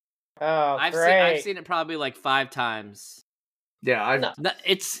Oh, I've great. seen it probably like 5 times. Yeah, I've No.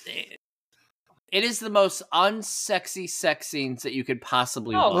 It is the most unsexy sex scenes that you could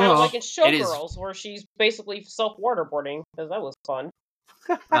possibly Oh, watch. kind of like in It is- Showgirls, where she's basically self-waterboarding, because that was fun.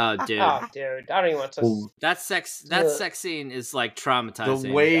 Oh, dude. Oh, dude, I don't even want to... Well, That sex scene is like the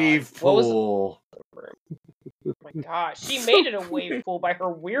traumatizing. wave God. What was- pool. Oh my gosh, she made it a wave pool by her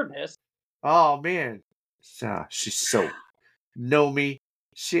weirdness. Oh man, she's so Nomi.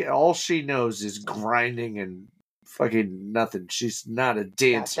 All she knows is grinding and fucking nothing. She's not a God,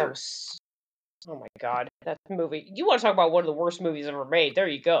 dancer. that was... Oh my god, that movie. You want to talk about one of the worst movies ever made? There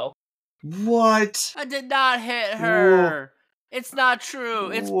you go. What? I did not hit her. It's not true.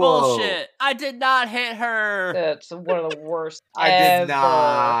 It's Whoa. bullshit. I did not hit her. That's one of the worst I ever. did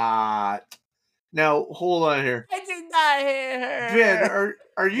not. Now hold on here, I did not hit her. Ben.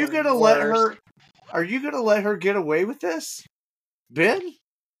 Are you The gonna let her? worst. Are you gonna let her get away with this, Ben?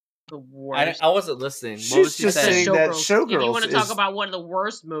 The worst. I wasn't listening. She's What was she just saying? saying that If Showgirls you want to talk is- about one of the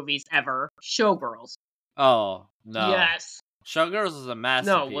worst movies ever, Showgirls. Oh, no. Yes. Showgirls is a masterpiece.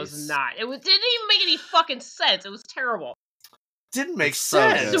 No, it was not. Didn't even make any fucking sense. It was terrible. Didn't make It's so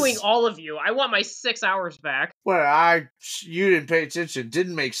sense. good. Suing all of you. I want my 6 hours back. Well, you didn't pay attention.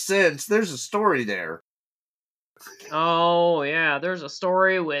 Didn't make sense. There's a story there. Oh, yeah. There's a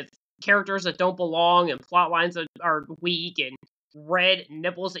story with characters that don't belong and plot lines that are weak and red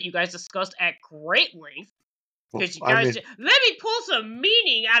nipples that you guys discussed at great length. Because you guys, let me pull some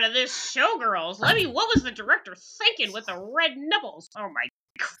meaning out of this Showgirls. What was the director thinking with the red nipples? Oh my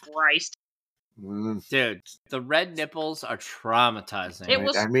Christ. Dude, the red nipples are traumatizing. It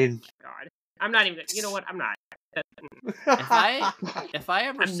was- I mean, God. I'm not even, you know what? I'm not. If I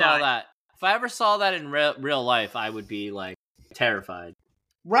ever I'm saw not. that, if I ever saw that in real life, I would be like terrified.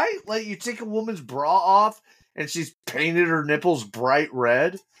 right? Like you take a woman's bra off and she's painted her nipples bright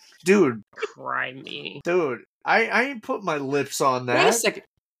red, dude. Cry me. Dude, I ain't put my lips on that. Wait a second.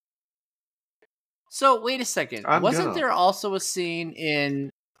 So wait a second. I'm Wasn't gonna. there also a scene in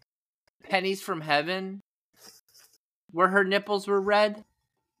Pennies from Heaven where her nipples were red?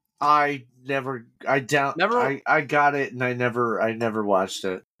 I Never- got it and I never watched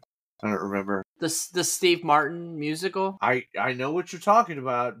it. I don't remember. The Steve Martin musical? I know what you're talking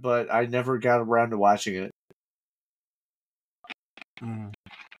about, but I never got around to watching it.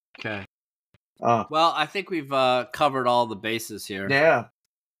 Okay. Oh, Well, I think we've covered all the bases here. yeah.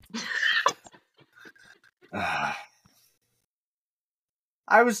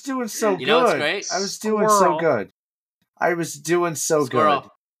 I was doing so You good. know what's great? I was doing so Squirrel. good. I was doing so Squirrel. good.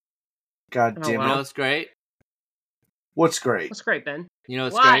 God Oh, damn You it. know wow. what's great? What's great? What's great, Ben? You know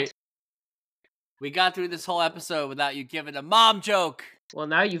what's What? great? We got through this whole episode without you giving a mom joke. Well,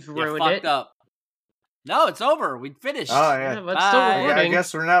 now you've You ruined fucked it. up. No, it's over. We finished. Oh Yeah, yeah. but it's still Bye. I recording.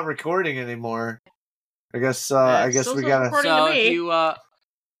 guess we're not recording anymore. I guess It's we still gotta recording So to if me. you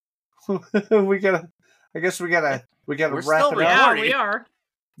we gotta we gotta We're wrap still it up. Yeah, recording. we are.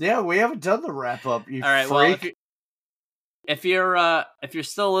 Yeah, we haven't done the wrap up, you all right, freak. well, if you're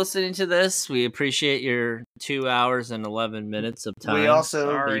still listening to this, we appreciate your 2 hours and 11 minutes of time. We also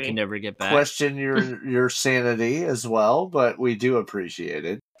that Sorry. you can never get back. question your sanity as well, but we do appreciate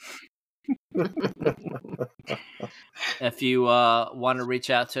it. If you want to reach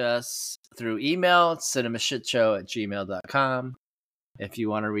out to us through email, it's cinemashitshow@gmail.com. If you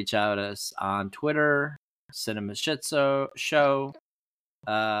want to reach out to us on Twitter, cinemashitshow.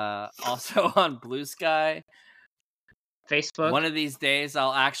 Also on Blue Sky. Facebook. One of these days,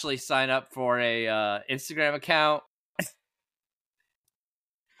 I'll actually sign up for a Instagram account.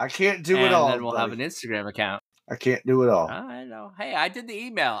 I can't do and it all. then we'll have buddy. an Instagram account. I can't do it all. I know. Hey, I did the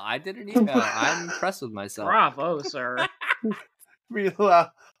email. I'm impressed with myself. Bravo, sir.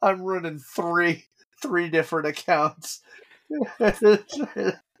 Meanwhile, I'm running three different accounts.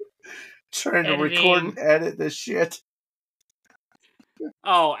 Trying to record and edit this shit.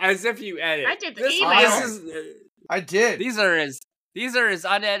 Oh, as if you edit. I did the This- email. this is- I did. These are as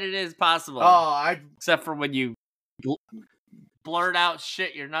unedited as possible. Oh, except for when you blurt out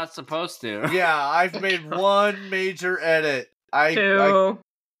shit you're not supposed to. Yeah, I've made one major edit.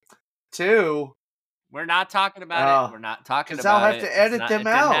 Two. We're not talking about it. We're not talking about it. Because I'll have to edit them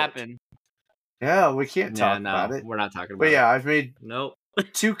out. Didn't happen. Yeah, we can't talk about it. We're not talking about But yeah, it. I've made Nope.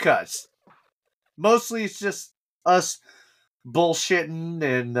 2 cuts. Mostly it's just us bullshitting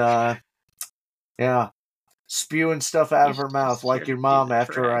and spewing stuff out of her mouth like your mom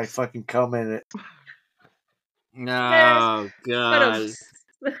after I fucking come in it. No, God.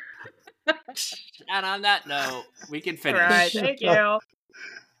 And on that note, we can finish. All right, thank you.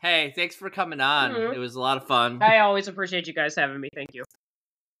 Hey, thanks for coming on. Mm-hmm. It was a lot of fun. I always appreciate you guys having me. Thank you.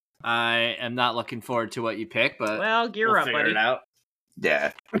 I am not looking forward to what you pick, but well, gear up, figure buddy. it out.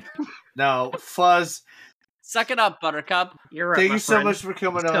 Yeah. No, Fuzz. Suck it up, Buttercup. You're up. Thank you so friend. much for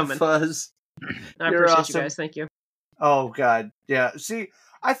coming on, Fuzz. I You're appreciate awesome. you guys. Thank you. Oh God, yeah. See,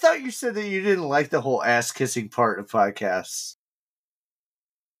 I thought you said that you didn't like the whole ass kissing part of podcasts.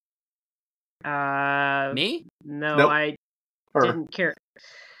 Me? No, Nope. I didn't care.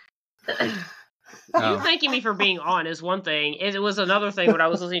 You thanking me for being on is one thing. It was another thing when I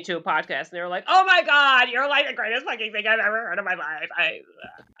was listening to a podcast and they were like, "Oh my God, you're like the greatest fucking thing I've ever heard in my life."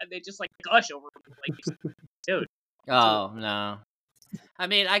 They just like gush over me, like, dude. Oh no. I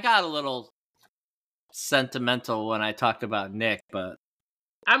mean, I got a little sentimental when I talked about Nick, but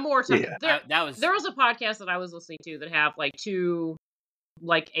I'm more talking. Yeah. There was a podcast that I was listening to that have like 2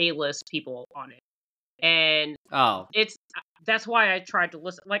 like A-list people on it, and that's why I tried to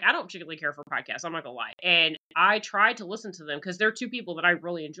listen. Like, I don't particularly care for podcasts, I'm not gonna lie, and I tried to listen to them because they're 2 people that I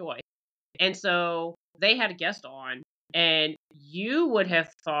really enjoy, and so they had a guest on, and you would have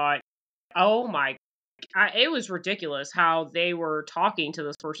thought, oh my. It was ridiculous how they were talking to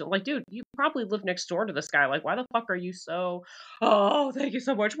this person. Like, dude, you probably live next door to this guy. Like, why the fuck are you so? Oh, thank you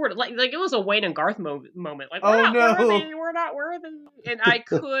so much for it. Like it was a Wayne and Garth moment. Like, we're not worthy. We're not worthy. And I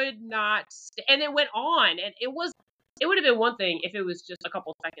could not. And it went on, and it would have been one thing if it was just a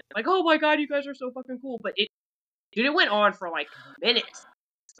couple seconds. Like, oh my God, you guys are so fucking cool. But it went on for like minutes.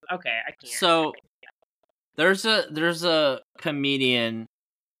 Okay, I can't. So there's a comedian.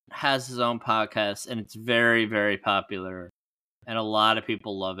 Has his own podcast, and it's very, very popular, and a lot of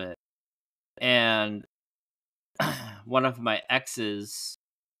people love it. And one of my exes,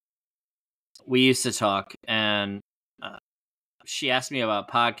 we used to talk, and she asked me about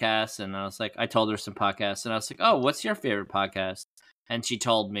podcasts, and I told her some podcasts, and I was like, oh, what's your favorite podcast? And she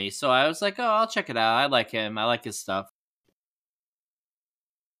told me, so I was like, oh, I'll check it out. I like him. I like his stuff.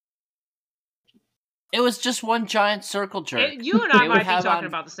 It was just one giant circle jerk. You and I might be talking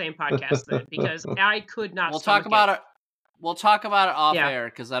about the same podcast then, because I could not. We'll talk about it. We'll talk about it off air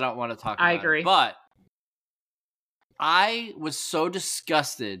because I don't want to talk about it. I agree. But I was so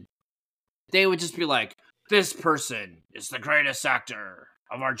disgusted. They would just be like, this person is the greatest actor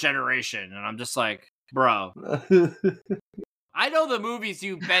of our generation. And I'm just like, bro, I know the movies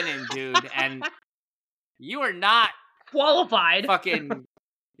you've been in, dude, and you are not qualified. Fucking,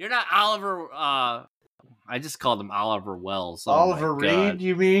 you're not Oliver. I just called him Oliver Wells. Oh Oliver Reed,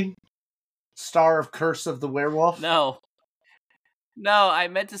 you mean? Star of Curse of the Werewolf? No, I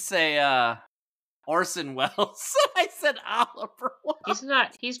meant to say Orson Welles. I said Oliver Wells. He's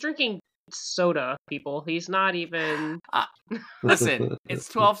not. He's drinking soda, people. He's not even. Listen, it's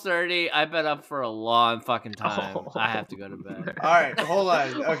 12:30. I've been up for a long fucking time. I have to go to bed. All right, hold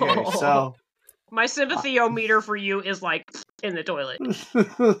on. Okay, so my sympathyometer for you is like in the toilet.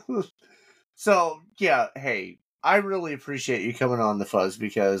 So, yeah, hey, I really appreciate you coming on the Fuzz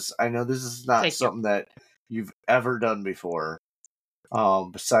because I know this is not something that you've ever done before.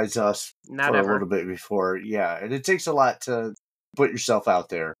 Besides us not for ever. A little bit before. Yeah, and it takes a lot to put yourself out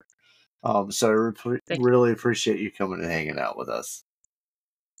there. So I really appreciate you coming and hanging out with us.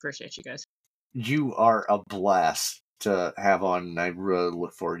 Appreciate you guys. You are a blast to have on, and I really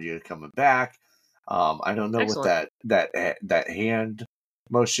look forward to you coming back. I don't know what that hand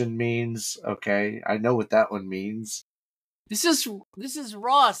motion means. Okay, I know what that one means. This is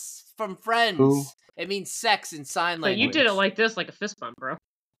Ross from Friends. Who? It means sex in sign language. So you did it like this, like a fist bump, bro.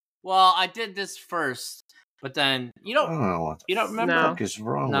 Well, I did this first, but then you don't remember? What the fuck is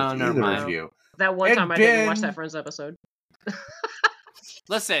wrong with either of you? That one time I didn't watch that Friends episode.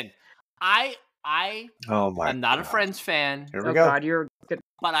 Listen, I'm not a Friends fan. Here we go. God, you're good.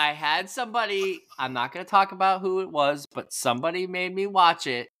 But I had somebody, I'm not going to talk about who it was, but somebody made me watch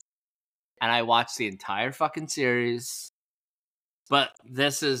it, and I watched the entire fucking series. But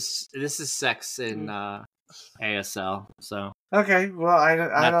this is sex in ASL, so. Okay, well, I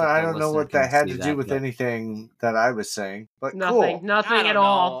don't know what that had to do with anything that I was saying, but nothing cool. at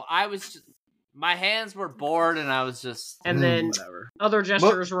all. I was My hands were bored, and I was just And then whatever. other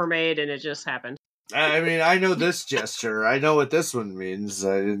gestures were made, and it just happened. I mean, I know this gesture. I know what this one means.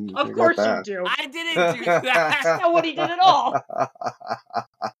 I didn't. Of course you do. I didn't do that. That's not what he did at all.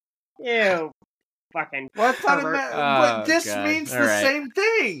 Ew. Fucking. Well, I thought it pervert. meant, but this God. means All the right. same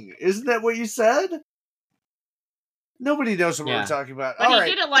thing. Isn't that what you said? Nobody knows what Yeah. we're talking about. But All he right.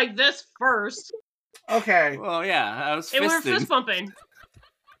 did it like this first. Okay. Well, yeah, I was And we were fisting. fist bumping.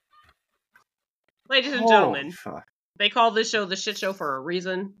 Ladies and Holy gentlemen, fuck. they call this show the shit show for a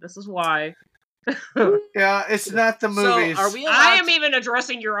reason. This is why. Yeah, it's not the So, movies. are we allowed I am to- even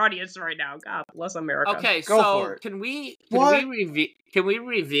addressing your audience right now. God bless America. Okay, Go so for it. can we What?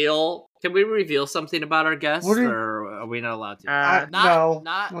 reveal something about our guests, What are you- or are we not allowed to? No.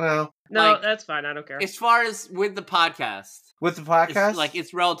 not Well, No, like- that's fine. I don't care. as far as with the podcast. with the podcast? It's, like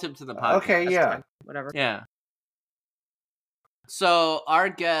it's relative to the podcast. Okay, That's yeah. fine. Whatever. Yeah. So our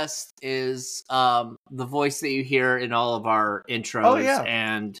guest is the voice that you hear in all of our intros Oh, yeah.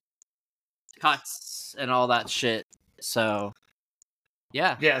 and cuts and all that shit. So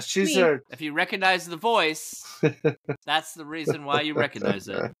yeah. Yeah, she's Me. a... If you recognize the voice, that's the reason why you recognize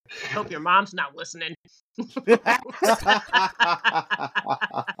it. Hope your mom's not listening.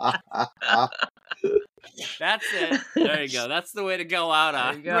 That's it. There you go. That's the way to go out There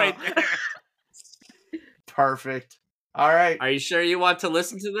on. you go. Right there. Perfect. All right. Are you sure you want to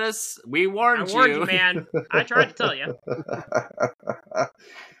listen to this? We I warned warned you, man. I tried to tell you.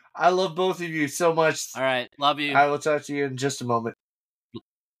 I love both of you so much. All right. Love you. I will talk to you in just a moment.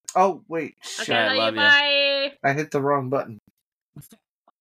 Oh, wait. Okay, Shit. I love love you. ya. Bye. I hit the wrong button.